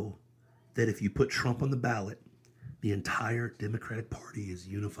know that if you put Trump on the ballot, the entire Democratic Party is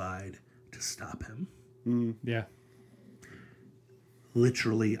unified to stop him. Yeah.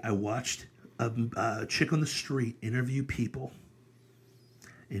 Literally, I watched a chick on the street interview people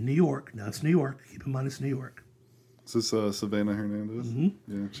in New York. Now it's New York. Keep in mind it's New York. Is this Savannah Hernandez?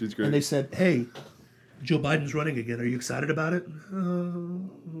 Mm-hmm. Yeah, she's great. And they said, hey, Joe Biden's running again. Are you excited about it?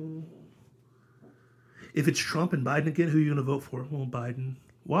 If it's Trump and Biden again, who are you going to vote for? Well, Biden.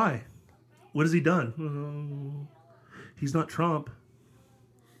 Why? What has he done? He's not Trump.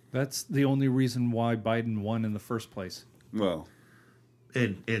 That's the only reason why Biden won in the first place. Well,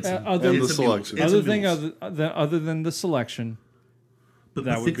 And and the selection. Other than the selection,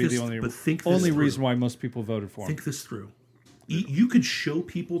 that would be the only reason why most people voted for him. Think this through. You could show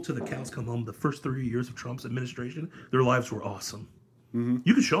people to the cows come home the first 3 years of Trump's administration, their lives were awesome. Mm-hmm.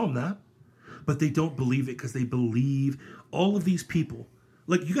 You could show them that. But they don't believe it because they believe all of these people.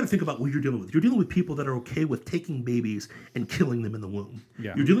 Like, you got to think about what you're dealing with. You're dealing with people that are okay with taking babies and killing them in the womb.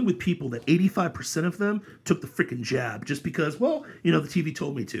 Yeah. You're dealing with people that 85% of them took the freaking jab just because, well, you know, the TV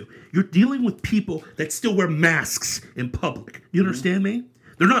told me to. You're dealing with people that still wear masks in public. You understand me?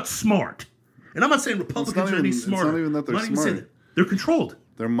 They're not smart. And I'm not saying Republicans are any smarter. It's not even that they're smart. They're controlled.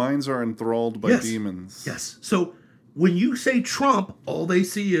 Their minds are enthralled by demons. Yes. So when you say Trump, all they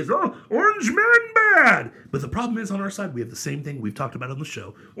see is, orange man bad. But the problem is on our side, we have the same thing we've talked about on the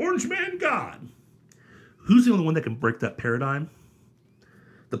show. Orange man God. who's the only one that can break that paradigm?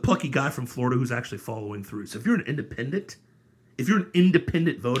 The plucky guy from Florida who's actually following through. So if you're an independent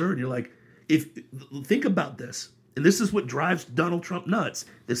voter and you're like, think about this, and this is what drives Donald Trump nuts.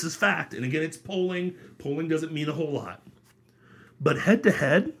 This is fact. And again, it's polling. Polling doesn't mean a whole lot. But head to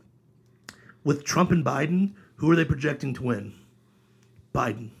head with Trump and Biden, who are they projecting to win?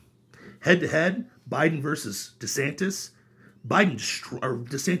 Biden. Head to head, Biden versus DeSantis.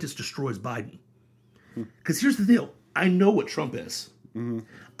 DeSantis destroys Biden. Because here's the deal. I know what Trump is. Mm-hmm.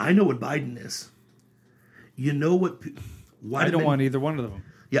 I know what Biden is. You know what? I don't want either one of them.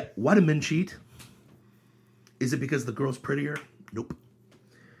 Yeah. Why do men cheat? Is it because the girl's prettier? Nope.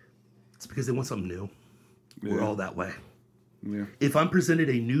 It's because they want something new. Yeah. We're all that way. Yeah. If I'm presented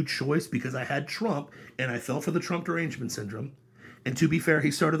a new choice because I had Trump and I fell for the Trump derangement syndrome, and to be fair,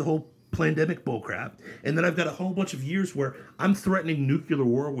 he started the whole pandemic bullcrap, and then I've got a whole bunch of years where I'm threatening nuclear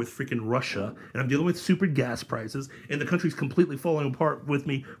war with freaking Russia, and I'm dealing with super gas prices, and the country's completely falling apart with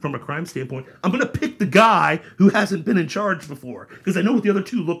me from a crime standpoint, I'm going to pick the guy who hasn't been in charge before, because I know what the other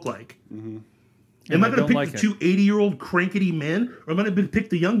two look like. Mm-hmm. Am I going to pick the two 80-year-old crankety men, or am I going to pick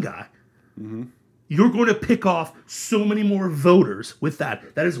the young guy? Mm-hmm. You're going to pick off so many more voters with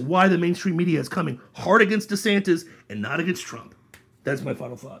that. That is why the mainstream media is coming hard against DeSantis and not against Trump. That's my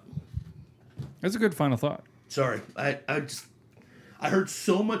final thought. That's a good final thought. Sorry, I heard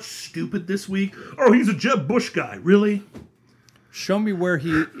so much stupid this week. Oh, he's a Jeb Bush guy. Really? Show me where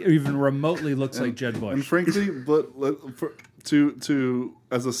he even remotely looks like Jeb Bush. And frankly, to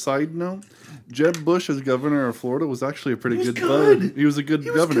as a side note, Jeb Bush as governor of Florida was actually a pretty good bud. He was a good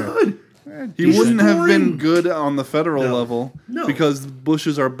governor. He wouldn't have been good on the federal level because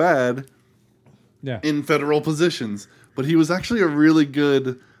Bushes are bad in federal positions. But he was actually a really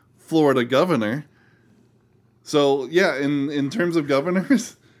good Florida governor. So, yeah, in terms of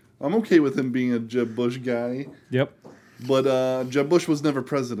governors, I'm okay with him being a Jeb Bush guy. Yep. But Jeb Bush was never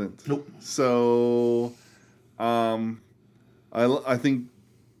president. Nope. So, I think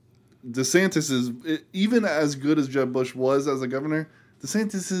DeSantis is, even as good as Jeb Bush was as a governor,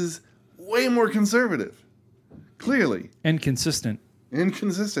 DeSantis is way more conservative. Clearly. And consistent.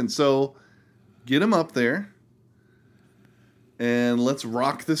 So, get him up there. And let's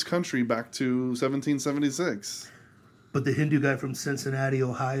rock this country back to 1776. But the Hindu guy from Cincinnati,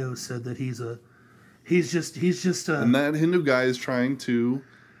 Ohio, said that he's just and that Hindu guy is trying to.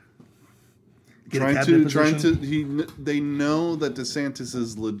 They know that DeSantis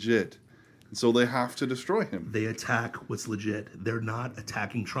is legit, so they have to destroy him. They attack what's legit. They're not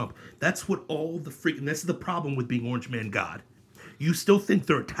attacking Trump. That's what all the freaking. That's the problem with being Orange Man God. You still think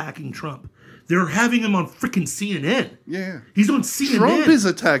they're attacking Trump. They're having him on freaking CNN. Yeah. He's on CNN. Trump is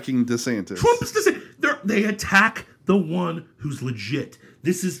attacking DeSantis. Trump is DeSantis. They attack the one who's legit.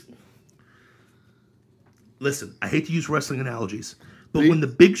 This is... Listen, I hate to use wrestling analogies, but when the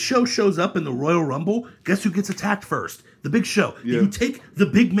Big Show shows up in the Royal Rumble, guess who gets attacked first? The Big Show. Yeah. You take the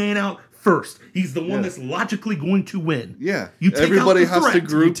big man out first. He's the one that's logically going to win. Yeah. You take Everybody out the has threat. to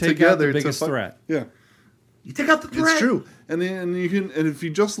group together. The biggest threat. Yeah. You take out the threat. It's true. And if you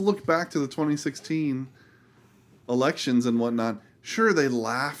just look back to the 2016 elections and whatnot, sure, they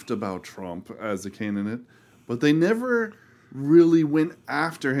laughed about Trump as a candidate, but they never really went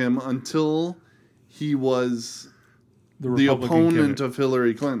after him until he was the opponent of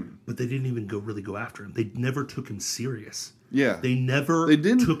Hillary Clinton. But they didn't even really go after him. They never took him serious. Yeah. They never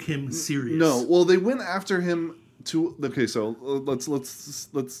took him serious. No. Well, they went after him to... Okay, so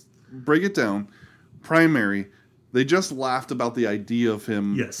let's break it down. Primary... They just laughed about the idea of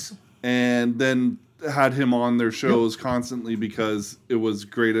him. Yes. And then had him on their shows constantly because it was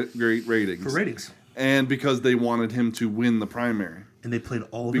great ratings. For ratings. And because they wanted him to win the primary. And they played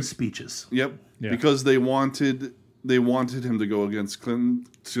all the speeches. Yep. Yeah. Because they wanted him to go against Clinton.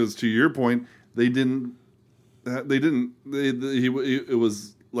 Because to your point, it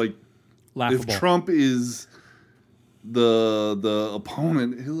was like laughable. If Trump is the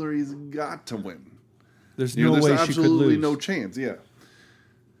opponent, Hillary's got to win. There's no way she could lose. There's absolutely no chance, yeah.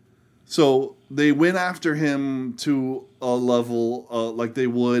 So they went after him to a level like they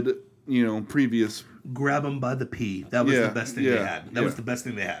would, previous. Grab him by the pee. That was the best thing they had. That was the best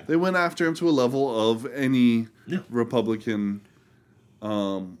thing they had. They went after him to a level of any Republican.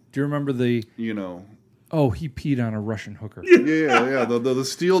 Do you remember the... Oh, he peed on a Russian hooker. Yeah. The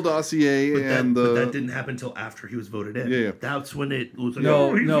Steele dossier but that didn't happen until after he was voted in. Yeah. That's when it was like,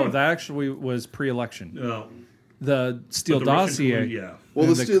 no, that actually was pre-election. No. The Steele dossier.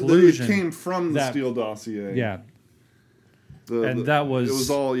 Well, it came from the Steele dossier. Yeah. That was... It was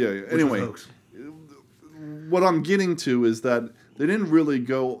all, Anyway, what I'm getting to is that they didn't really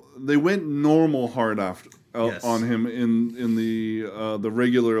go. They went normal hard after Yes. on him in the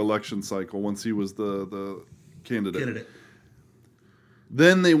regular election cycle once he was the candidate.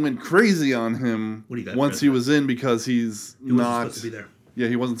 Then they went crazy on him When he got once he president. was in because he's He wasn't not supposed to be there. Yeah,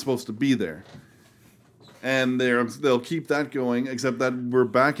 he wasn't supposed to be there. And they'll keep that going, except that we're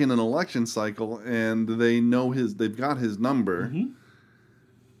back in an election cycle, and they've got his number. Mm-hmm.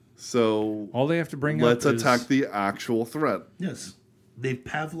 So All they have to bring let's up is attack the actual threat. Yes. They've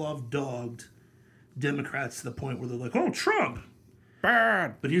Pavlov dogged Democrats to the point where they're like, oh, Trump.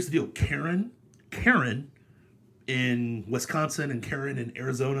 bad. But here's the deal. Karen in Wisconsin and Karen in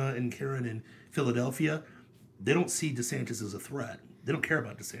Arizona and Karen in Philadelphia, they don't see DeSantis as a threat. They don't care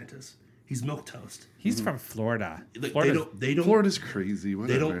about DeSantis. He's milquetoast. He's from Florida. They Florida's- don't Florida's crazy.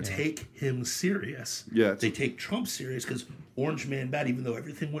 Whatever. they don't take him serious. Yeah. They take Trump serious because Orange Man bad, even though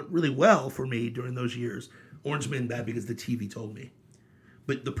everything went really well for me during those years. Orange Man bad because the TV told me.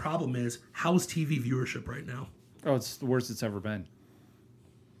 But the problem is, how's TV viewership right now? Oh, it's the worst it's ever been.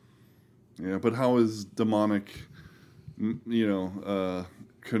 Yeah, but how is demonic,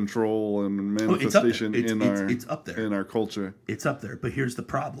 control and it's up there. manifestation It's up there. in our culture? It's up there. But here's the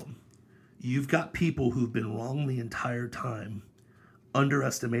problem. You've got people who've been wrong the entire time,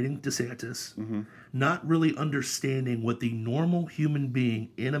 underestimating DeSantis, not really understanding what the normal human being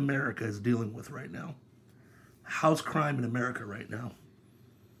in America is dealing with right now. How's crime in America right now?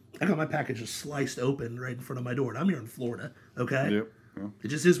 I got my packages sliced open right in front of my door, and I'm here in Florida, okay? Yep. Yeah. It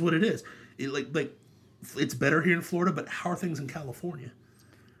just is what it is. It's better here in Florida, but how are things in California?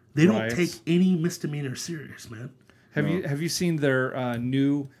 They don't Riots. take any misdemeanor serious, man. Have you seen their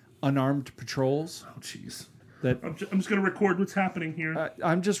new unarmed patrols? Oh, jeez. That I'm just going to record what's happening here.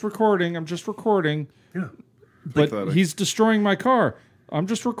 I'm just recording. Yeah. But Pathetic. he's destroying my car. I'm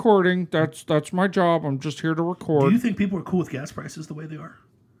just recording. That's my job. I'm just here to Do record. you think people are cool with gas prices the way they are?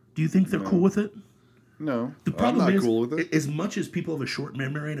 Do you think they're cool with it? No, The I'm problem not is, cool with it. as much as people have a short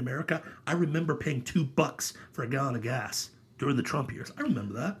memory in America, I remember paying $2 for a gallon of gas during the Trump years. I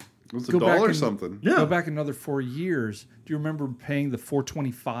remember that. It was Go back $1 or and- something Yeah. Go back another 4 years. Do you remember paying the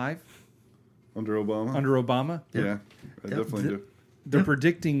 $4.25 under Obama. under Obama? yeah, I definitely do. They're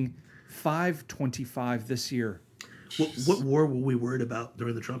predicting $5.25 this year. What war were we worried about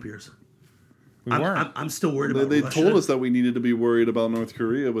during the Trump years? We weren't. I'm still worried They, about they Russia. told us that we needed to be worried about North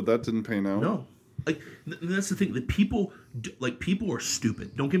Korea, but that didn't pan out. No, that's the thing. That people are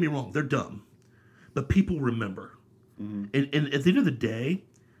stupid. Don't get me wrong; they're dumb, but people remember. And at the end of the day,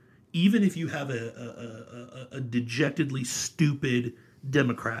 even if you have a dejectedly stupid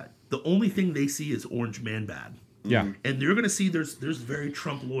Democrat, the only thing they see is Orange Man bad, yeah. and they're going to see there's very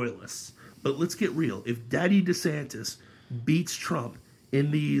Trump loyalists. But let's get real: if Daddy DeSantis beats Trump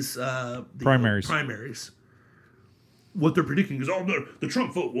in these Primaries. what they're predicting is, the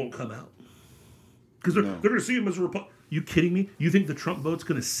Trump vote won't come out. Because they're going to see him as a Republican. You kidding me? You think the Trump vote's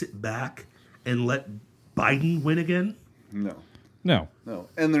going to sit back and let Biden win again? No, No.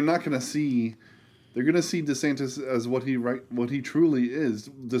 and they're not going to see. They're going to see DeSantis as what he truly is,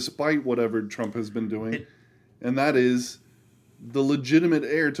 despite whatever Trump has been doing, and that is the legitimate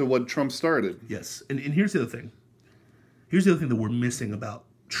heir to what Trump started. Yes. And here's the other thing. Here's the other thing that we're missing about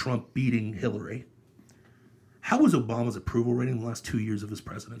Trump beating Hillary. How was Obama's approval rating in the last 2 years of his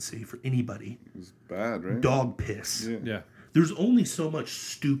presidency for anybody? It was bad, right? Dog piss. Yeah. Yeah. There's only so much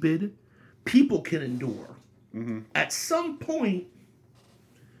stupid people can endure. At some point,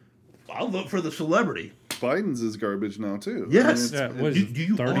 I'll vote for the celebrity. Biden's is garbage now too. Yes. Yeah, what is Do, it, do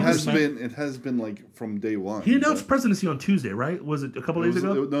you 30%? It has 30%? been. It has been like from day one. He announced presidency on Tuesday, right? Was it a couple days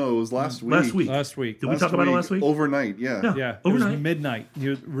ago? No, it was last week. Last week. Last week. Did we talk about it last week? Overnight, yeah. Yeah. Yeah. It was Overnight. midnight.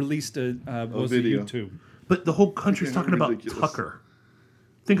 You released a video. YouTube. But the whole country's talking about Ridiculous. Tucker.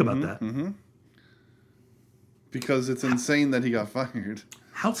 Think about that. Because it's insane that he got fired,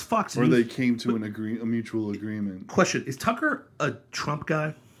 How's Fox or News? they came to a mutual agreement. Question: is Tucker a Trump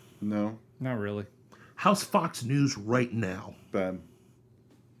guy? No, Not really. How's Fox News right now? bad.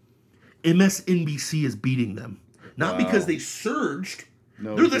 MSNBC is beating them. Not Wow. because they surged.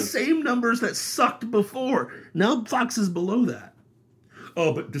 No, They're the because- same numbers that sucked before. Now Fox is below that.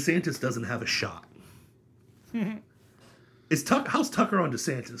 Oh, but DeSantis doesn't have a shot. How's Tucker on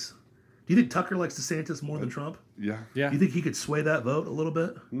DeSantis? Do you think Tucker likes DeSantis more than Trump? Yeah. Yeah. Do you think he could sway that vote a little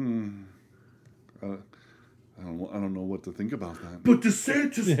bit? I don't know what to think about that. But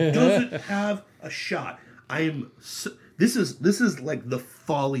DeSantis doesn't have a shot. This is like the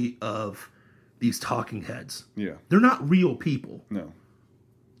folly of these talking heads. Yeah. They're not real people. No.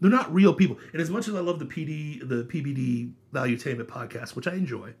 They're not real people. And as much as I love the PBD Valuetainment podcast, which I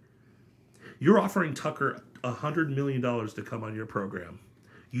enjoy, You're offering Tucker $100 million to come on your program.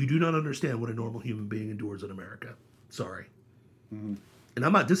 You do not understand what a normal human being endures in America. Sorry. And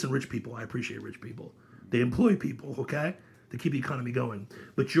I'm not dissing rich people. I appreciate rich people. They employ people, okay, to keep the economy going.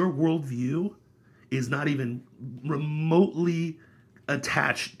 But your worldview is not even remotely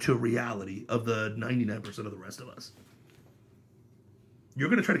attached to reality of the 99% of the rest of us. You're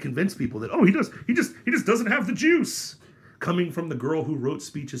going to try to convince people that, oh, he just doesn't have the juice. Coming from the girl who wrote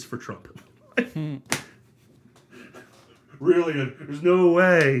speeches for Trump. Really? There's no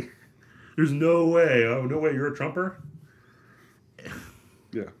way. There's no way. Oh, no way. You're a Trumper?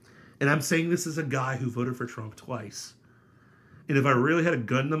 Yeah. And I'm saying this as a guy who voted for Trump twice. And if I really had a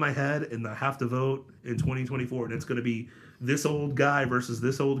gun to my head and I have to vote in 2024 and it's going to be this old guy versus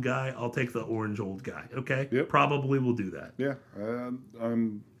this old guy, I'll take the orange old guy. Okay? Yep. Probably will do that. Yeah.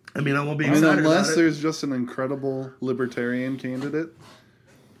 I mean, I won't be excited unless about it. there's just an incredible libertarian candidate.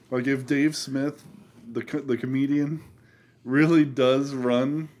 Like if Dave Smith, the comedian, really does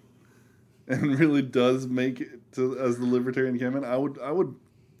run and really does make it to, as the libertarian candidate, I would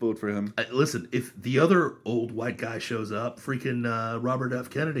vote for him. Listen, if the other old white guy shows up, freaking Robert F.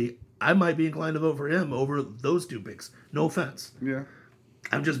 Kennedy, I might be inclined to vote for him over those two picks. No offense. Yeah.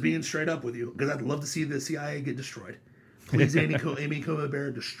 I'm just being straight up with you because I'd love to see the CIA get destroyed. Please, Amy Coney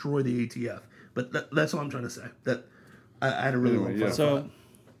Barrett, destroy the ATF. But that's all I'm trying to say. That I had a really long yeah. thought. So,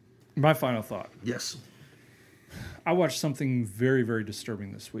 my final thought. Yes. I watched something very, very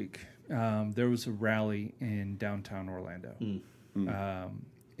disturbing this week. There was a rally in downtown Orlando.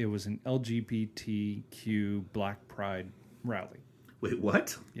 It was an LGBTQ Black Pride rally. Wait,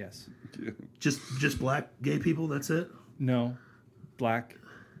 what? Yes. Just black gay people? That's it? No. Black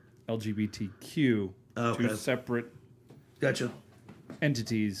LGBTQ. Okay. Two separate Gotcha.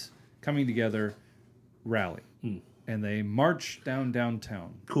 entities coming together, rally. And they marched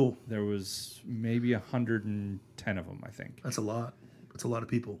downtown. Cool. There was maybe 110 of them, I think. That's a lot. That's a lot of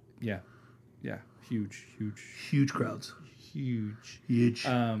people. Yeah. Yeah. Huge. Huge crowds. Huge.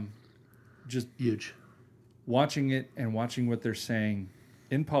 Just Huge. watching it and watching what they're saying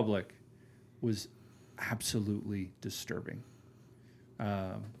in public was absolutely disturbing.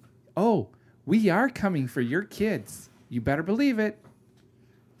 Oh, we are coming for your kids. You better believe it.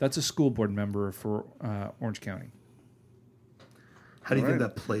 That's a school board member for Orange County. How do you think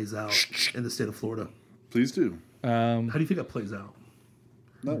Alright. that plays out in the state of Florida? Please do. How do you think that plays out?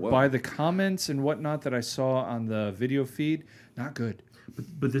 Not well. By the comments and whatnot that I saw on the video feed, not good.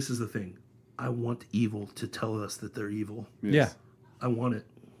 But this is the thing. I want evil to tell us that they're evil. Yes. I want it.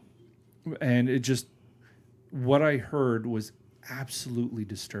 Yeah. And it just, what I heard was absolutely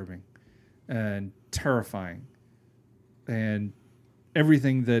disturbing and terrifying. And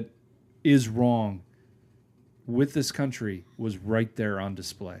everything that is wrong with this country was right there on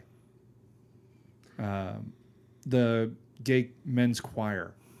display. The gay men's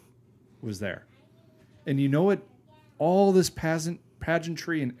choir was there. And you know what? All this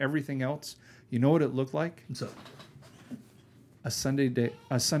pageantry and everything else, you know what it looked like? So A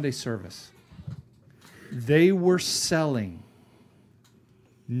Sunday service. They were selling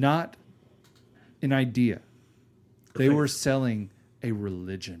not an idea. They were selling a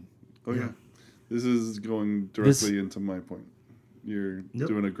religion. Oh yeah. This is going directly into my point. You're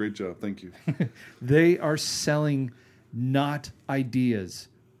doing a great job. Thank you. They are selling not ideas,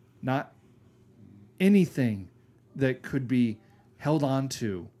 not anything that could be held on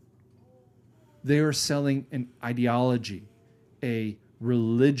to. They are selling an ideology, a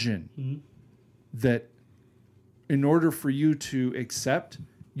religion that in order for you to accept,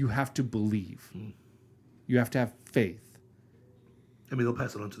 you have to believe. You have to have faith. I mean, they'll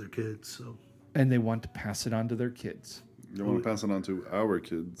pass it on to their kids. So And they want to pass it on to their kids. You want to pass it on to our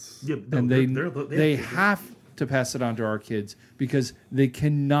kids. yeah, no, And they have have to pass it on to our kids because they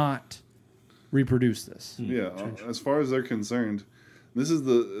cannot reproduce this. Yeah, as far as they're concerned, this is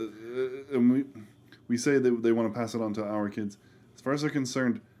and we say that they want to pass it on to our kids. As far as they're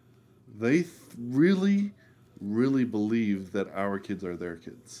concerned, they really, really believe that our kids are their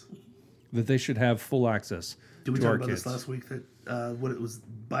kids. That they should have full access Did we to talk our about kids. this last week? That what it was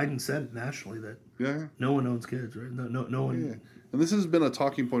Biden said nationally that Yeah. no one owns kids, right? No one. Yeah. And this has been a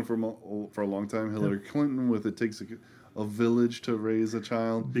talking point for a long time. Hillary Clinton with it takes a village to raise a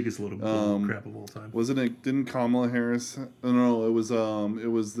child. Biggest load of bull crap of all time. Wasn't it? Didn't Kamala Harris? No, it was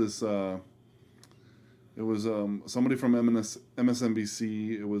somebody from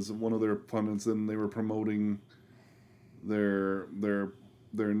MSNBC. It was one of their pundits, and they were promoting their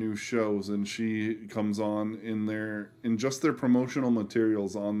new shows, and she comes on in just their promotional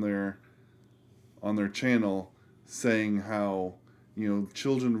materials on their channel, saying how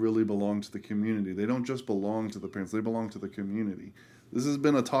children really belong to the community. They don't just belong to the parents. They belong to the community. This has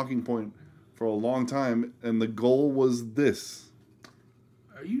been a talking point for a long time, and the goal was this.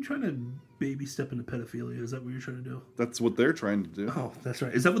 Are you trying to baby step into pedophilia? Is that what you're trying to do? That's what they're trying to do. Oh, that's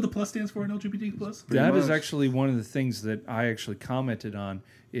right. Is that what the plus stands for in LGBT plus? That is much. actually one of the things that I actually commented on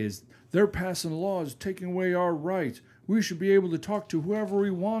is they're passing laws taking away our rights. We should be able to talk to whoever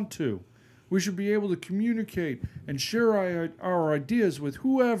we want to. We should be able to communicate and share our ideas with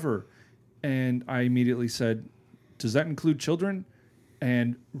whoever. And I immediately said, does that include children?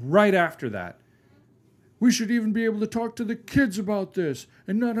 And right after that, we should even be able to talk to the kids about this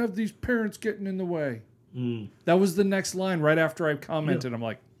and not have these parents getting in the way. That was the next line right after I commented. Yeah. I'm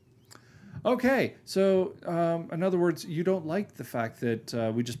like, okay, so in other words, you don't like the fact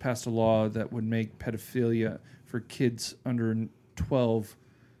that we just passed a law that would make pedophilia for kids under 12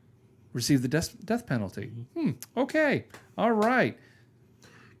 receive the death penalty. Okay, all right.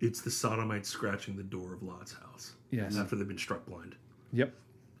 It's the sodomites scratching the door of Lot's house. Yes. After they've been struck blind. Yep.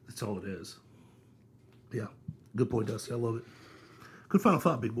 That's all it is. Yeah. Good point, Dusty. I love it. Good final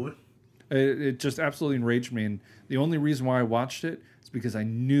thought, big boy. It just absolutely enraged me. And the only reason why I watched it is because I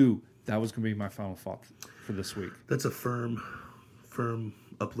knew that was going to be my final thought for this week. That's a firm,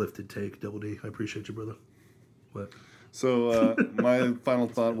 uplifted take, Double D. I appreciate you, brother. What? So my final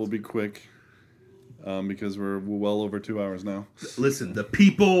thought will be quick because we're well over 2 hours now. Listen, the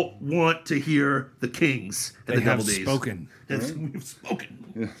people want to hear the kings and the Double Ds. Spoken. We've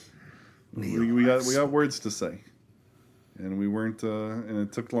spoken. Yeah. We got words to say, and we weren't, and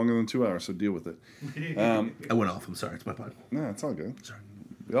it took longer than 2 hours, so deal with it. I went off. I'm sorry. It's my pod. No, it's all good. Sorry.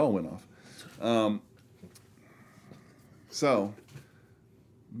 We all went off. So,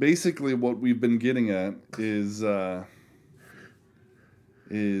 basically, what we've been getting at is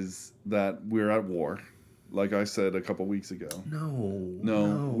that we're at war, like I said a couple weeks ago.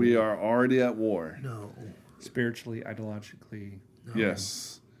 No. We are already at war. No. Spiritually, ideologically. No.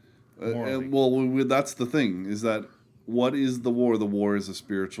 Yes. Morally. That's the thing, is that what is the war? The war is a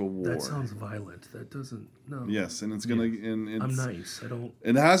spiritual war. That sounds violent. That doesn't, no. Yes, and it's going to... and I'm nice. I don't...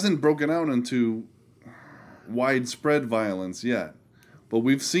 It hasn't broken out into widespread violence yet, but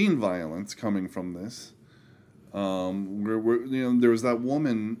we've seen violence coming from this. There was that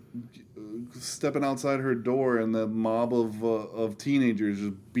woman stepping outside her door, and the mob of teenagers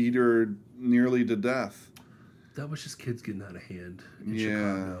just beat her nearly to death. That was just kids getting out of hand in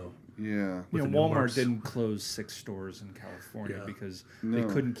Chicago. Yeah. Walmart didn't close 6 stores in California because they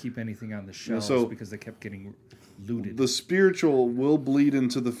couldn't keep anything on the shelves because they kept getting looted. The spiritual will bleed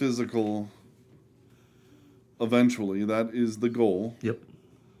into the physical eventually. That is the goal. Yep.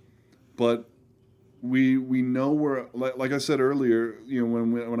 But we know we're, like I said earlier,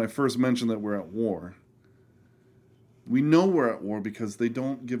 when I first mentioned that we're at war, we know we're at war because they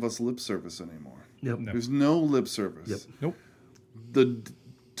don't give us lip service anymore. Yep. No. There's no lip service. Yep. Nope. The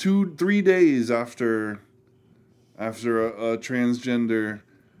 2-3 days after a transgender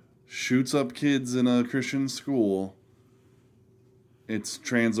shoots up kids in a Christian school, it's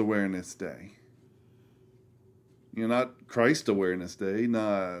Trans Awareness Day. Not Christ Awareness Day,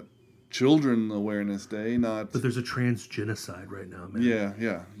 not Children Awareness Day, not... But there's a trans genocide right now, man.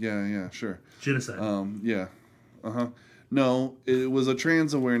 Yeah, sure. Genocide. Yeah. Uh-huh. No, it was a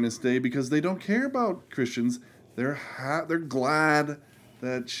Trans Awareness Day because they don't care about Christians. They're glad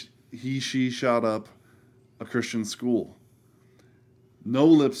that she shot up a Christian school. No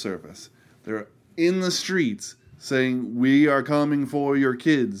lip service. They're in the streets saying, "We are coming for your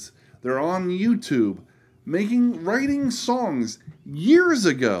kids." They're on YouTube writing songs years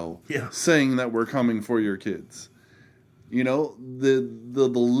ago saying that we're coming for your kids. The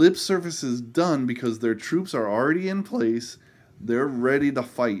lip service is done because their troops are already in place. They're ready to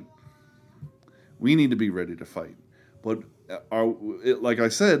fight. We need to be ready to fight. But like I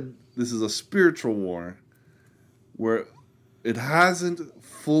said, this is a spiritual war where it hasn't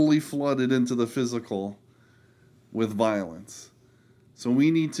fully flooded into the physical with violence. So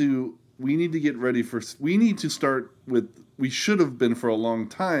we need to get ready we need to start with, we should have been for a long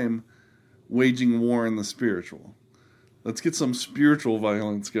time waging war in the spiritual. Let's get some spiritual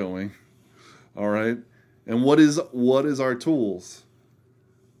violence going. All right? And what is our tools?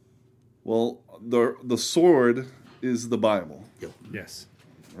 Well, the sword is the Bible. Yep. Yes.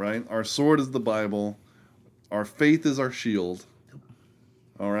 Right? Our sword is the Bible. Our faith is our shield.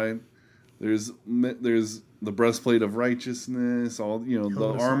 All right? There's the breastplate of righteousness,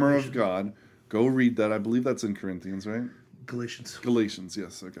 the armor of God. Go read that. I believe that's in Corinthians, right? Galatians,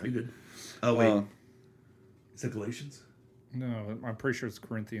 yes. Okay. You're good. Oh, wait. Is that Galatians? No, I'm pretty sure it's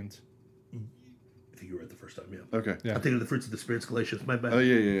Corinthians. think you were right the first time. Yeah. Okay. Yeah. I'm thinking of the fruits of the spirits, Galatians. My bad. Oh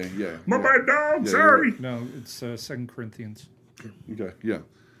yeah. My bad, dog. Yeah, Sorry. No, it's 2 Corinthians. Okay. Yeah.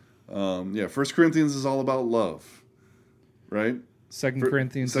 1 Corinthians is all about love, right? 2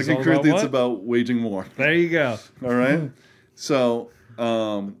 Corinthians. is 2 all Corinthians about what? about waging war. There you go. All right. So,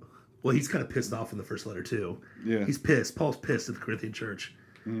 Well, he's kind of pissed off in the first letter too. Yeah. He's pissed. Paul's pissed at the Corinthian church,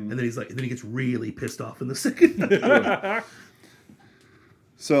 and then then he gets really pissed off in the second.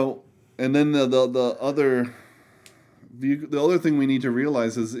 so, and then the other thing we need to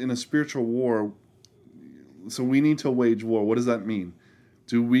realize is in a spiritual war. So we need to wage war. What does that mean?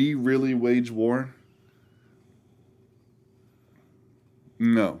 Do we really wage war?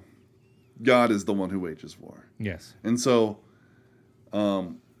 No. God is the one who wages war. Yes. And so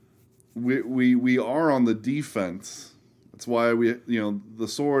we are on the defense. That's why the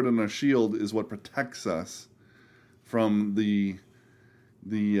sword and a shield is what protects us from the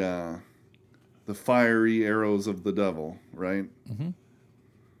fiery arrows of the devil, right? Mm-hmm.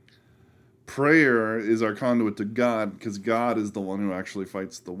 Prayer is our conduit to God because God is the one who actually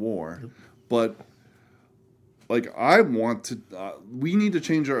fights the war. Yep. But we need to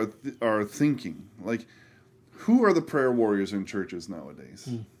change our thinking. Like, who are the prayer warriors in churches nowadays?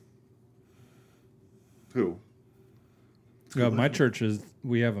 Who? My church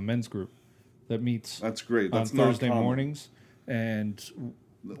we have a men's group that meets. That's great. That's on not Thursday common. mornings and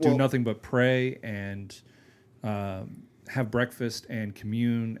do nothing but pray and have breakfast and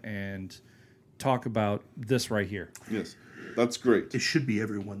commune and talk about this right here. Yes, that's great. It should be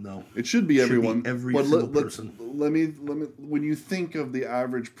everyone, though. It should be everyone. Every single person. Let me. When you think of the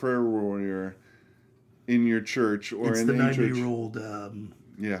average prayer warrior in your church or it's in the any church, 90-year-old.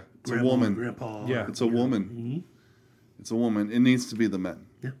 It's grandma, a woman. Grandpa. Yeah. It's a woman. Mm-hmm. It's a woman. It needs to be the men.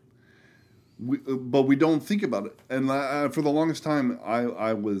 Yeah. But we don't think about it. And for the longest time,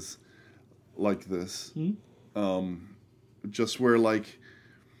 I was like this. Just where like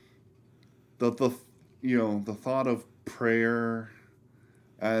the thought of prayer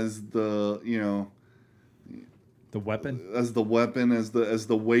as the weapon, as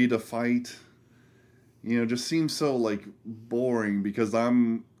the way to fight, just seems so like boring because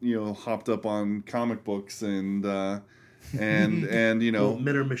I'm hopped up on comic books and well,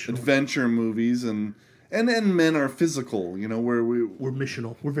 men are missional. adventure movies and men are physical. Where we're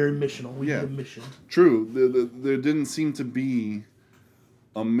missional. We're very missional. We have a mission. True. There didn't seem to be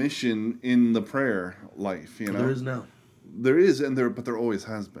a mission in the prayer life. There is now. There is, but there always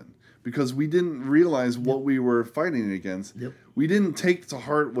has been. Because we didn't realize what we were fighting against. Yep. We didn't take to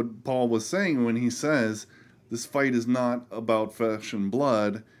heart what Paul was saying when he says, this fight is not about flesh and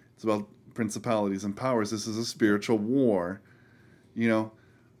blood. It's about principalities and powers. This is a spiritual war.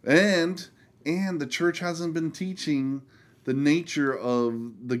 And the church hasn't been teaching the nature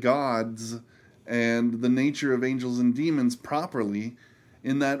of the gods and the nature of angels and demons properly,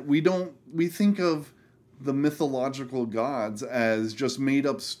 in that we think of the mythological gods as just made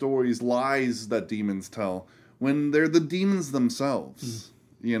up stories, lies that demons tell, when they're the demons themselves,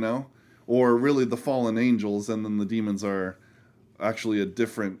 or really the fallen angels, and then the demons are actually a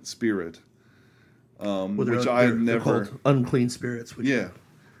different spirit, which I've never. They're called unclean spirits.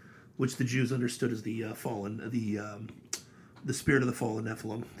 Which the Jews understood as the fallen, the spirit of the fallen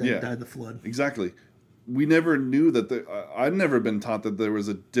Nephilim that died in the flood. Exactly. We never knew that. I'd never been taught that there was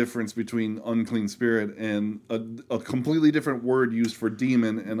a difference between unclean spirit and a completely different word used for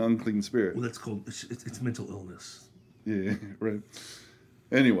demon and unclean spirit. Well, that's called it's mental illness. Yeah, right.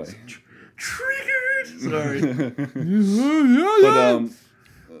 Anyway, triggered. Sorry.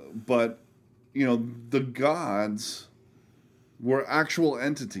 but the gods were actual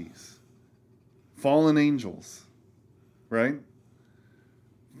entities, fallen angels, right?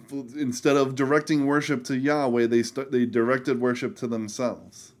 Instead of directing worship to Yahweh, they directed worship to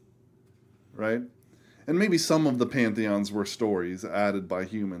themselves, right? And maybe some of the pantheons were stories added by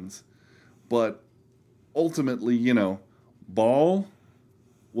humans, but ultimately, Baal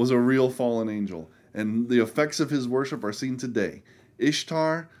was a real fallen angel, and the effects of his worship are seen today.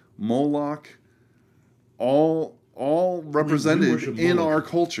 Ishtar, Moloch, all represented in our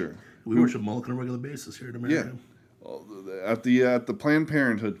culture. We worship Moloch on a regular basis here in America. Yeah. At the Planned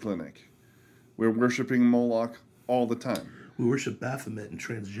Parenthood clinic, we're worshiping Moloch all the time. We worship Baphomet and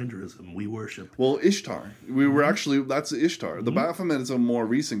transgenderism. We worship Ishtar. We were actually that's Ishtar. Mm-hmm. The Baphomet is a more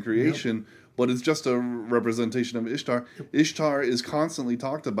recent creation, but it's just a representation of Ishtar. Yep. Ishtar is constantly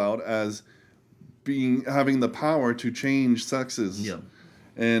talked about as having the power to change sexes,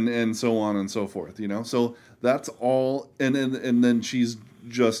 and so on and so forth. So that's all. And then she's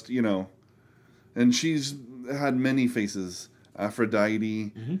just and she's had many faces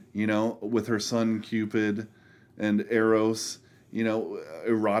Aphrodite, with her son Cupid, and Eros,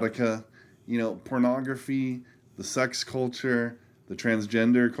 erotica, pornography, the sex culture, the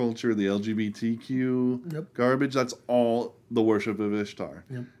transgender culture, the LGBTQ garbage. That's all the worship of Ishtar.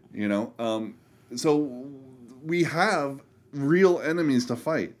 Yep. So we have real enemies to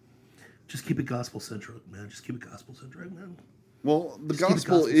fight. Just keep it gospel centric, man. Just keep it gospel centric, man. Well, the Just keep it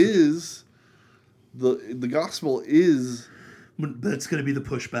gospel gospel-centric. is the gospel is But it's going to be the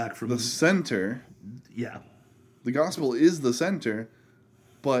pushback from the center. yeah. The gospel is the center,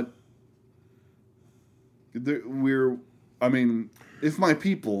 but if my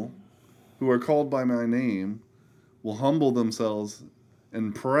people who are called by my name will humble themselves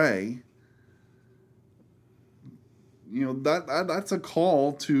and pray, that's a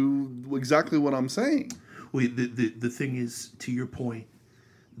call to exactly what I'm saying. Well, the thing is, to your point,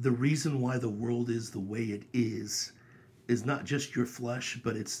 the reason why the world is the way it is not just your flesh,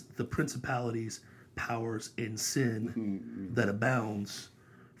 but it's the principalities, powers, and sin that abounds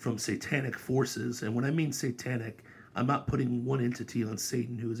from satanic forces. And when I mean satanic, I'm not putting one entity on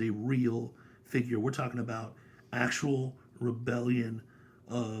Satan who is a real figure. We're talking about actual rebellion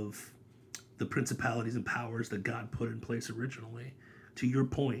of the principalities and powers that God put in place originally, to your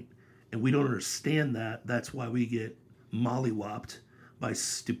point. And we don't understand that. That's why we get mollywopped by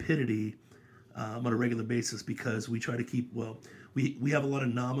stupidity on a regular basis, because we try to keep, we have a lot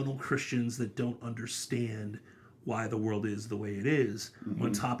of nominal Christians that don't understand why the world is the way it is.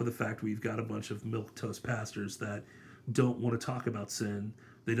 On top of the fact we've got a bunch of milquetoast pastors that don't want to talk about sin.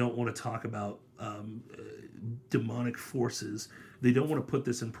 They don't want to talk about demonic forces. They don't want to put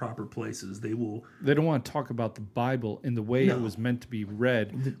this in proper places. They don't want to talk about the Bible in the way it was meant to be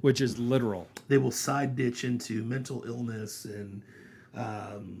read, which is literal. They will side ditch into mental illness and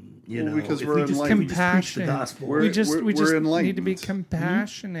because if we're we just enlightened. preach the gospel. We just need to be enlightened.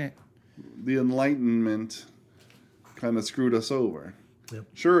 compassionate. The Enlightenment kind of screwed us over. Yep.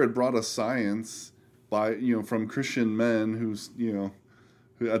 Sure, it brought us science from Christian men who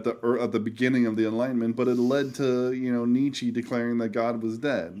at the beginning of the Enlightenment, but it led to Nietzsche declaring that God was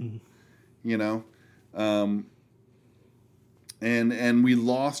dead. And we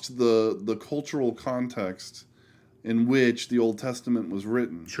lost the cultural context in which the Old Testament was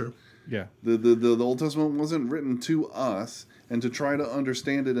written. Sure. Yeah. The Old Testament wasn't written to us, and to try to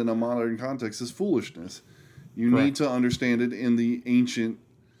understand it in a modern context is foolishness. You need to understand it in the ancient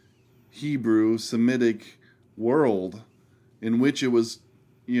Hebrew Semitic world in which it was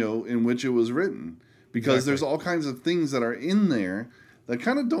written, because there's all kinds of things that are in there that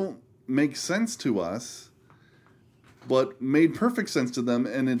kind of don't make sense to us, but made perfect sense to them,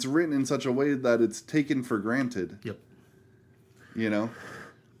 and it's written in such a way that it's taken for granted. Yep.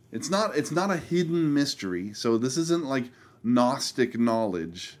 It's not a hidden mystery. So this isn't like Gnostic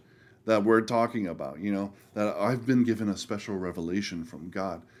knowledge that we're talking about, that I've been given a special revelation from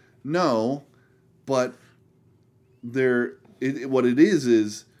God. No, but what it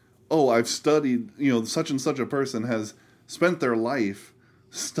is, I've studied, such and such a person has spent their life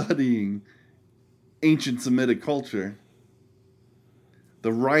studying ancient Semitic culture,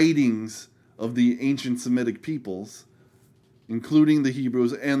 the writings of the ancient Semitic peoples, including the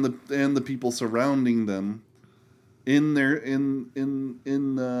Hebrews and the people surrounding them in the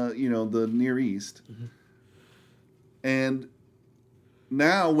Near East. Mm-hmm. And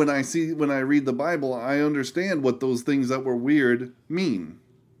now when I read the Bible, I understand what those things that were weird mean.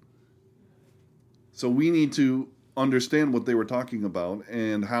 So we need to understand what they were talking about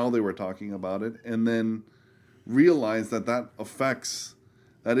and how they were talking about it, and then realize that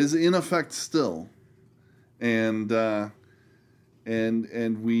is in effect still, and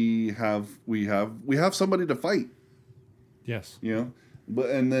we have somebody to fight. Yes. But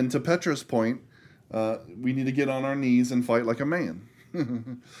and then to Petra's point, we need to get on our knees and fight like a man.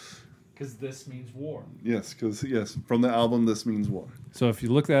 Because this means war. Yes, from the album This Means War. So if you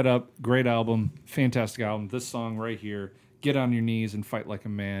look that up, great album, fantastic album. This song right here, Get on Your Knees and Fight Like a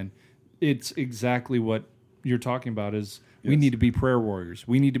Man. It's exactly what you're talking about. We need to be prayer warriors.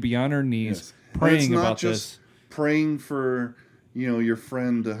 We need to be on our knees praying about this. It's not just praying for your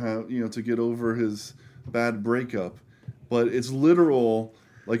friend to have to get over his bad breakup, but it's literal,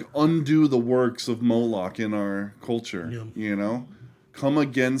 like undo the works of Moloch in our culture. Yeah. Come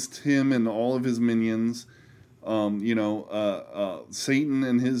against him and all of his minions. Satan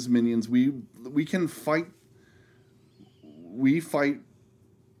and his minions. We can fight. We fight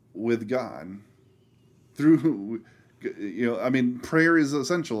with God through. Prayer is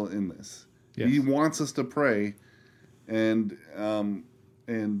essential in this. Yes. He wants us to pray, and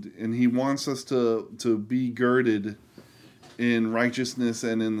he wants us to be girded in righteousness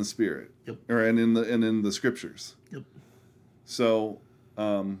and in the Spirit, Yep. and in the Scriptures. Yep. So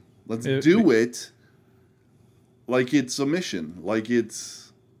let's do it like it's a mission, like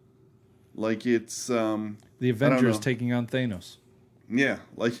it's The Avengers know. taking on Thanos.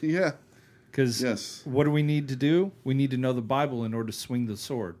 Because Because what do we need to do? We need to know the Bible in order to swing the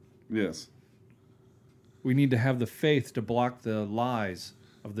sword. yes. We need to have the faith to block the lies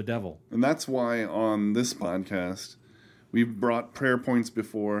of the devil. And that's why on this podcast we've brought prayer points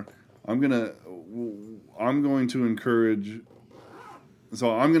before. I'm going to encourage.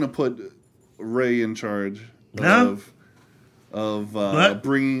 So I'm going to put Ray in charge Yeah. of What?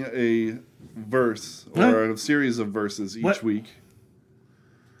 bringing a verse or a series of verses each What? week.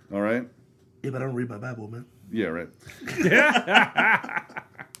 All right. Yeah, but I don't read my Bible, man. Yeah. Right.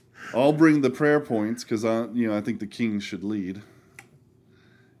 I'll bring the prayer points because I think the king should lead.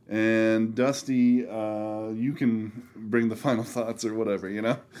 And Dusty, you can bring the final thoughts or whatever,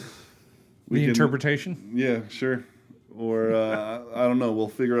 We The can- interpretation? Yeah, sure. Or I don't know. We'll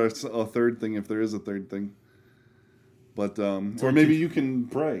figure out a third thing if there is a third thing. But or maybe you can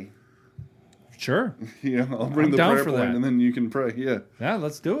pray. Sure. Yeah, I'll bring I'm the down prayer for point that. and then you can pray. Yeah, Yeah,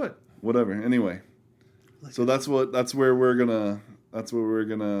 let's do it. whatever. Anyway, so that's where we're gonna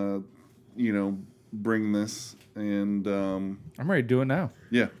bring this and I'm ready to do it now.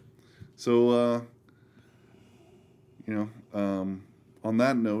 yeah. So on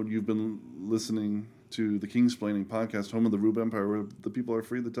that note, you've been listening to the Kingsplaining podcast, home of the Rube Empire, where the people are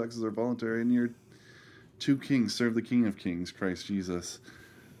free, the taxes are voluntary, and your two kings serve the King of Kings, Christ Jesus.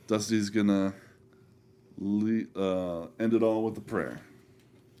 Dusty's gonna end it all with a prayer.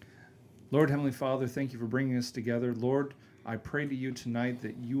 Lord, Heavenly Father, thank you for bringing us together. Lord, I pray to you tonight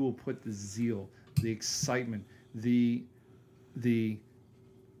that you will put the zeal, the excitement, the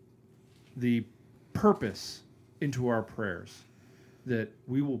purpose into our prayers, that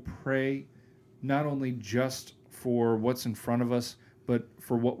we will pray not only just for what's in front of us, but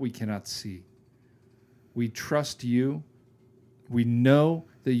for what we cannot see. We trust you. We know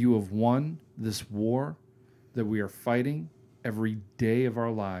that you have won this war that we are fighting every day of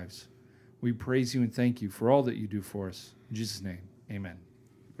our lives. We praise you and thank you for all that you do for us. In Jesus' name, amen.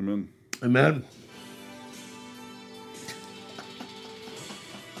 Amen. Amen.